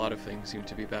 A lot of things seem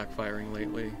to be backfiring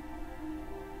lately.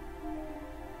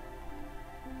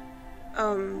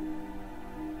 I'm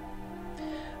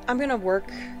gonna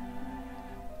work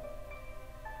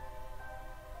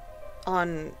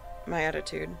on my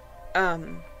attitude.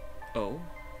 Oh?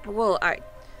 Well,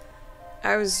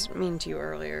 I was mean to you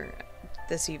earlier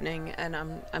this evening, and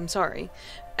I'm sorry.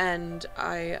 And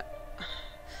I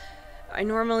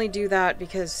normally do that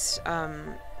because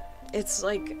it's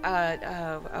like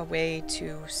a way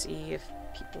to see if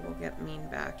people will get mean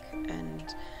back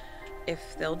and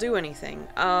if they'll do anything.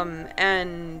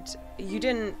 And you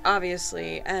didn't,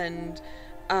 obviously, and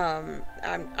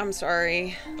I'm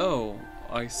sorry. Oh,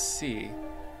 I see.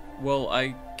 Well,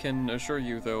 I can assure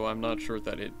you, though, I'm not sure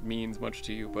that it means much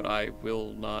to you, but I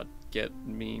will not get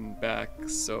mean back,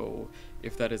 so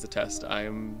if that is a test, I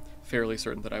am fairly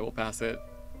certain that I will pass it.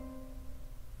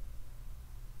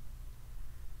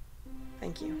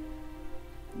 Thank you.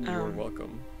 You're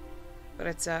welcome. But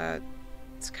it's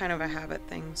kind of a habit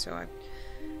thing, so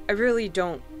I really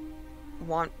don't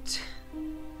want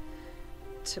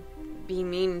to be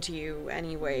mean to you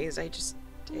anyways.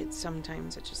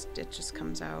 Sometimes it just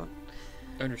comes out.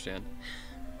 I understand.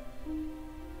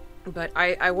 But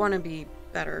I want to be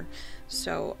better,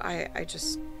 so I'm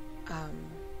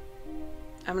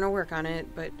gonna work on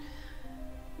it. But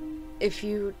if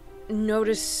you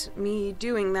notice me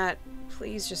doing that,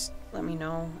 please just let me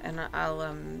know, and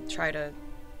I'll try to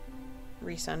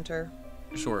recenter.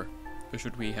 Sure.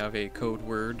 Should we have a code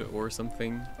word or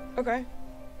something? Okay.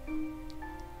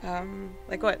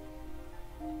 Like what?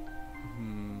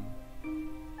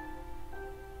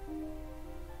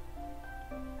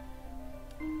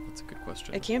 That's a good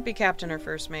question. It can't be captain or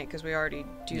first mate, because we already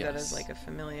do that as Yes. like a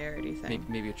familiarity thing.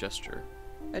 Maybe a gesture.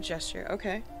 A gesture,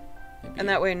 okay. Maybe And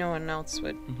that way no one else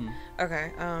would... Mm-hmm.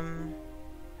 Okay,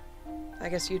 I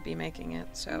guess you'd be making it,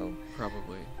 so...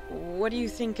 Probably. What do you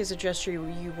think is a gesture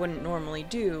you wouldn't normally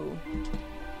do?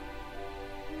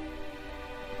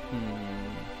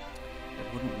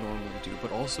 I wouldn't normally do,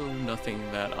 but also nothing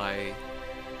that I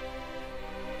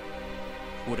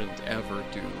wouldn't ever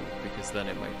do, because then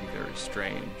it might be very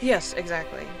strange. Yes,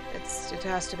 exactly. It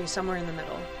has to be somewhere in the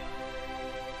middle.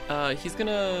 He's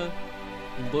gonna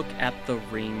look at the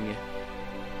ring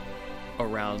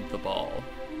around the ball,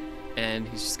 and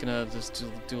he's just gonna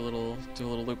do a little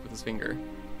loop with his finger.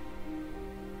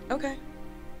 Okay.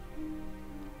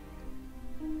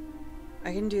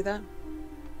 I can do that.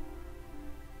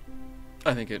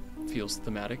 I think it feels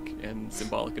thematic and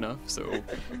symbolic enough, so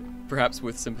perhaps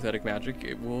with sympathetic magic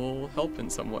it will help in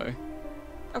some way.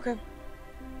 Okay.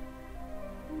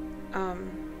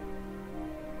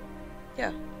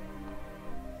 Yeah.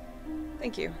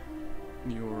 Thank you.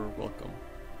 You're welcome.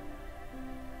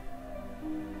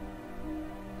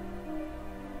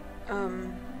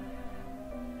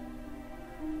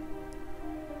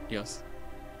 Yes.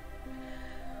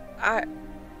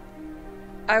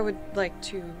 I would like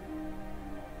to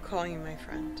call you my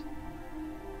friend.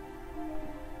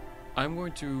 I'm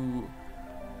going to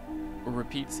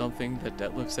repeat something that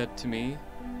Detlef said to me,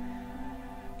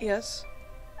 Yes?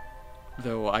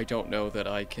 though I don't know that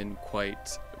I can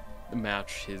quite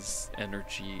match his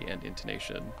energy and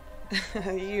intonation.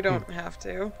 You don't have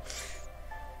to.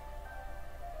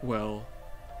 Well,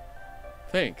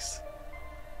 thanks.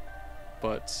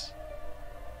 But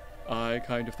I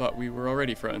kind of thought we were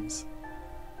already friends.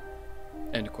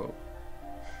 End quote.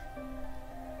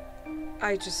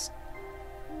 I just...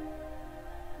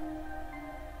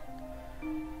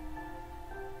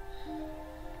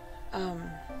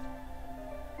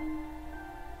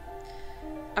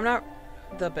 I'm not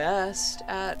the best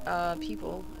at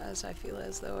people, as I feel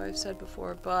as though I've said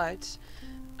before, but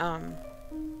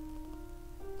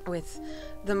with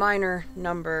the minor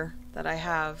number that I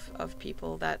have of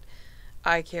people that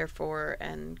I care for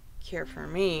and care for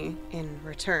me in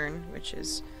return, which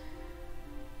is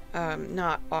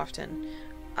not often,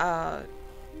 I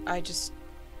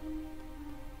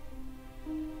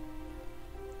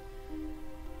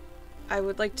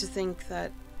would like to think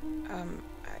that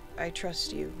I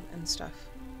trust you and stuff.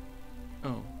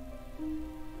 Oh,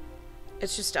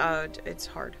 It's just it's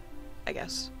hard, I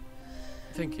guess.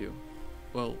 thank you.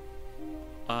 Well,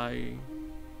 I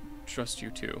trust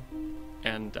you too,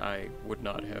 and I would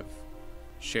not have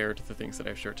shared the things that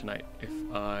I've shared tonight if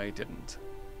I didn't.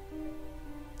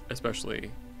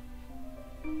 Especially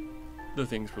the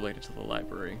things related to the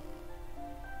library.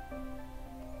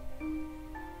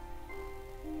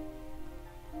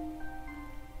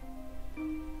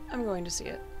 I'm going to see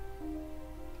it.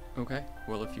 Okay,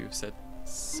 well, if you've said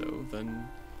so, then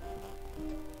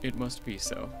it must be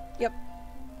so. Yep.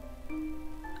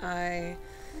 I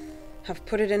have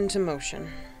put it into motion.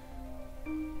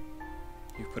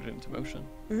 You've put it into motion.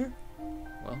 Mm-hmm.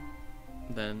 Well,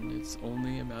 then it's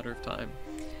only a matter of time.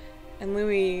 And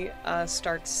Louie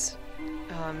starts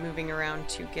moving around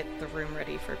to get the room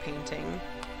ready for painting.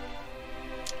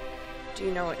 Do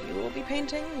you know what you will be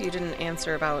painting? You didn't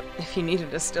answer about if you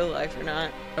needed a still life or not.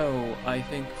 Oh, I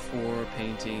think for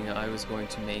painting, I was going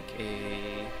to make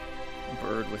a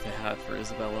bird with a hat for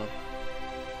Isabella.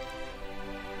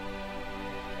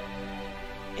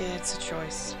 It's a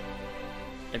choice.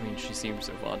 I mean, she seems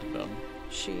so fond of them.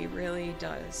 She really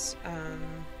does.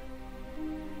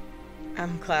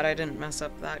 I'm glad I didn't mess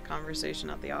up that conversation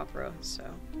at the opera, so...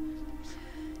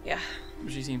 Yeah.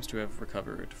 She seems to have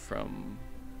recovered from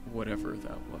whatever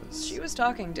that was. She was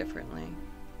talking differently.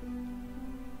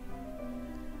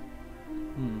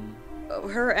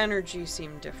 Her energy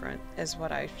seemed different, is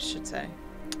what I should say.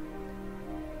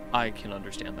 I can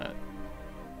understand that.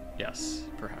 Yes,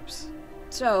 perhaps.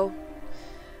 So,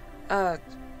 I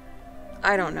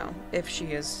don't know if she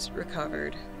is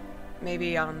recovered.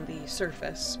 Maybe on the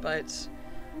surface, but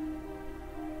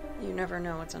you never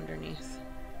know what's underneath.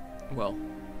 Well,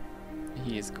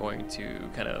 he is going to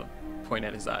kind of point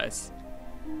at his eyes.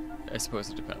 I suppose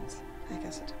it depends. I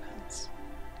guess it depends.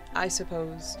 I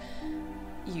suppose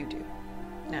you do.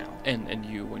 Now. And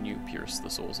you, when you pierce the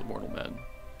souls of mortal men,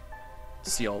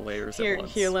 see all layers at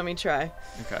once. Here, let me try.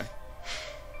 Okay.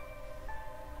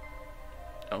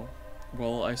 Oh.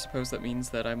 Well, I suppose that means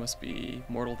that I must be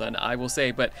mortal then. I will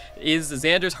say, but is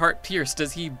Xander's heart pierced?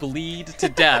 Does he bleed to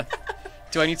death?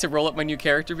 Do I need to roll up my new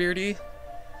character, Beardy?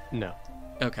 No.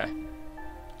 Okay.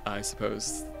 I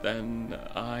suppose then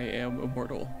I am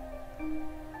immortal.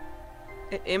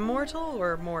 Immortal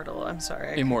or mortal? I'm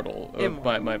sorry. Immortal.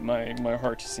 Immortal. My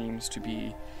heart seems to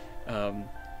be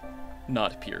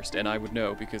not pierced, and I would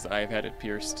know because I've had it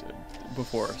pierced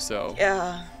before, so...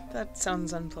 Yeah, that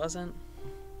sounds unpleasant.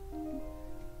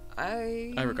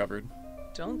 I recovered.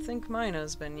 Don't think mine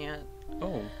has been yet.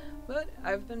 Oh. But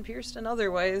I've been pierced in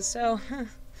other ways, so...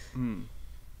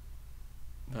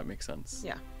 That makes sense.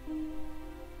 Yeah.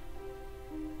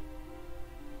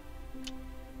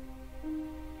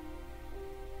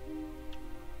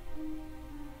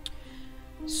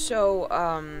 So,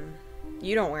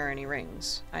 you don't wear any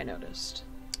rings, I noticed.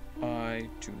 I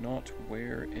do not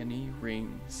wear any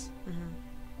rings.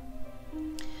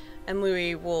 And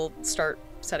Louie will start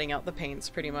setting out the paints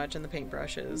pretty much, and the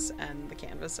paintbrushes and the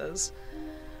canvases.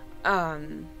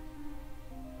 But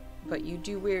you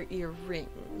do wear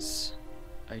earrings.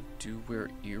 I do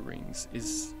wear earrings.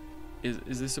 Is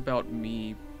this about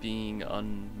me being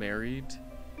unmarried?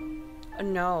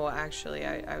 No, actually,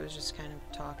 I was just kind of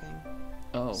talking.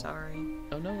 Oh. Sorry.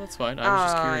 Oh, no, that's fine. I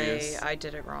was just curious. I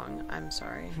did it wrong. I'm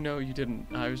sorry. No, you didn't.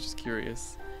 I was just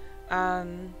curious.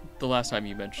 The last time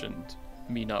you mentioned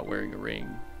me not wearing a ring,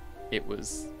 it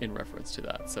was in reference to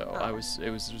that, so it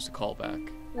was just a callback.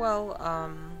 Well,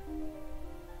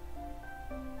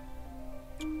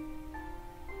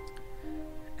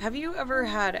 have you ever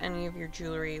had any of your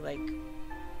jewelry, like,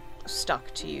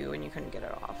 stuck to you and you couldn't get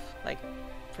it off? Like,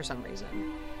 for some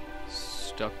reason?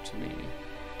 Stuck to me?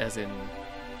 As in,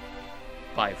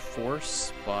 by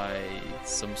force? By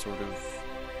some sort of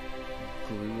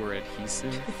glue or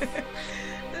adhesive?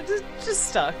 Just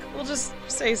stuck. We'll just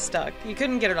say stuck. You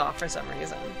couldn't get it off for some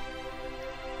reason.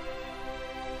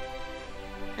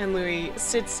 And Louie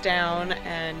sits down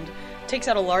and takes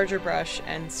out a larger brush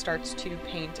and starts to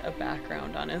paint a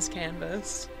background on his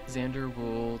canvas. Xander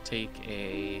will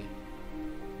take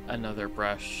another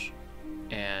brush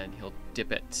and he'll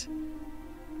dip it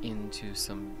into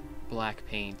some black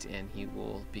paint and he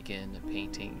will begin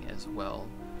painting as well.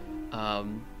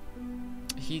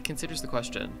 He considers the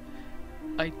question.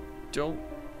 I don't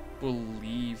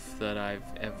believe that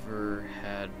I've ever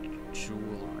had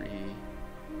jewelry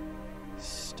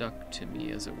stuck to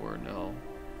me, as it were, no.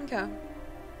 Okay.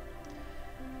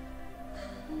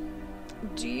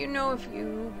 Do you know if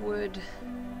you would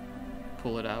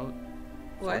pull it out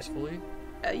forcefully?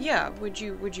 Yeah, would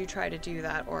you try to do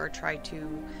that, or try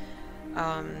to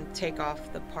take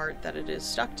off the part that it is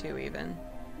stuck to, even?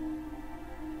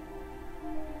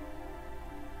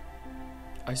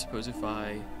 I suppose if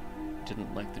I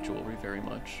didn't like the jewelry very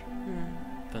much,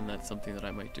 then that's something that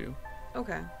I might do.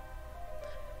 Okay.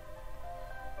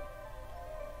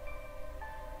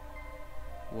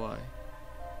 Why?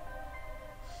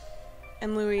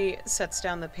 And Louie sets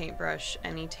down the paintbrush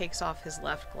and he takes off his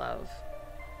left glove.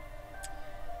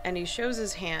 And he shows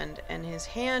his hand, and his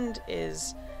hand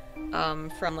is,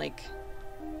 from, like,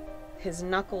 his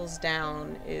knuckles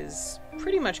down is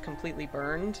pretty much completely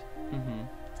burned.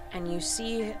 And you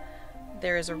see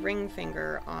there is a ring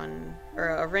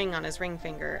on his ring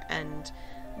finger, and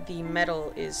the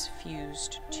metal is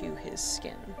fused to his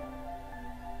skin.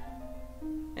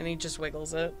 And he just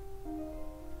wiggles it.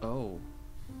 Oh.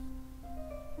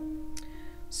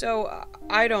 So,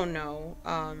 I don't know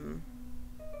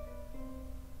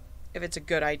if it's a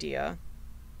good idea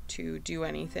to do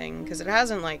anything, because it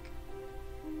hasn't, like,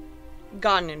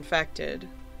 gotten infected.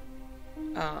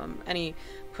 And he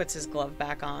puts his glove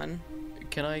back on.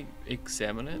 Can I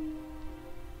examine it?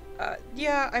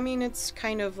 Yeah, I mean, it's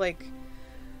kind of like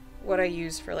what I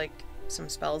use for, like, some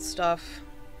spell stuff.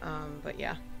 But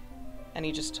yeah. And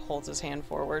he just holds his hand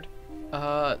forward.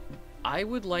 I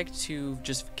would like to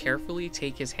just carefully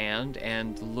take his hand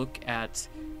and look at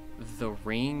the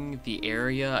ring, the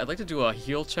area. I'd like to do a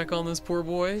heal check on this poor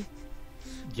boy.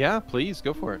 Yeah, please,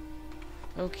 go for it.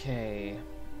 Okay.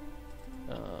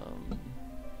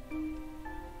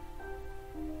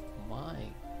 My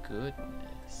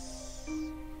goodness.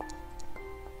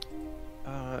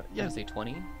 Yeah. That is a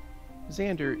 20.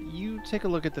 Xander, you take a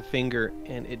look at the finger,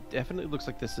 and it definitely looks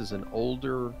like this is an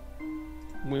older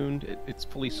wound. It's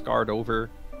fully scarred over.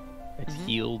 It's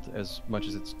healed as much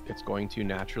as it's going to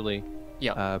naturally.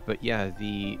 Yeah. But yeah,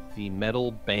 the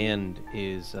metal band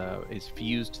is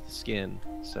fused to the skin.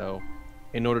 So,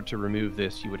 in order to remove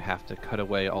this, you would have to cut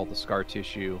away all the scar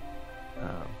tissue.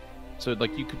 So,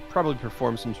 like, you could probably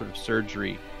perform some sort of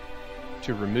surgery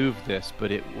to remove this,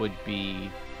 but it would be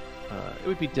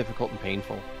difficult and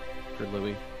painful for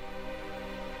Louie.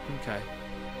 Okay.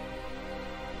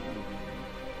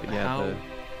 But yeah,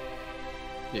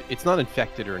 it's not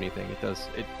infected or anything. But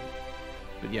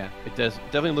yeah, it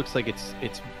definitely looks like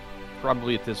it's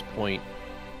probably at this point,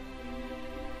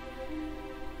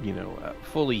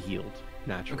 fully healed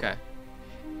naturally. Okay.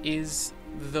 Is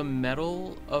the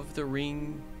metal of the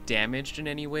ring damaged in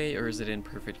any way, or is it in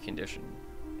perfect condition?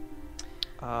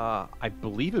 I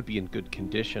believe it would be in good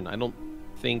condition. I don't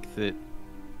think that.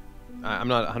 I'm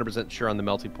not 100% sure on the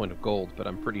melting point of gold, but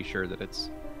I'm pretty sure that it's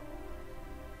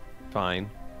fine.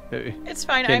 It's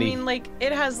fine. Keni. I mean, like,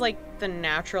 it has, like, the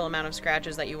natural amount of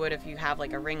scratches that you would if you have,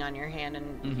 like, a ring on your hand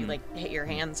and you, like, hit your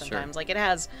hand sometimes. Sure. Like, it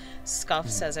has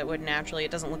scuffs as it would naturally. It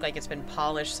doesn't look like it's been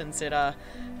polished since it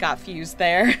got fused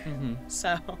there.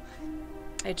 So,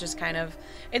 it just kind of...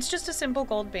 It's just a simple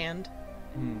gold band.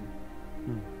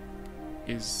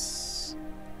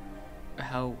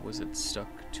 How was it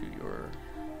stuck to your...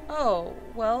 Oh,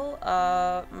 well,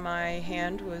 my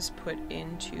hand was put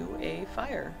into a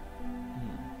fire.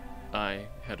 I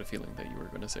had a feeling that you were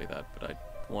going to say that, but I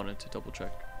wanted to double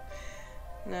check.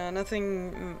 No,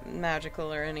 nothing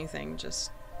magical or anything,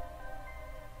 just...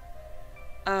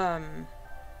 a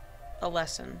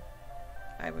lesson,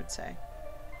 I would say.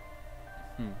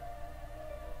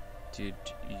 Did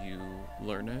you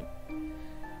learn it?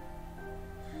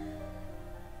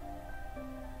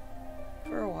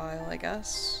 For a while, I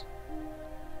guess.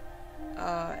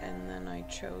 And then I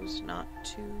chose not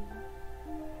to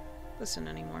listen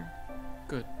anymore.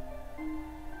 Good.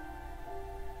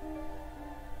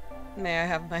 May I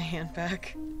have my hand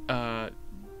back?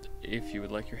 If you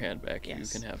would like your hand back, Yes. you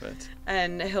can have it.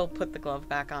 And he'll put the glove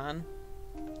back on.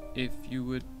 If you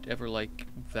would ever like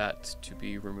that to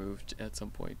be removed at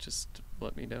some point, just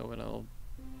let me know and I'll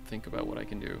think about what I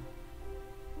can do.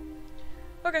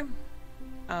 Okay.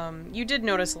 You did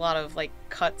notice a lot of, like,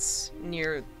 cuts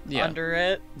under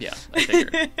it. Yeah, I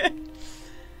figured.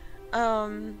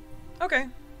 Okay.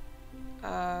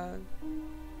 I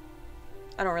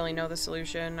don't really know the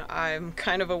solution. I'm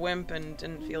kind of a wimp and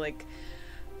didn't feel like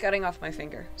cutting off my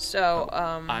finger. So,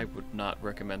 I would not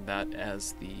recommend that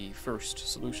as the first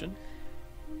solution.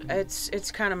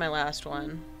 It's kind of my last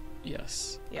one.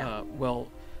 Yes. Yeah.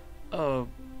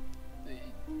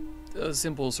 A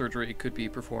simple surgery could be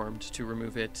performed to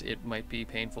remove it. It might be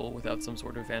painful without some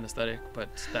sort of anesthetic, but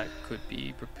that could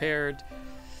be prepared.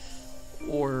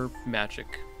 Or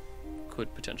magic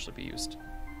could potentially be used.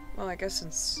 Well, I guess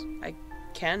since I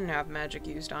can have magic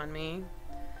used on me,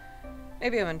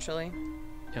 maybe eventually.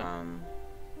 Yeah.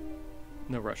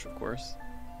 No rush, of course.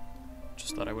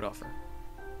 Just thought I would offer.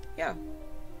 Yeah.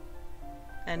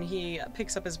 And he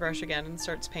picks up his brush again and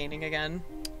starts painting again.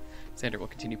 Xander will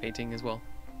continue painting as well.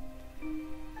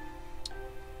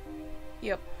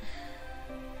 Yep.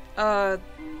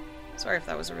 Sorry if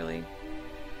that was a really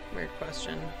weird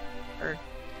question. Or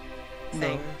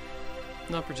thing.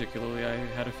 No, not particularly. I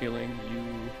had a feeling you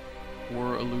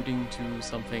were alluding to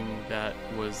something that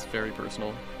was very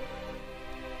personal.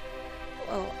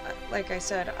 Well, like I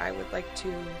said, I would like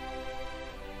to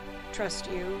trust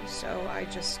you, so I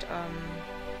just,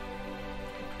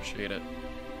 Appreciate it.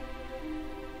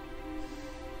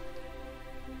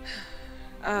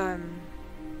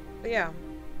 But yeah,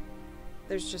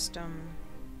 there's just,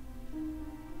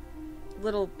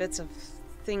 little bits of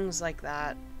things like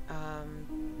that,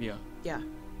 Yeah. Yeah.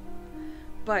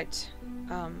 But,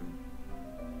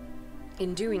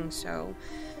 in doing so,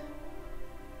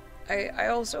 I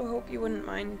also hope you wouldn't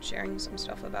mind sharing some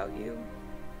stuff about you.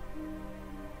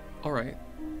 Alright.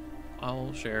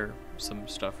 I'll share some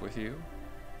stuff with you.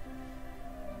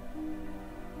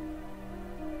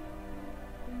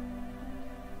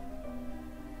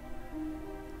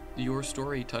 Your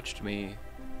story touched me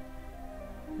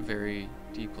very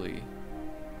deeply.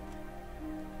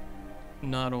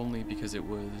 Not only because it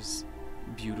was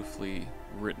beautifully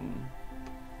written,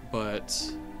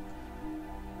 but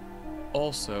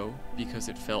also because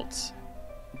it felt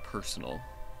personal,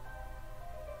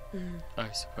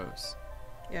 I suppose.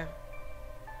 Yeah.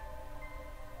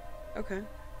 Okay.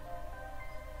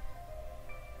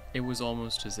 It was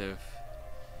almost as if,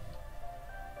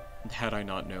 had I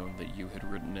not known that you had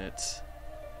written it,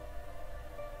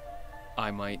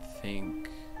 I might think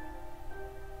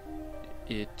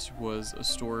it was a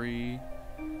story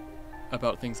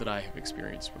about things that I have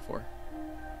experienced before.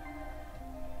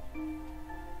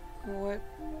 What...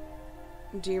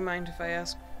 Do you mind if I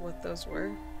ask what those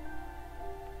were?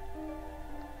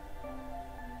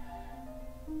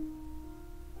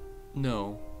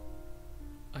 No,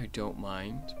 I don't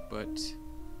mind, but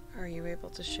Are you able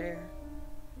to share?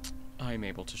 I'm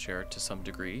able to share it to some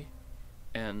degree,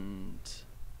 and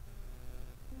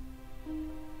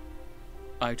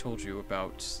I told you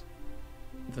about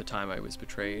the time I was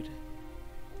betrayed.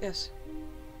 Yes.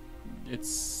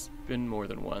 It's been more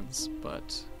than once,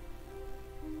 but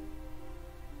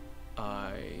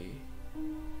I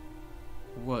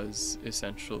was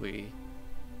essentially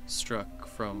struck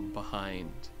from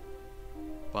behind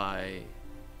by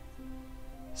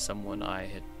someone I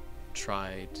had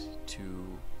tried to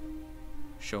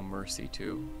show mercy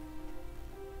to,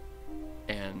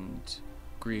 and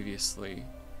grievously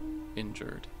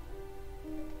injured.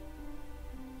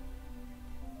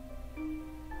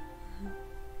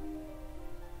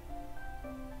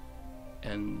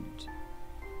 And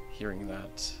hearing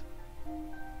that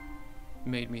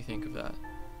made me think of that.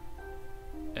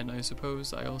 And I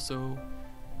suppose I also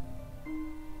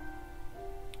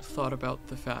thought about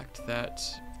the fact that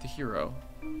the hero,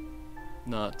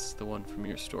 not the one from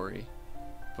your story,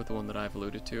 but the one that I've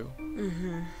alluded to,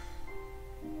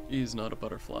 is not a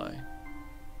butterfly.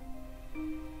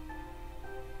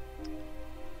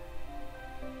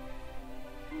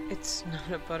 It's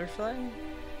not a butterfly?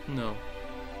 No.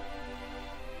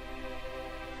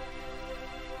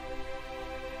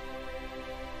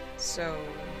 So...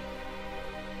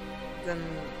 then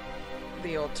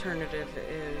the alternative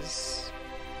is...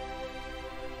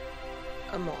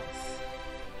 a moth.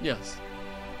 Yes.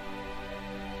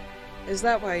 Is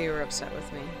that why you were upset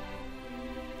with me?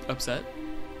 Upset?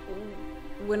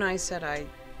 When I said I,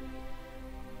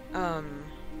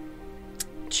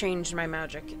 changed my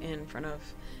magic in front of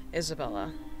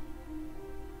Isabella.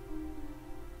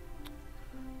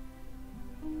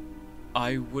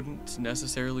 I wouldn't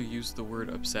necessarily use the word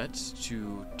upset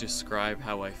to describe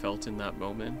how I felt in that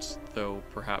moment, though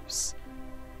perhaps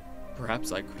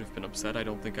I could have been upset. I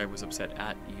don't think I was upset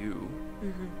at you.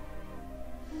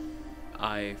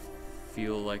 I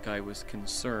feel like I was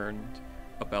concerned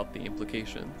about the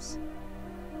implications.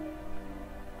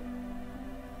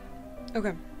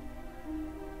 Okay.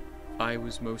 I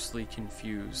was mostly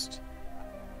confused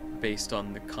based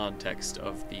on the context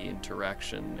of the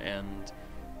interaction and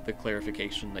the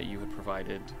clarification that you had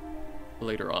provided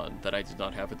later on that I did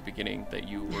not have at the beginning, that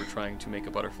you were trying to make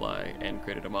a butterfly and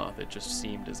created a moth. It just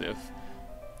seemed as if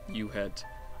you had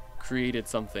created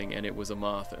something and it was a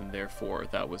moth, and therefore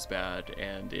that was bad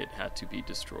and it had to be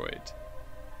destroyed.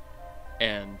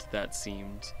 And that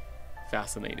seemed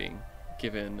fascinating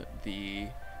given the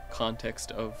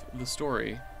context of the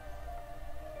story.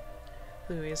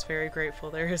 Louie is very grateful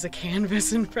there is a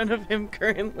canvas in front of him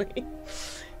currently.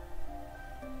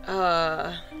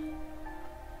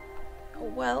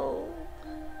 Well,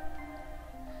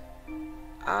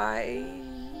 I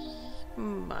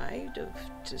might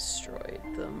have destroyed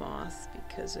the moth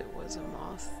because it was a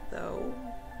moth, though.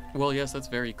 Well, yes, that's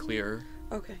very clear.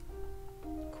 Okay.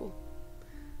 Cool.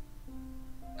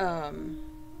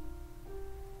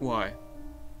 Why?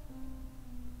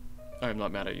 I'm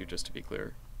not mad at you, just to be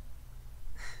clear.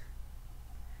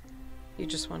 You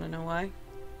just want to know why?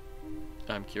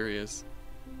 I'm curious.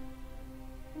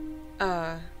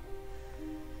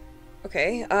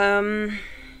 Okay,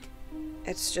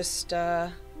 it's just,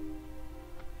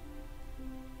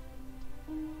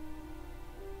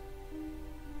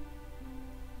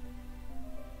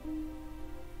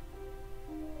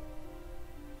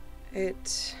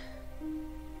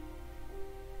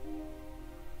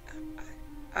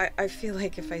 I feel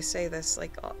like if I say this,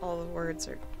 like, all the words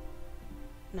are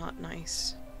not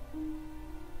nice.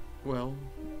 Well,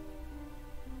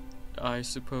 I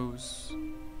suppose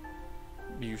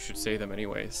you should say them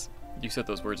anyways. You said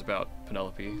those words about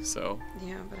Penelope, so...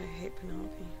 Yeah, but I hate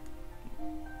Penelope.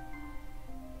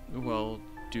 Well,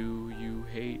 do you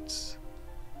hate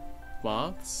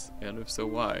moths? And if so,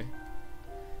 why?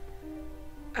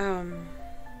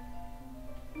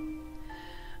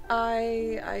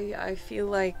 I feel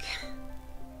like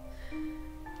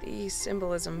the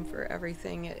symbolism for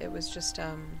everything, it was just,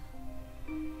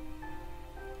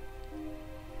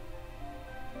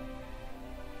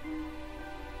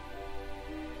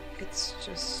 it's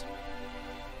just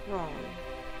wrong.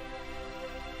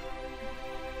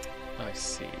 I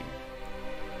see.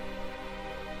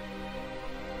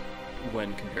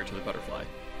 When compared to the butterfly.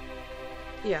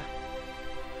 Yeah.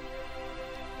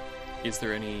 Is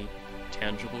there any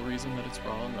tangible reason that it's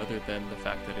wrong, other than the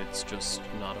fact that it's just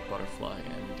not a butterfly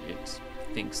and it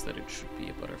thinks that it should be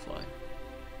a butterfly?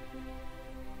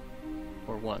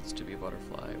 Or wants to be a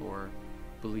butterfly, or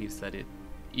believes that it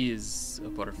is a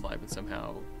butterfly but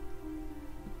somehow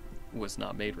was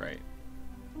not made right?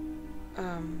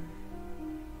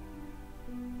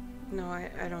 No, I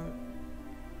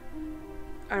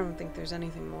don't think there's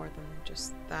anything more than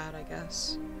just that, I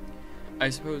guess. I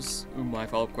suppose my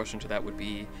follow-up question to that would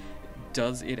be,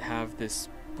 does it have this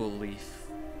belief?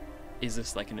 Is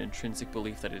this like an intrinsic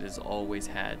belief that it has always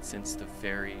had since the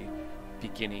very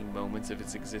beginning moments of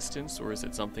its existence, or is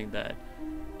it something that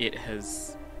it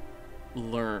has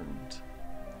learned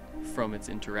from its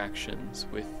interactions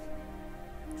with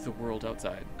the world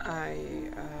outside?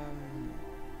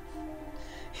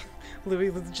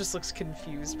 Louie just looks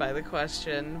confused by the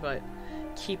question, but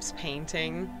keeps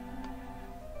painting.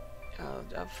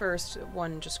 First,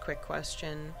 one just quick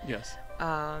question. Yes.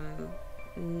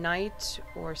 Night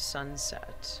or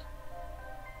sunset?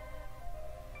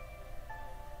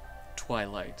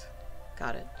 Twilight.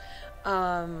 Got it.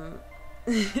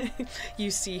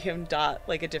 You see him dot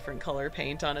like a different color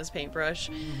paint on his paintbrush.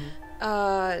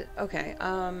 Mm-hmm. Okay.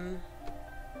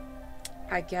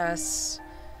 I guess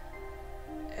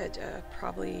it,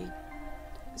 probably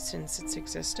since its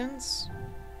existence.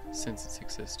 Since its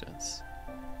existence.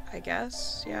 I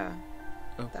guess, yeah.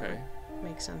 Okay. That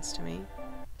makes sense to me.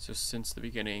 So since the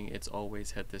beginning, it's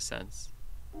always had this sense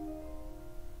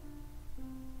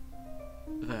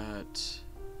that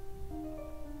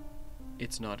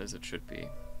it's not as it should be.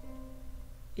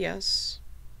 Yes.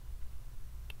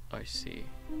 I see.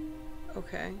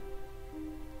 Okay.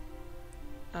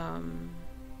 And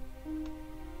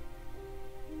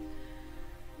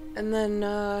then,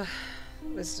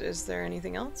 is there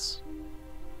anything else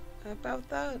about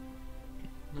that?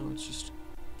 No, it's just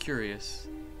curious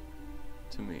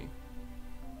to me.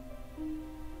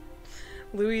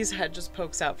 Louie's head just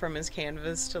pokes out from his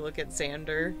canvas to look at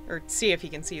Xander, or see if he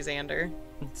can see Xander.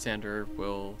 Xander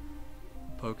will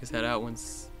poke his head out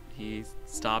once he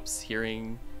stops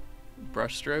hearing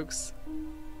brushstrokes.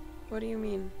 What do you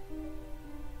mean?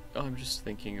 I'm just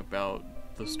thinking about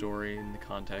the story in the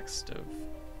context of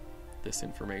this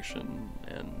information,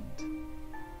 and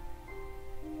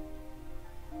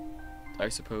I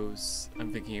suppose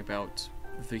I'm thinking about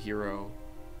the hero,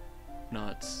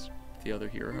 not the other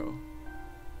hero.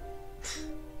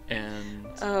 And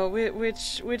oh,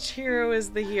 which hero is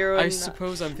the hero? I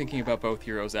suppose I'm thinking about both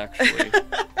heroes, actually.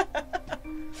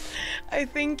 I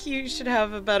think you should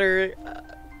have a better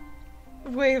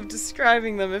way of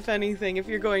describing them, if anything, if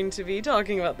you're going to be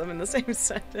talking about them in the same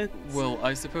sentence. Well,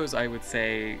 I suppose I would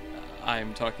say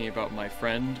I'm talking about my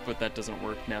friend, but that doesn't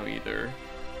work now either.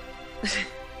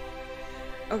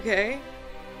 Okay.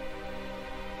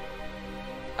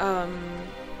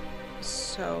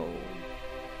 So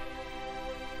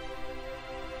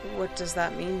what does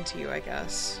that mean to you, I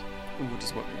guess? What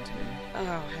does what mean to me? Oh,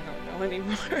 I don't know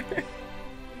anymore.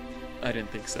 I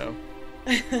didn't think so.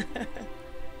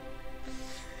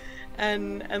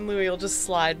 And Louie will just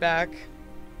slide back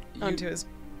onto his...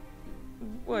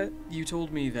 What? You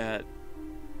told me that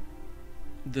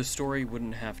the story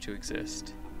wouldn't have to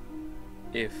exist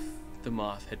if the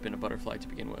moth had been a butterfly to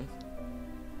begin with.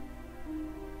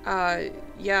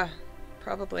 Yeah,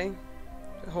 probably.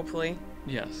 Hopefully.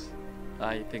 Yes,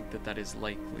 I think that that is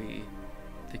likely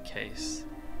the case.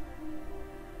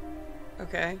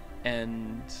 Okay.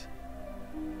 And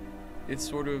it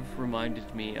sort of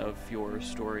reminded me of your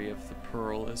story of the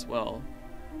pearl as well.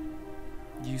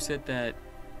 You said that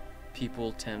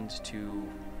people tend to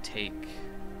take,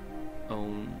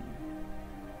 own,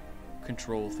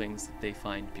 control things that they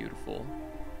find beautiful.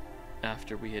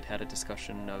 after we had had a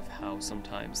discussion of how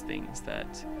sometimes things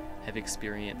that have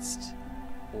experienced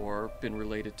or been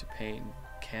related to pain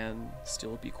can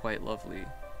still be quite lovely.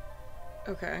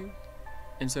 Okay.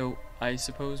 And so I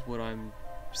suppose what I'm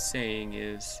saying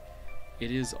is,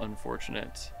 it is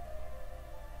unfortunate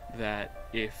that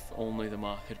if only the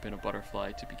moth had been a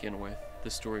butterfly to begin with, the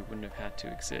story wouldn't have had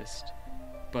to exist.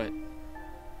 But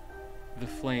the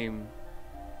flame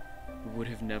would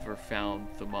have never found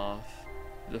the moth.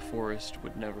 The forest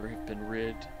would never have been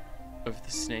rid of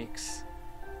the snakes.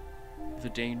 The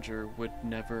danger would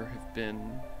never have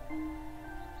been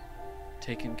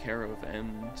taken care of,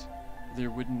 and there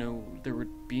would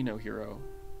be no hero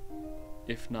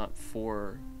if not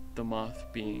for the moth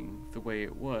being the way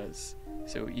it was.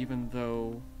 So even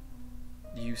though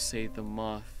you say the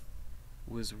moth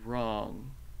was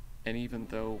wrong, and even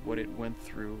though what it went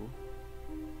through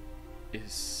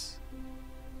is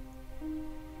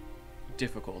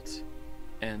difficult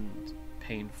and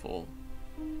painful,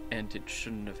 and it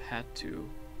shouldn't have had to,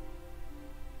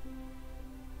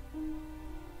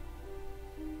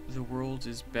 the world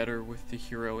is better with the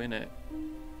hero in it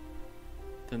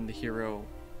than the hero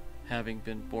having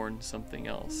been born something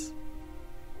else.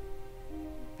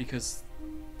 Because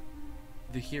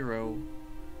the hero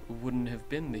wouldn't have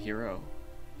been the hero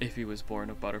if he was born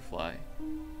a butterfly.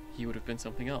 He would have been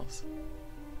something else.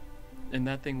 And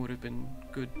that thing would have been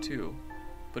good too,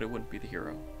 but it wouldn't be the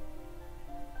hero.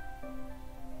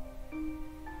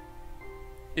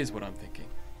 Is what I'm thinking.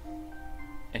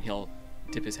 And he'll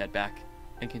dip his head back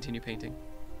and continue painting.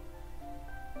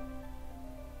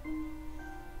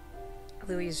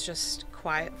 Louie is just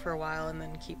quiet for a while and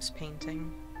then keeps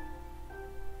painting.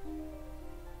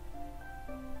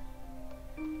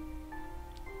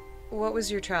 What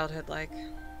was your childhood like?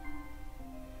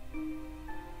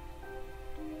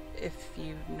 If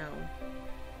you know.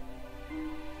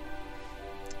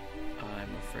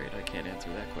 I'm afraid I can't answer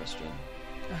that question.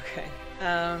 Okay.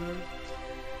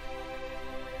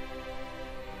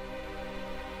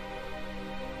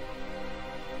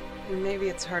 Maybe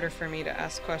it's harder for me to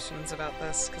ask questions about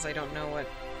this because I don't know what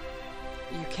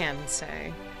you can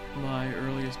say. My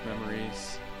earliest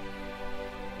memories...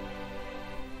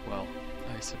 Well,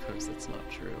 I suppose that's not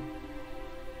true.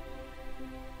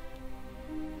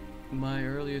 My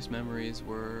earliest memories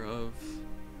were of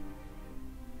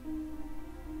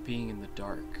being in the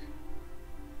dark.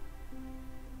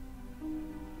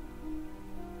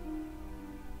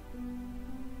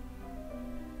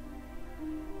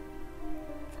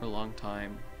 For a long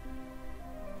time,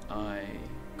 I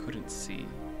couldn't see.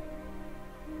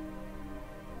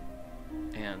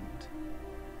 And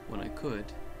when I could,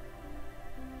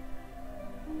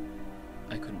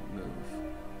 I couldn't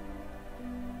move.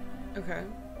 Okay.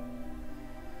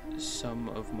 Some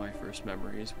of my first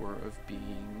memories were of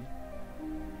being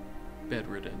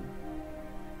bedridden.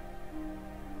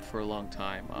 For a long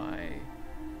time, I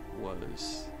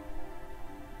was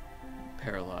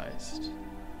paralyzed,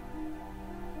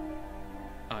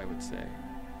 I would say.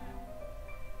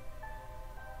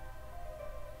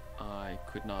 I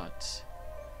could not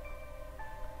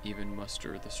even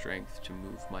muster the strength to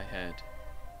move my head.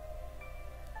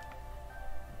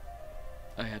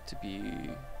 I had to be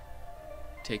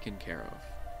taken care of.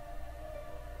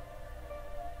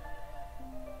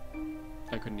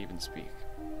 I couldn't even speak.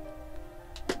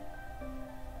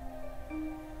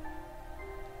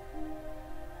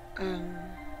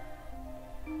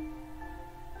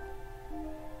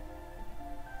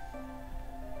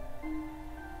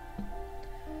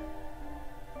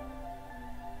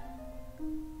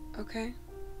 Okay.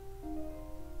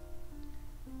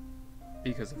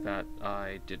 Because of that,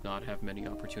 I did not have many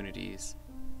opportunities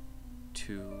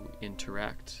to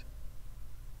interact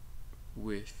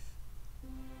with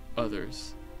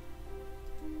others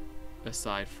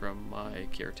aside from my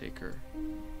caretaker.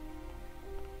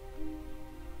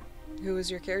 Who was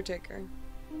your caretaker?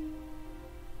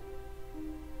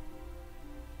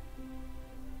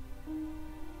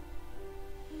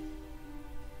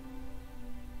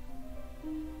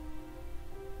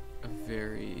 A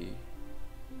very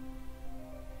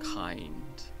kind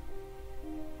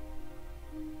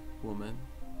woman.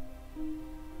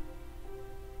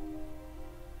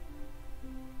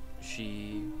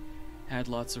 She had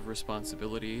lots of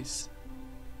responsibilities.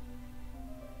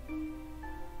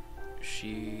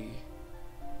 She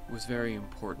was very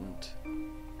important,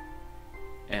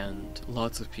 and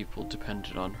lots of people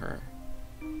depended on her.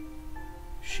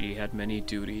 She had many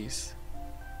duties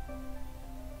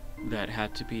that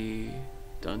had to be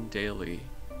done daily,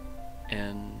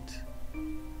 and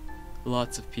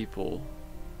lots of people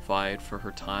vied for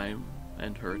her time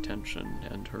and her attention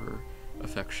and her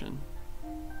affection.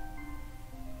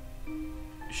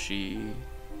 She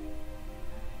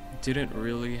didn't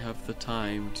really have the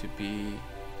time to be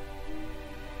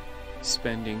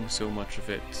spending so much of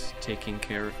it taking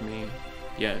care of me,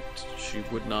 yet she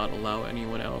would not allow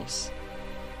anyone else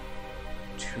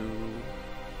to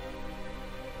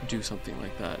do something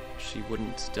like that. She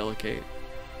wouldn't delegate,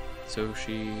 so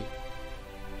she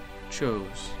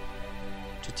chose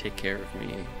to take care of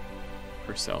me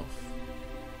herself.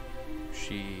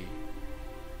 She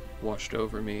watched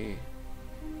over me,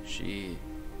 she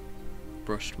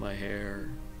brushed my hair,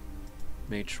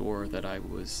 made sure that I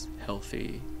was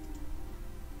healthy,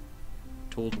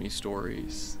 told me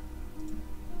stories.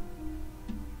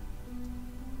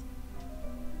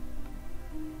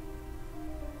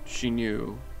 She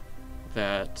knew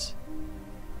that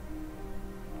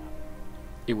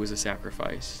it was a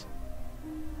sacrifice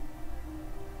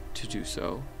to do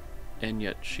so, and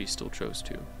yet she still chose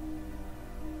to.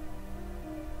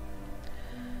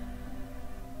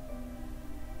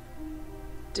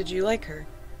 Did you like her?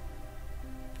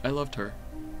 I loved her.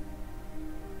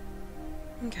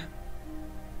 Okay.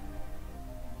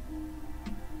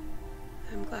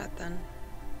 I'm glad then.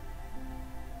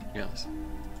 Yes.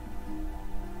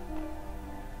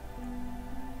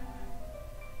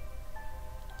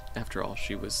 After all,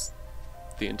 she was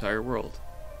the entire world.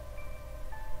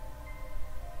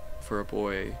 For a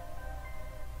boy,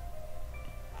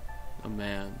 a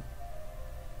man,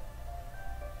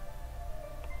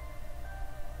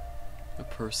 a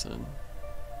person,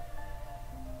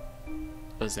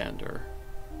 a Xander,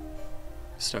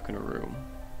 stuck in a room.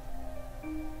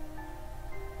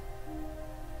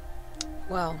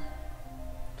 Well,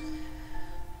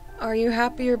 are you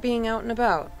happier being out and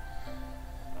about?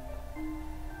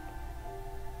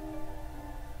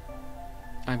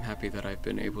 I'm happy that I've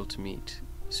been able to meet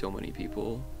so many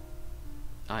people.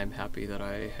 I'm happy that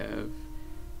I have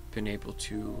been able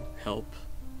to help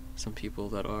some people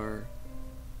that are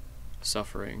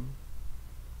suffering.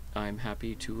 I'm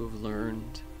happy to have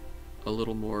learned a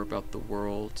little more about the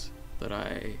world that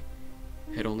I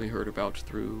had only heard about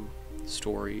through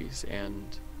stories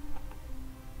and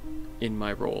in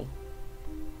my role.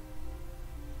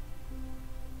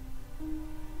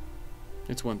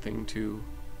 It's one thing to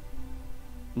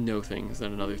know things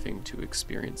and another thing to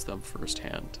experience them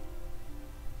firsthand.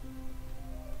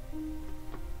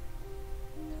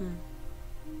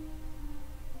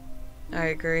 I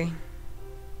agree.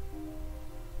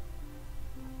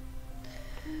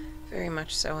 Very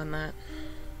much so in that.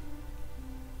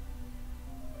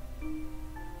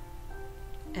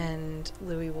 And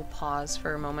Louie will pause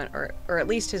for a moment, or at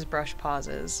least his brush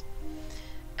pauses,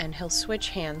 and he'll switch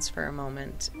hands for a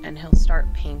moment, and he'll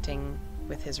start painting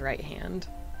with his right hand.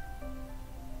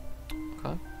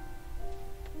 Okay.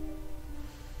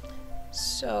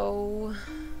 So,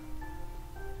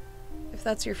 if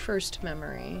that's your first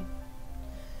memory,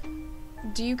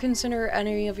 do you consider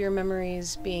any of your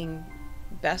memories being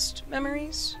best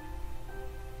memories?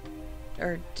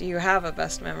 Or do you have a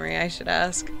best memory, I should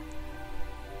ask?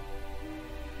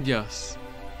 Yes,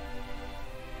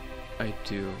 I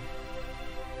do.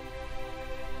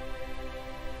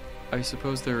 I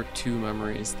suppose there are two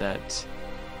memories that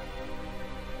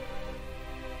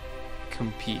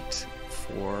compete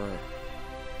for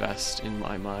best in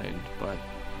my mind, but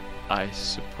I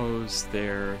suppose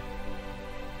they're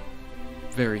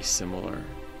very similar.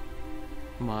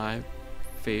 My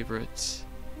favorite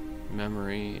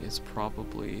memory is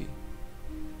probably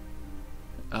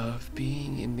of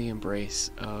being in the embrace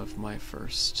of my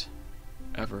first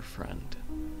ever friend.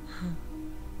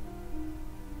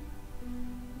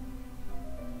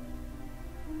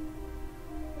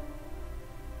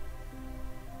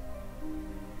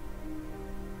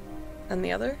 And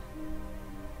the other?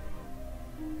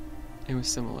 It was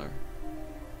similar.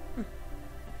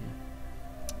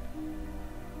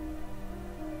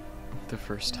 The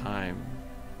first time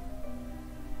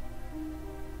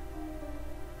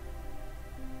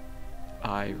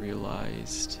I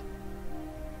realized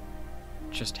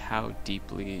just how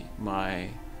deeply my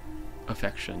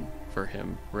affection for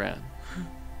him ran.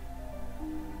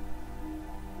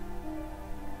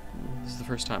 This is the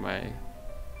first time I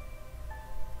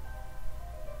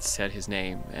said his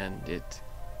name, and it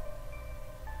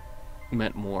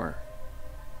meant more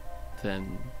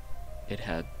than it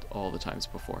had all the times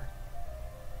before.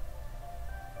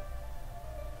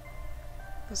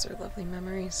 Those are lovely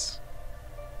memories.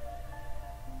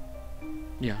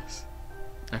 Yes,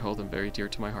 I hold them very dear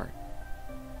to my heart.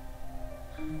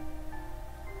 I'm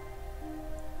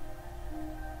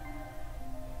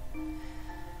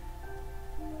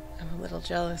a little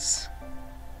jealous.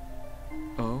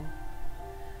 Oh?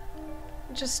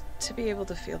 Just to be able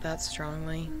to feel that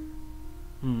strongly.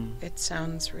 It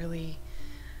sounds really,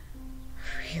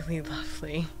 really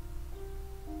lovely.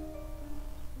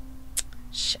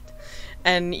 Shit.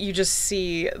 And you just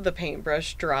see the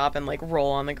paintbrush drop and, like,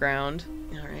 roll on the ground.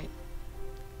 Alright.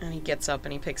 And he gets up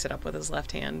and he picks it up with his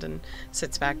left hand and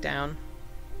sits back down.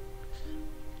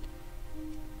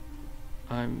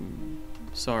 I'm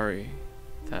sorry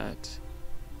that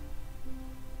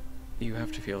you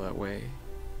have to feel that way,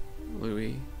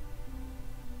 Louie.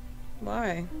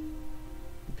 Why?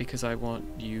 Because I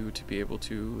want you to be able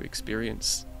to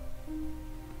experience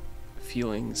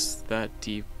feelings that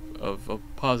deep of a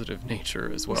positive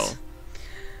nature as well.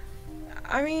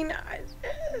 I mean,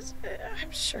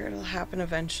 I'm sure it'll happen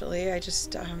eventually. I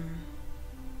just, I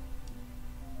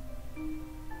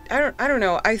don't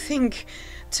know. I think,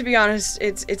 to be honest,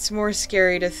 it's more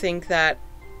scary to think that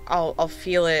I'll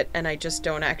feel it and I just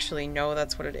don't actually know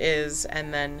that's what it is,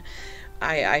 and then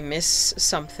I miss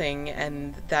something,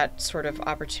 and that sort of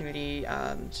opportunity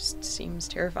just seems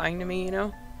terrifying to me, you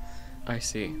know? I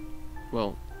see.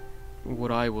 Well,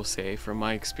 what I will say from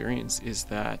my experience is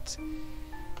that,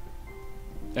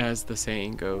 as the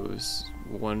saying goes,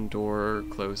 one door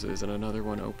closes and another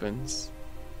one opens.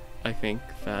 I think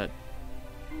that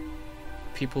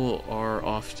people are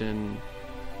often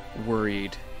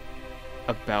worried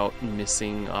about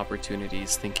missing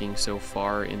opportunities, thinking so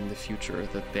far in the future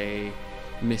that they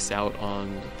miss out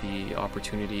on the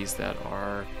opportunities that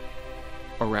are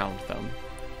around them,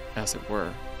 as it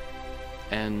were.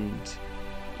 And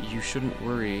you shouldn't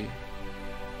worry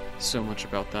so much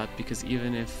about that, because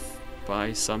even if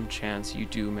by some chance you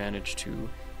do manage to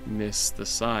miss the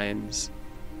signs,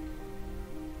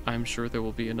 I'm sure there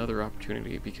will be another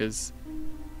opportunity, because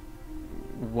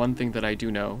one thing that I do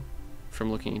know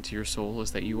from looking into your soul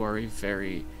is that you are a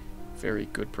very, very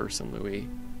good person, Louie,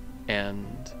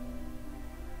 and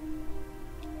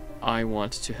I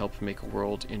want to help make a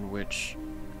world in which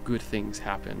good things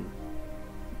happen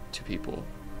to people,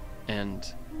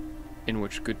 and in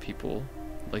which good people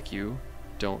like you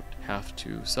don't have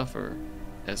to suffer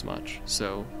as much.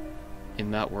 So,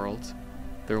 in that world,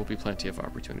 there will be plenty of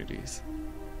opportunities.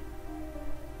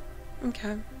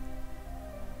 Okay.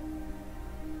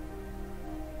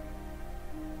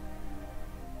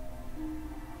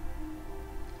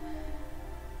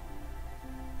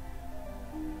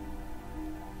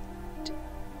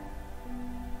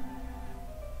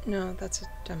 No, that's a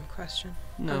dumb question.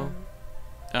 No.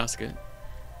 Ask it.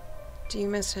 Do you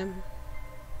miss him?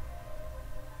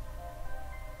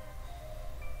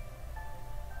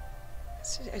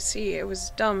 I see, it was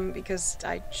dumb because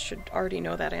I should already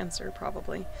know that answer,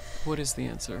 probably. What is the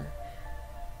answer?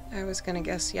 I was gonna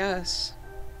guess yes.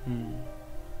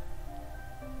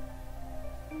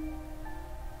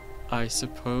 I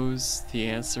suppose the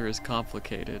answer is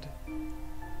complicated.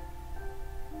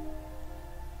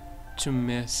 To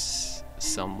miss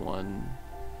someone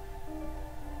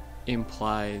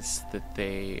implies that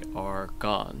they are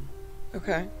gone.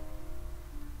 Okay.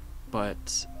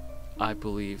 But I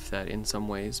believe that in some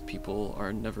ways people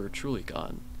are never truly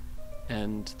gone,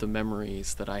 and the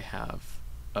memories that I have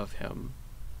of him,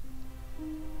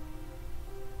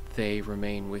 they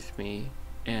remain with me,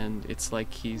 and it's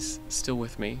like he's still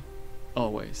with me,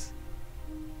 always.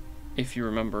 If you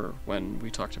remember when we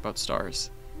talked about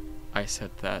stars, I said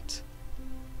that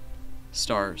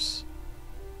stars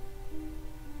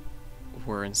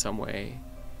were in some way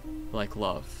like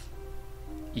love.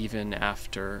 Even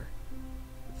after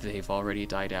they've already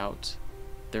died out,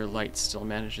 their light still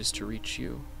manages to reach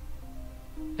you,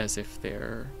 as if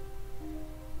they're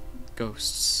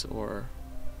ghosts or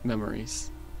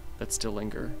memories that still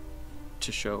linger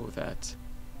to show that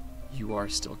you are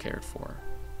still cared for.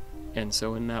 And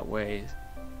so in that way,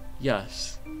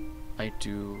 yes, I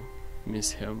do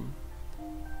miss him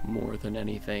more than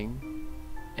anything,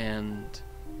 and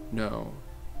no,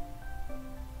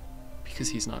 because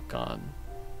he's not gone.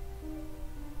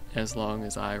 As long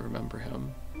as I remember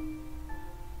him,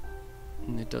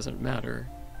 and it doesn't matter,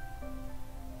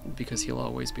 because he'll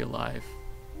always be alive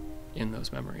in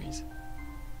those memories.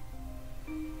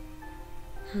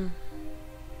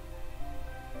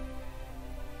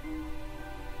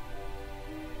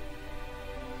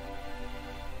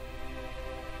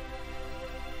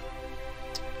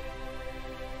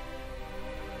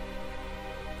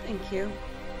 Thank you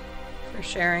for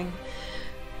sharing.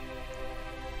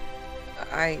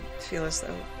 I feel as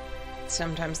though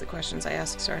sometimes the questions I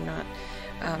ask are not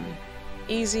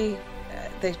easy.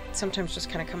 They sometimes just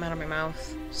kind of come out of my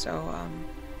mouth. So,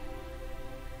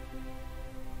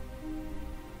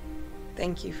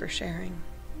 thank you for sharing.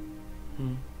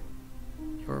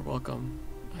 You're welcome.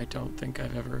 I don't think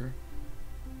I've ever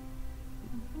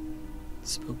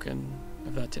spoken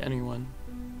of that to anyone.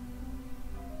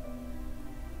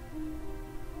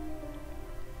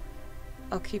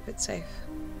 I'll keep it safe.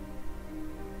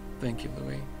 Thank you,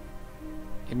 Louie.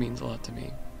 It means a lot to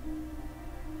me.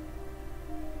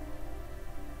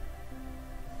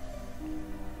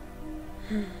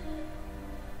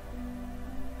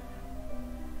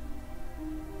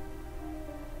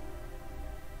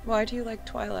 Why do you like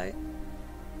Twilight?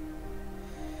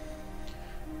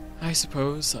 I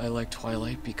suppose I like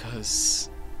Twilight because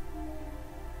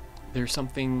there's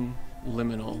something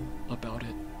liminal about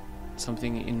it.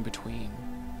 Something in between.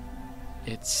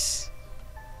 It's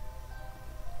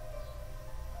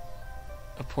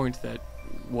a point that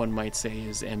one might say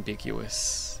is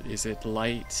ambiguous. Is it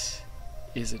light?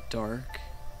 Is it dark?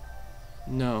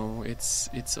 No, it's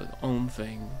its own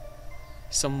thing.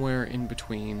 Somewhere in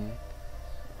between,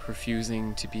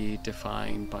 refusing to be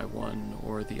defined by one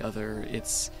or the other.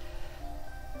 It's,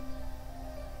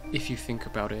 if you think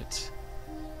about it,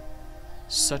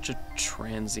 such a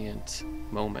transient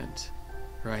moment,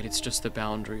 right? It's just the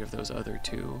boundary of those other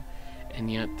two,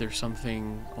 and yet there's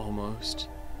something almost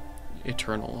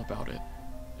eternal about it,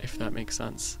 if that makes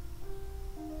sense.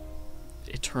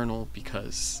 Eternal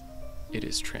because it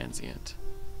is transient.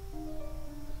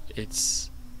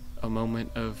 It's a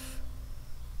moment of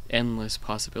endless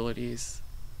possibilities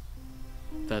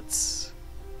that's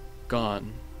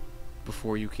gone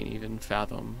before you can even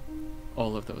fathom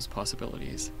all of those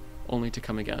possibilities, only to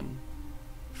come again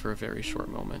for a very short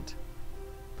moment.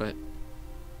 But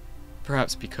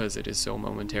perhaps because it is so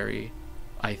momentary,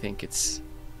 I think it's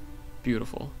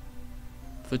beautiful.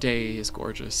 The day is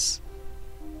gorgeous.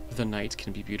 The night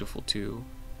can be beautiful too,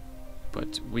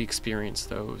 but we experience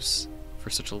those for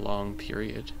such a long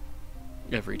period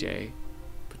every day.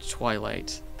 But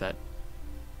twilight, that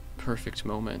perfect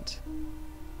moment,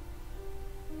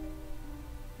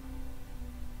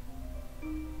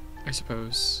 I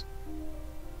suppose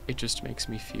it just makes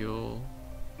me feel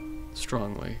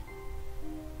strongly.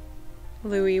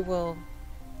 Louie will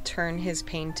turn his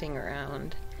painting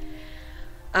around.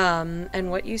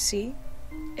 And what you see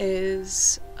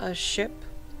is a ship,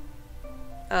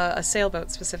 a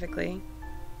sailboat specifically,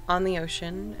 on the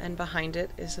ocean, and behind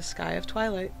it is a sky of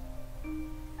twilight.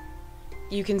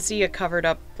 You can see a covered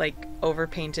up,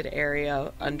 overpainted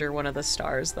area under one of the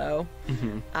stars, though.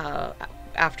 Mm-hmm.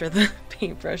 After the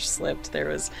paintbrush slipped, there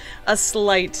was a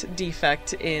slight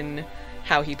defect in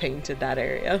how he painted that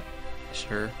area.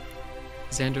 Sure.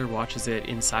 Xander watches it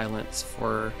in silence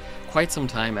for quite some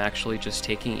time, actually, just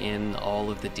taking in all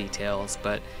of the details,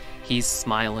 but he's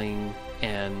smiling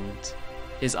and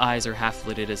his eyes are half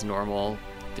lidded as normal,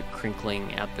 they're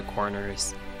crinkling at the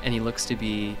corners, and he looks to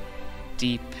be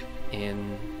deep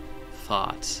in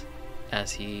thought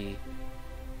as he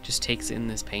just takes in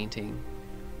this painting.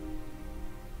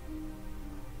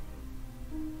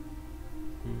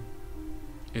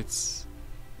 It's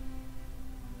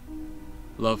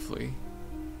lovely,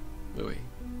 Louie.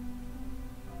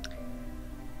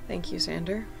 Thank you,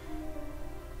 Xander.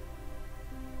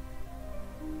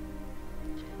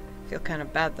 I feel kind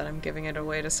of bad that I'm giving it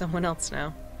away to someone else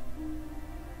now.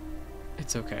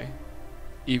 It's okay.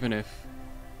 Even if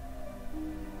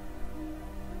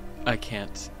I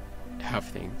can't have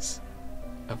things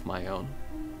of my own,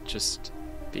 just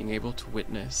being able to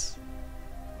witness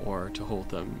or to hold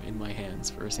them in my hands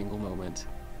for a single moment,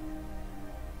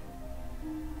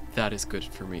 that is good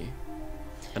for me.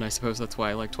 And I suppose that's why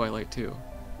I like Twilight too.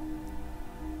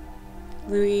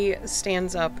 Louie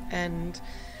stands up and,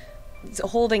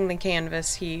 holding the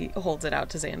canvas, he holds it out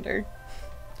to Xander.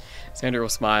 Xander will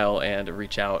smile and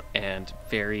reach out and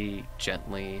very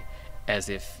gently, as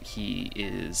if he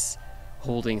is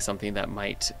holding something that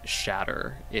might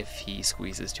shatter if he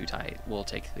squeezes too tight, will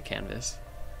take the canvas.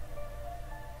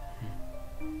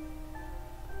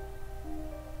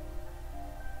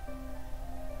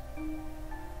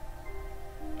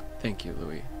 Thank you,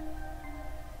 Louie.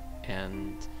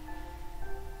 And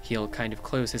he'll kind of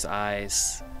close his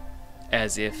eyes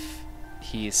as if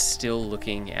he's still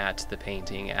looking at the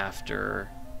painting after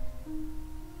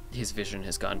his vision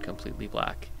has gone completely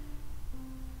black.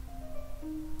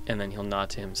 And then he'll nod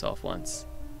to himself once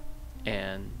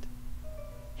and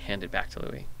hand it back to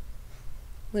Louie.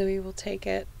 Louie will take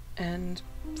it and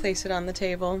place it on the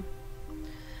table.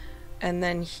 And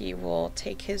then he will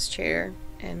take his chair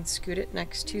and scoot it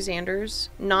next to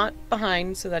Xander's, not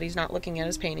behind so that he's not looking at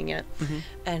his painting yet. Mm-hmm.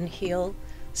 And he'll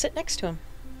sit next to him.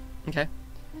 Okay.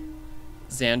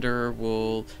 Xander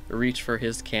will reach for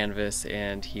his canvas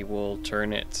and he will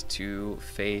turn it to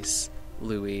face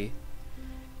Louie.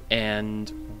 And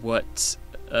what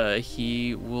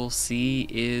he will see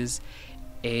is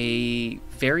a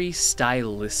very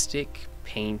stylistic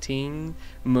painting,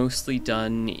 mostly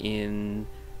done in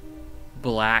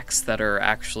blacks that are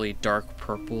actually dark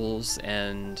purples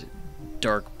and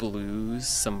dark blues,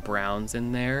 some browns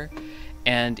in there.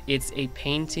 And it's a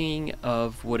painting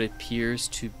of what appears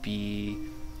to be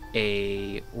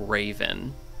a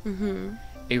raven. Mm-hmm.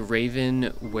 A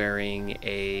raven wearing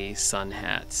a sun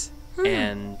hat.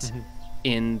 And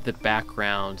in the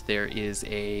background there is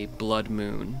a blood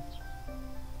moon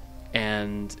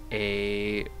and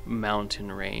a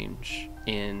mountain range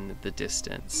in the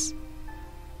distance.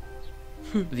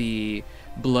 The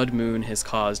blood moon has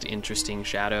caused interesting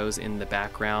shadows in the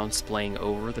background splaying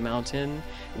over the mountain.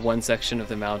 One section of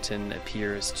the mountain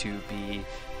appears to be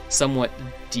somewhat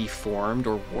deformed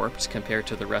or warped compared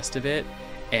to the rest of it,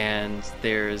 and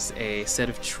there's a set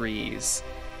of trees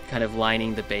kind of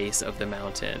lining the base of the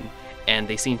mountain, and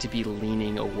they seem to be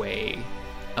leaning away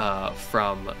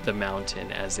from the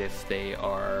mountain as if they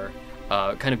are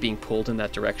kind of being pulled in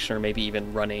that direction, or maybe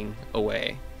even running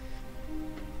away.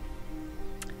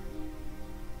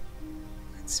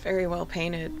 It's very well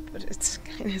painted, but it's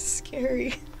kind of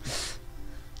scary.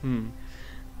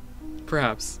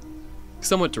 Perhaps.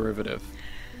 Somewhat derivative.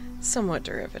 Somewhat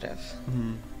derivative.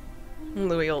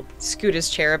 Louie will scoot his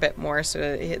chair a bit more so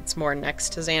it's more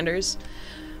next to Xander's.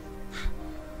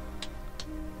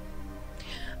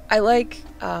 I like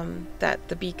that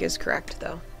the beak is correct,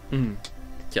 though.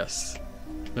 Yes.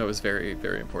 That was very,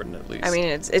 very important, at least. I mean,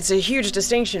 it's a huge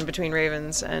distinction between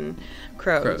ravens and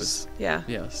crows. Yeah.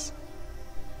 Yes.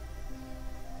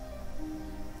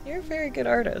 You're a very good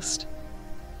artist.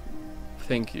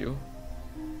 Thank you.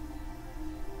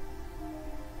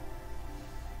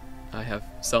 I have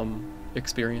some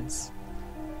experience.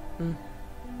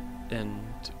 And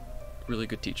really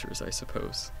good teachers, I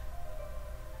suppose.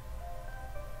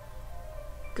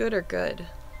 Good or good?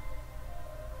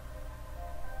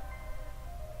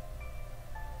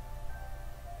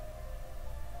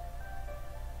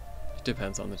 It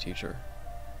depends on the teacher.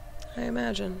 I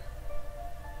imagine.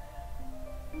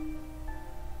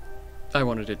 I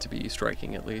wanted it to be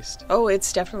striking, at least. Oh,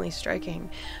 it's definitely striking.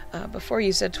 Before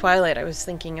you said twilight, I was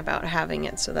thinking about having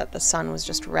it so that the sun was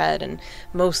just red and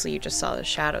mostly you just saw the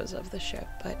shadows of the ship.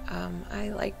 But I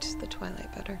liked the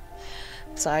twilight better.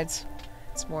 Besides,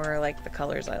 it's more like the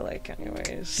colors I like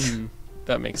anyways.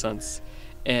 That makes sense.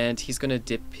 And he's going to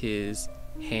dip his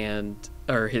hand,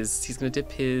 or he's going to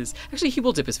dip his, actually he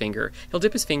will dip his finger. He'll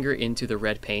dip his finger into the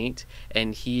red paint,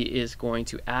 and he is going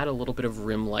to add a little bit of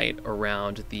rim light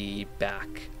around the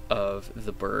back of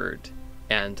the bird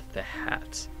and the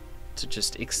hat to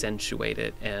just accentuate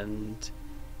it and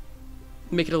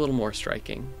make it a little more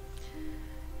striking.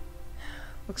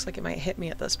 Looks like it might hit me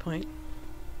at this point.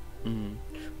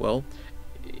 Well,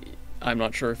 I'm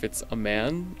not sure if it's a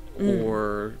man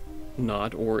or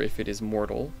not, or if it is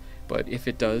mortal. But if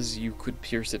it does, you could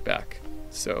pierce it back.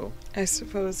 So I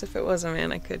suppose if it was a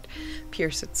man, I could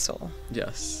pierce its soul.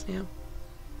 Yes. Yeah.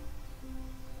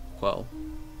 Well.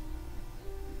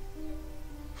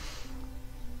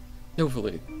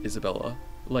 Hopefully Isabella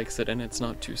likes it and it's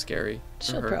not too scary for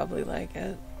She'll her. probably like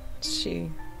it. She's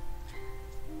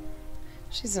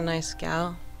a nice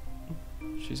gal.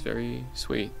 She's very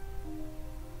sweet.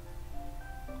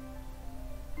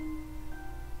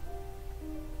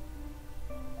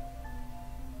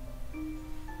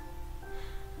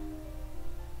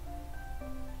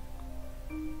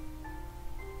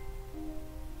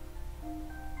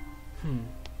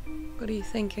 What are you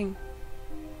thinking?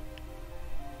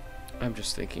 I'm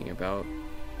just thinking about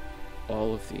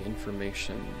all of the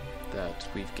information that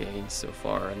we've gained so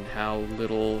far and how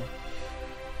little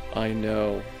I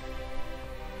know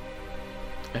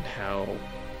and how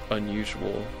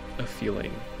unusual a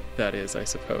feeling that is, I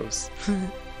suppose.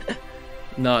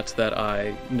 Not that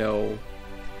I know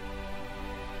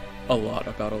a lot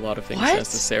about a lot of things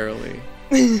necessarily,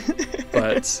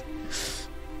 but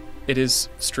it is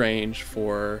strange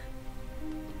for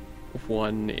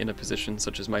one in a position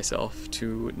such as myself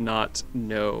to not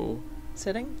know.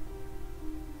 Sitting?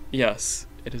 Yes,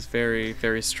 it is very,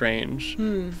 very strange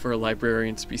for a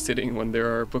librarian to be sitting when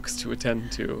there are books to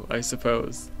attend to, I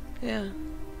suppose. Yeah.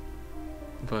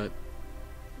 But,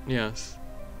 yes.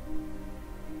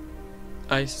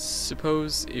 I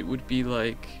suppose it would be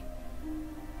like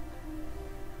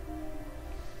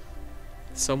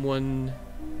someone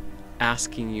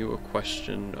asking you a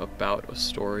question about a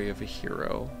story of a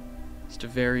hero. Just a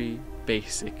very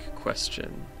basic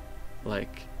question.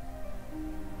 Like,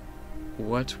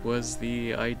 what was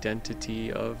the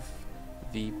identity of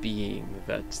the being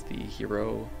that the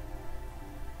hero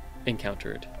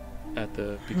encountered? at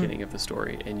the beginning of the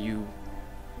story, and you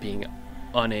being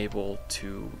unable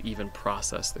to even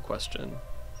process the question.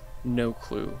 No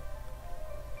clue.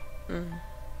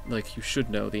 Like, you should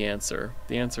know the answer.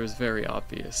 The answer is very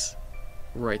obvious.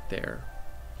 Right there.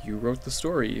 You wrote the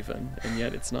story even, and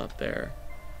yet it's not there.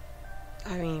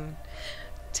 I mean,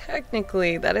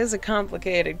 technically, that is a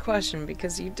complicated question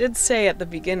because you did say at the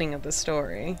beginning of the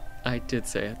story. I did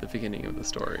say at the beginning of the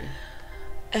story.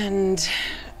 And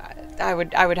I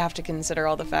would have to consider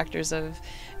all the factors of,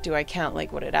 do I count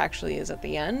like what it actually is at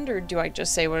the end, or do I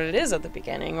just say what it is at the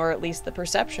beginning, or at least the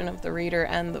perception of the reader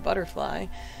and the butterfly,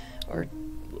 or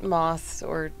moth,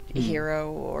 or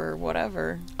hero, or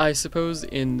whatever. I suppose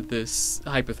in this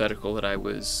hypothetical that I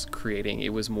was creating,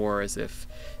 it was more as if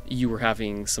you were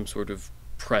having some sort of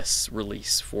press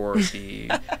release for the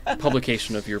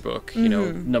publication of your book, you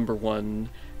know, #1,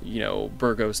 you know,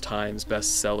 Burgos Times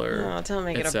bestseller. Oh, don't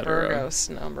make it a Burgos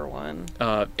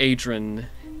 #1. Adrian,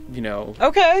 you know.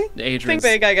 Okay. Adrian's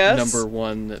think big, I guess.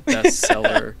 #1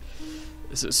 bestseller.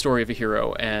 Story of a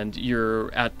hero, and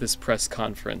you're at this press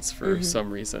conference for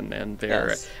some reason, and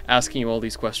they're asking you all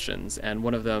these questions, and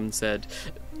one of them said,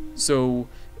 so,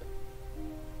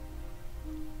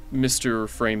 Mr.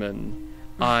 Freeman,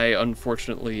 I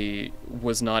unfortunately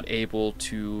was not able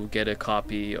to get a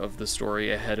copy of the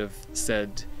story ahead of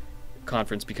said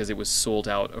conference because it was sold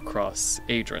out across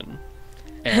Adrian.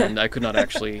 And I could not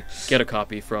actually get a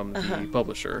copy from the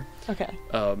publisher. Okay.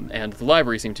 And the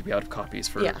library seemed to be out of copies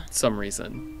for some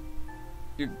reason.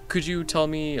 Could you tell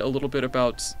me a little bit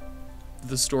about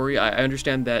the story? I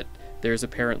understand that there's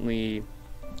apparently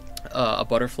a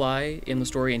butterfly in the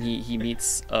story, and he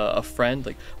meets a friend.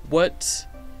 Like, what...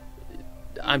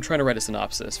 I'm trying to write a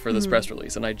synopsis for this press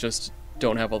release, and I just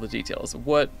don't have all the details.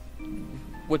 What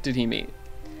did he meet?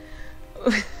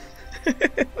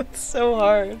 It's so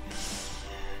hard.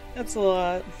 That's a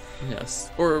lot.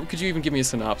 Yes. Or could you even give me a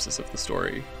synopsis of the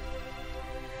story?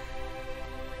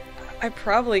 I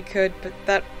probably could, but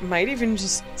that might even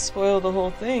just spoil the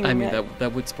whole thing. I mean,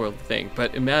 that would spoil the thing.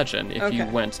 But imagine if you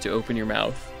went to open your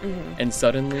mouth and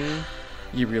suddenly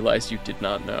you realized you did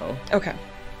not know. Okay.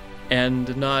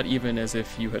 And not even as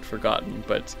if you had forgotten,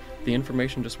 but the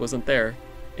information just wasn't there.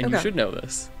 And you should know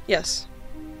this. Yes.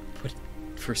 But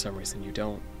for some reason you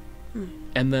don't.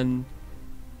 And then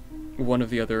one of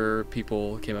the other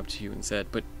people came up to you and said,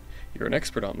 but you're an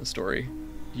expert on the story.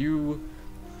 You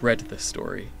read this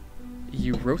story.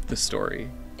 You wrote the story.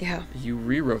 Yeah. You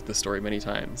rewrote the story many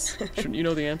times. Shouldn't you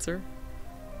know the answer?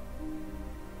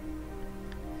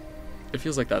 It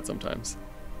feels like that sometimes.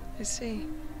 I see.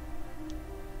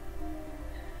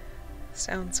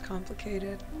 Sounds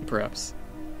complicated. Perhaps.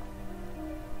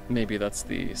 Maybe that's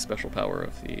the special power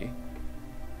of the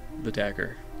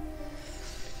dagger.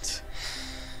 It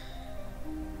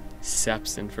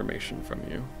saps information from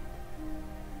you.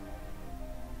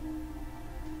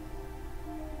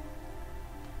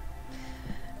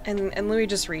 And Louie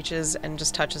just reaches and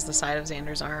just touches the side of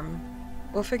Xander's arm.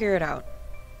 We'll figure it out.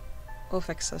 We'll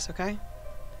fix this, okay?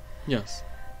 Yes.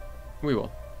 We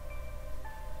will.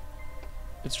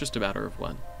 It's just a matter of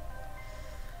when.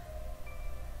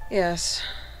 Yes.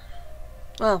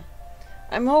 Well,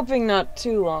 I'm hoping not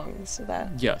too long, so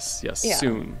that... Yes, Yeah,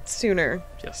 soon. Sooner,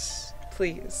 Yes,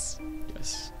 please.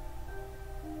 yes.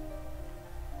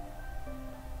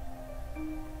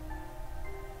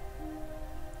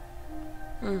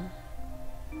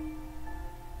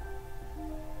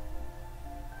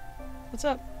 What's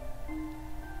up?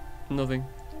 Nothing.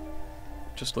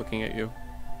 Just looking at you.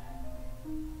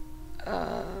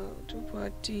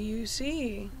 What do you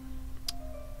see?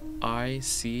 I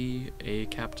see a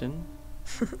captain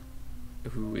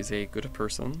who is a good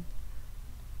person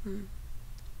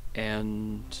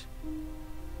and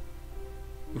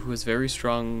who has very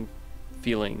strong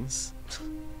feelings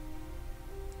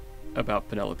about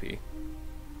Penelope,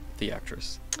 the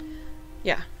actress.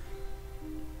 Yeah.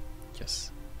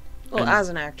 Yes. Well, And- as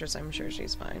an actress, I'm sure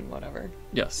she's fine, whatever.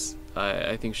 Yes.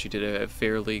 I think she did a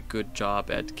fairly good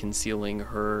job at concealing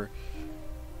her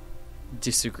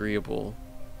disagreeable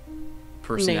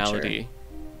personality. Nature.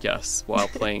 Yes, while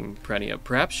playing Prenia.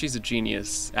 Perhaps she's a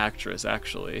genius actress,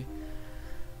 actually.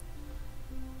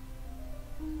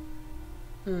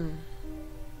 Mm-hmm.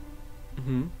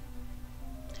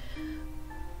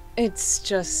 It's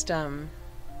just, you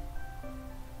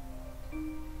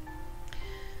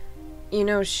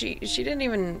know, she didn't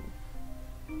even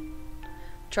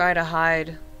try to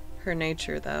hide her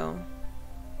nature, though.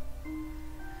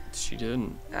 She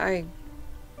didn't. I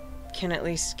can at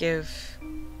least give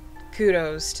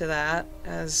kudos to that,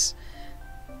 as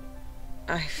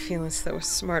I feel as though a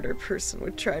smarter person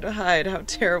would try to hide how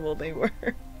terrible they were.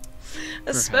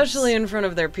 Especially in front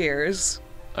of their peers.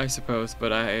 I suppose,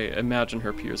 but I imagine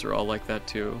her peers are all like that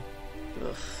too.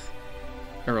 Ugh.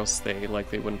 Or else they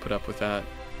likely wouldn't put up with that.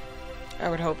 I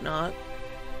would hope not.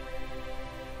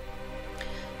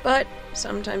 But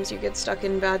sometimes you get stuck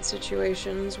in bad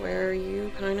situations where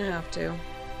you kind of have to.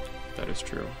 That is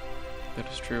true. That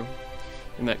is true.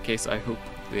 In that case, I hope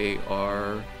they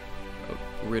are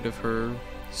rid of her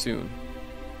soon.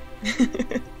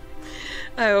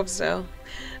 I hope so.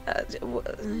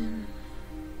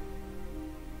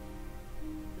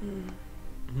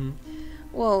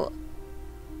 Well,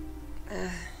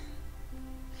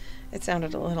 it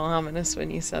sounded a little ominous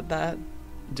when you said that.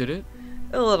 Did it?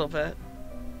 A little bit.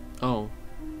 Oh.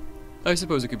 I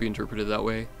suppose it could be interpreted that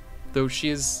way. Though she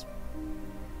is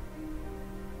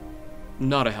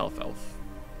not a half elf.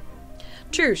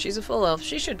 True, she's a full elf.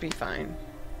 She should be fine.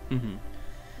 Mm-hmm.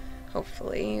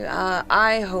 Hopefully.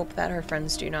 I hope that her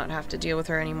friends do not have to deal with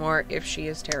her anymore if she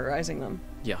is terrorizing them.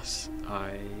 Yes,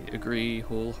 I agree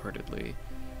wholeheartedly.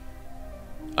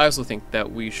 I also think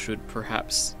that we should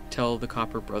perhaps tell the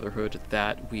Copper Brotherhood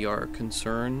that we are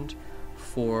concerned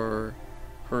for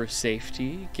her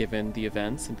safety, given the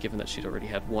events, and given that she'd already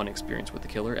had one experience with the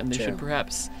killer, and they True. should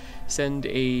perhaps send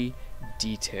a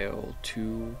detail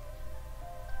to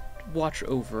watch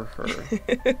over her.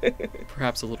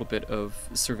 Perhaps a little bit of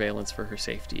surveillance for her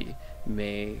safety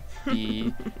may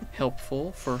be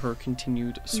helpful for her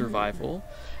continued survival,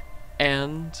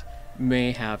 and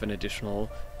may have an additional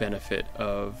benefit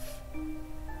of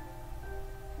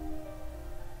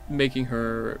making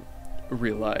her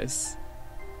realize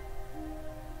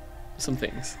some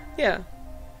things. Yeah.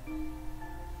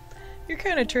 You're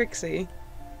kind of tricksy.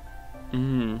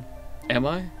 Am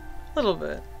I? A little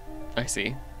bit. I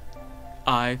see.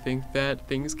 I think that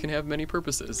things can have many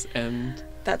purposes, and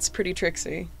That's pretty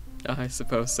tricksy. I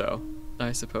suppose so.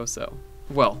 I suppose so.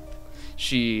 Well,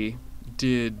 she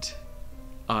did,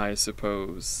 I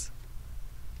suppose.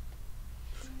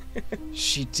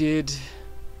 She did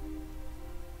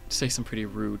say some pretty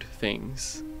rude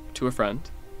things to a friend.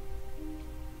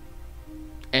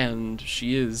 And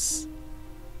she is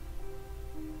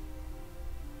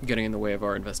getting in the way of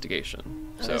our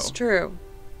investigation. That's So true.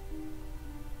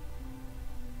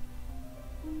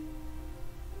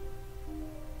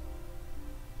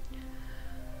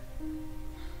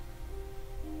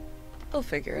 We'll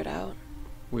figure it out.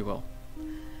 we will.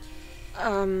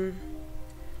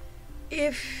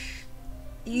 If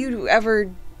you ever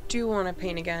do want to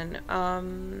paint again,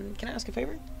 can I ask a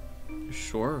favor?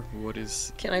 Sure. What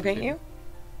is... Can I paint you?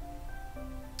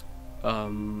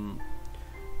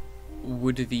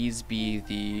 Would these be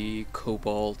the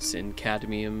cobalt and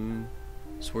cadmium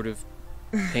sort of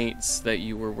paints that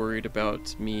you were worried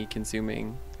about me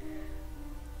consuming?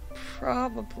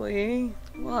 Probably.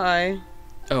 Why?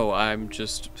 Oh, I'm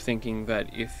just thinking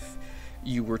that if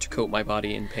you were to coat my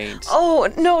body in paint...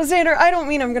 Oh, no, Xander, I don't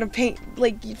mean I'm gonna paint,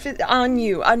 like, on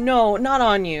you. No, not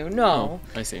on you. No. Oh,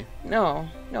 I see. No,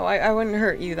 I wouldn't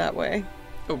hurt you that way.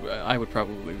 Oh, I would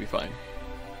probably be fine.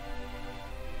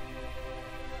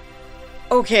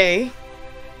 Okay.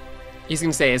 He's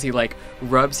gonna say as he, like,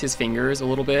 rubs his fingers a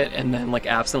little bit and then, like,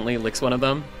 absently licks one of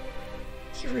them.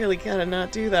 You really gotta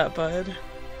not do that, bud.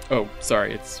 Oh,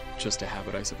 sorry, it's just a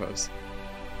habit, I suppose.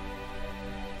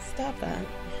 Stop that.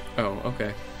 Oh,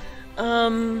 okay.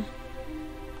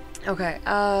 Okay,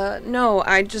 no,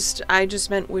 I just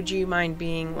meant, would you mind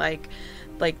being, like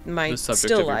my The subject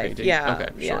still of your life? painting. Yeah, Okay,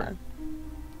 yeah. sure.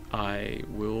 I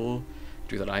will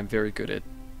do that. I'm very good at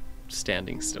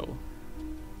standing still.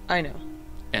 I know.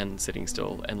 And sitting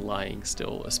still and lying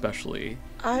still, especially.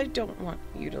 I don't want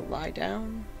you to lie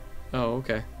down. Oh,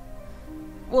 okay.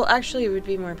 Well, actually, it would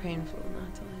be more painful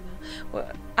not to lie down.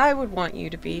 Well, I would want you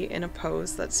to be in a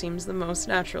pose that seems the most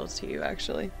natural to you,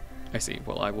 actually. I see.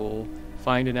 Well, I will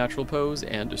find a natural pose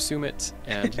and assume it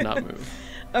and not move.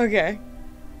 Okay.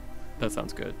 That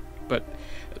sounds good. But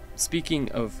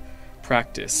speaking of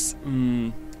practice,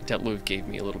 Detlef gave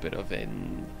me a little bit of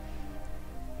an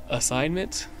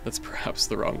assignment. That's perhaps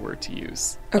the wrong word to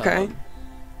use. Okay.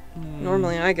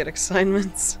 Normally I get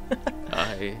assignments.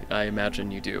 I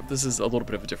imagine you do. This is a little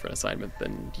bit of a different assignment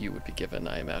than you would be given,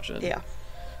 I imagine. Yeah.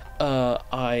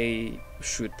 I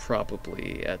should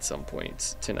probably, at some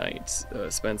point tonight,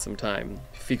 spend some time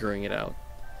figuring it out.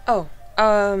 Oh,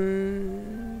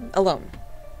 alone.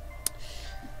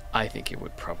 I think it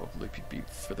would probably be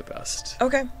for the best.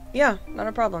 Okay, yeah, not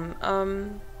a problem.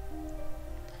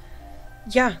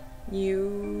 Yeah,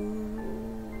 you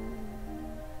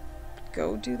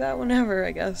go do that whenever,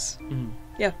 I guess.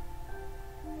 Yeah.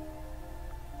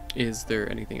 Is there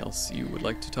anything else you would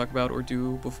like to talk about or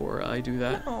do before I do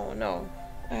that? No.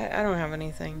 I don't have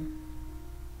anything.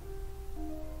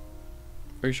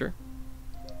 Are you sure?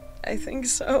 I think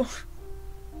so.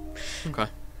 Okay.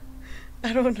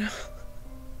 I don't know.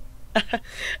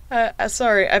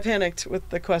 Sorry, I panicked with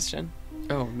the question.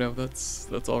 Oh, no, that's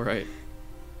all right.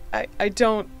 I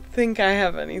don't think I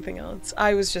have anything else.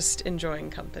 I was just enjoying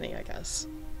company, I guess.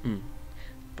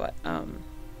 But,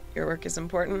 your work is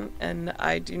important, and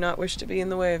I do not wish to be in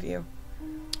the way of you.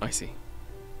 I see.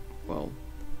 Well,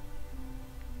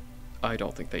 I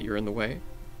don't think that you're in the way,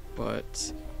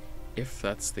 but if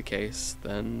that's the case,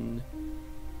 then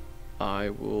I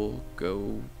will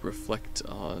go reflect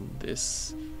on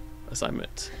this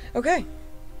assignment. Okay.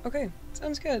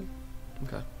 Sounds good.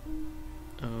 Okay.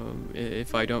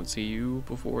 If I don't see you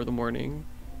before the morning,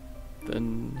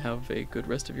 then have a good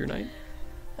rest of your night.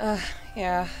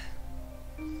 Yeah.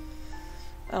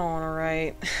 I don't want to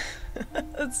write.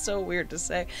 That's so weird to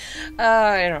say.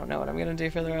 I don't know what I'm gonna do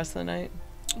for the rest of the night.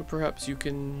 Perhaps you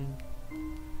can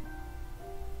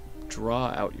draw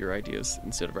out your ideas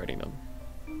instead of writing them.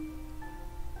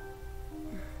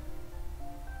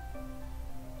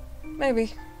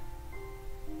 Maybe.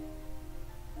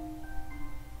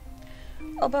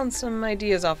 I'll bounce some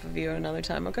ideas off of you another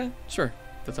time, okay? Sure,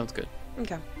 that sounds good.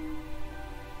 Okay.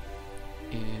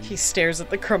 And He stares at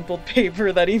the crumpled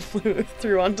paper that he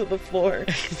threw onto the floor.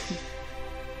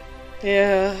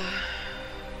 Yeah.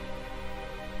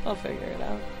 I'll figure it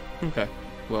out. okay,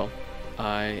 well,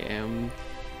 I am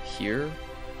here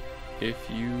if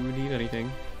you need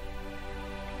anything.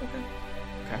 Okay.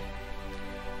 Okay.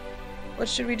 What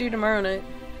should we do tomorrow night?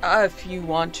 If you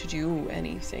want to do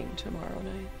anything tomorrow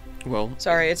night. Well,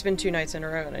 Sorry, it's been 2 nights in a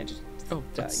row and I just... oh,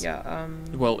 that's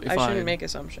Well, if I shouldn't I'm- make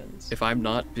assumptions. if I'm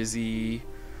not busy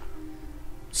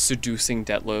seducing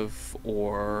Detlef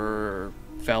or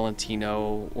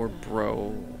Valentino or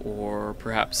Bro, or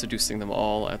perhaps seducing them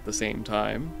all at the same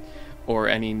time, or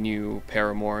any new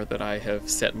paramour that I have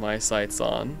set my sights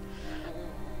on,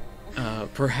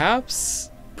 perhaps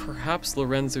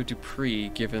Lorenzo Dupree,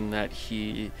 given that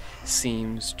he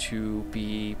seems to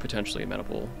be potentially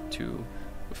amenable to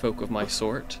folk of my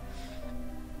sort.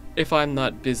 If I'm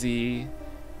not busy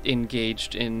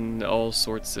engaged in all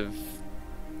sorts of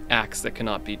acts that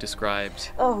cannot be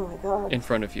described Oh my god. in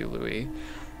front of you, Louie,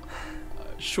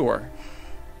 sure,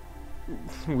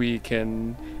 we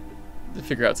can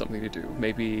figure out something to do.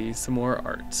 Maybe some more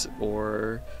art,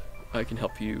 or I can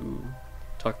help you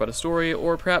talk about a story,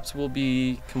 or perhaps we'll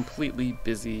be completely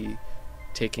busy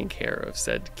taking care of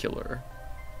said killer.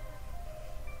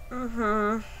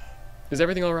 Mm-hmm. Is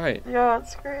everything all right? Yeah,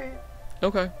 it's great.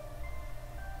 Okay.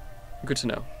 Good to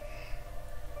know.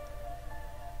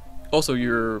 Also,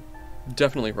 you're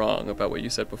definitely wrong about what you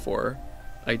said before.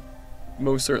 I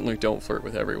most certainly don't flirt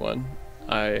with everyone.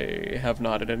 I have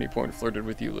not at any point flirted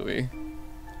with you, Louie.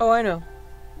 Oh, I know.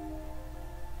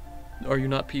 Are you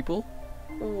not people?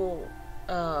 Well,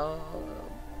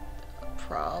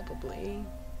 probably.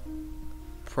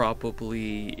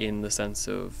 Probably in the sense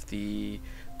of the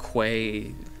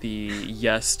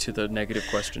yes to the negative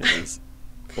question is.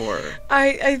 Or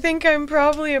I think I'm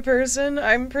probably a person.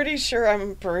 I'm pretty sure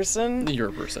I'm a person. you're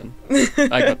a person.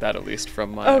 I got that at least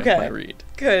from my, Okay. my read.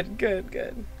 Good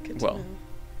to Well. know.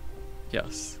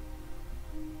 Yes.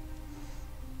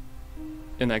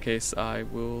 In that case, I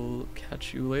will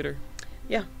catch you later.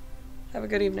 Have a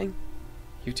good evening.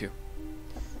 You too.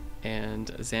 And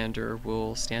Xander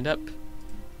will stand up,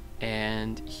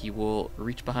 and he will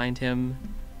reach behind him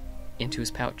into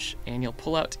his pouch, and he'll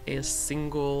pull out a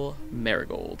single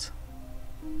marigold.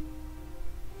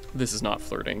 This is not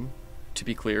flirting, to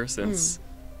be clear, since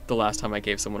the last time I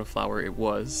gave someone a flower, it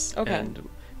was. Okay. And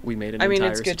we made an I mean,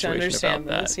 entire it's good to situation understand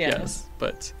about this, that. yeah. Yes,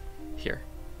 but here.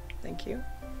 Thank you.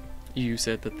 You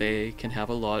said that they can have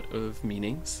a lot of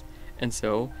meanings, and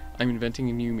so I'm inventing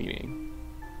a new meaning.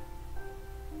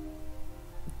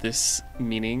 This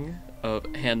meaning of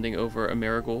handing over a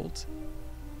marigold,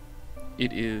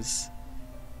 it is,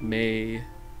 may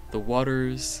the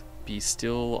waters be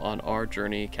still on our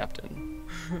journey, Captain.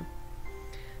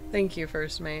 Thank you,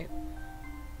 first mate.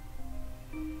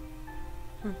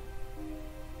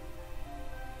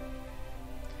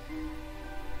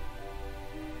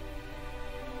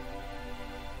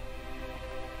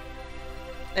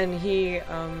 And he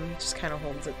just kind of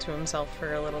holds it to himself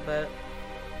for a little bit.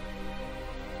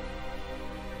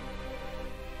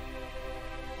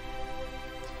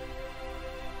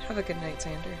 Have a good night,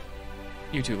 Xander.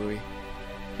 You too, Louie.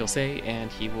 He'll say,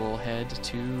 and he will head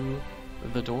to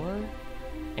the door,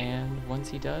 and once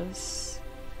he does,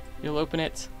 he'll open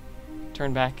it,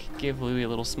 turn back, give Louie a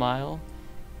little smile,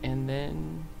 and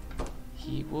then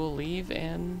he will leave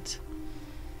and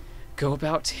go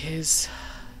about his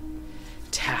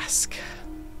task.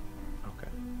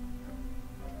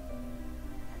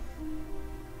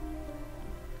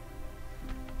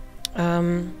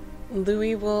 Okay.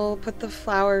 Louie will put the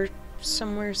flower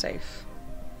somewhere safe.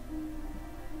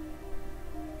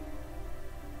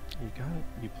 You got it.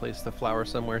 You place the flower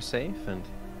somewhere safe and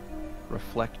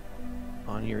reflect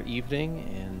on your evening,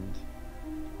 and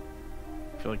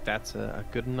I feel like that's a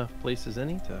good enough place as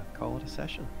any to call it a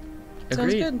session.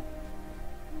 Sounds Agreed. good.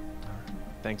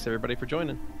 Thanks everybody for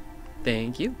joining.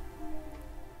 Thank you.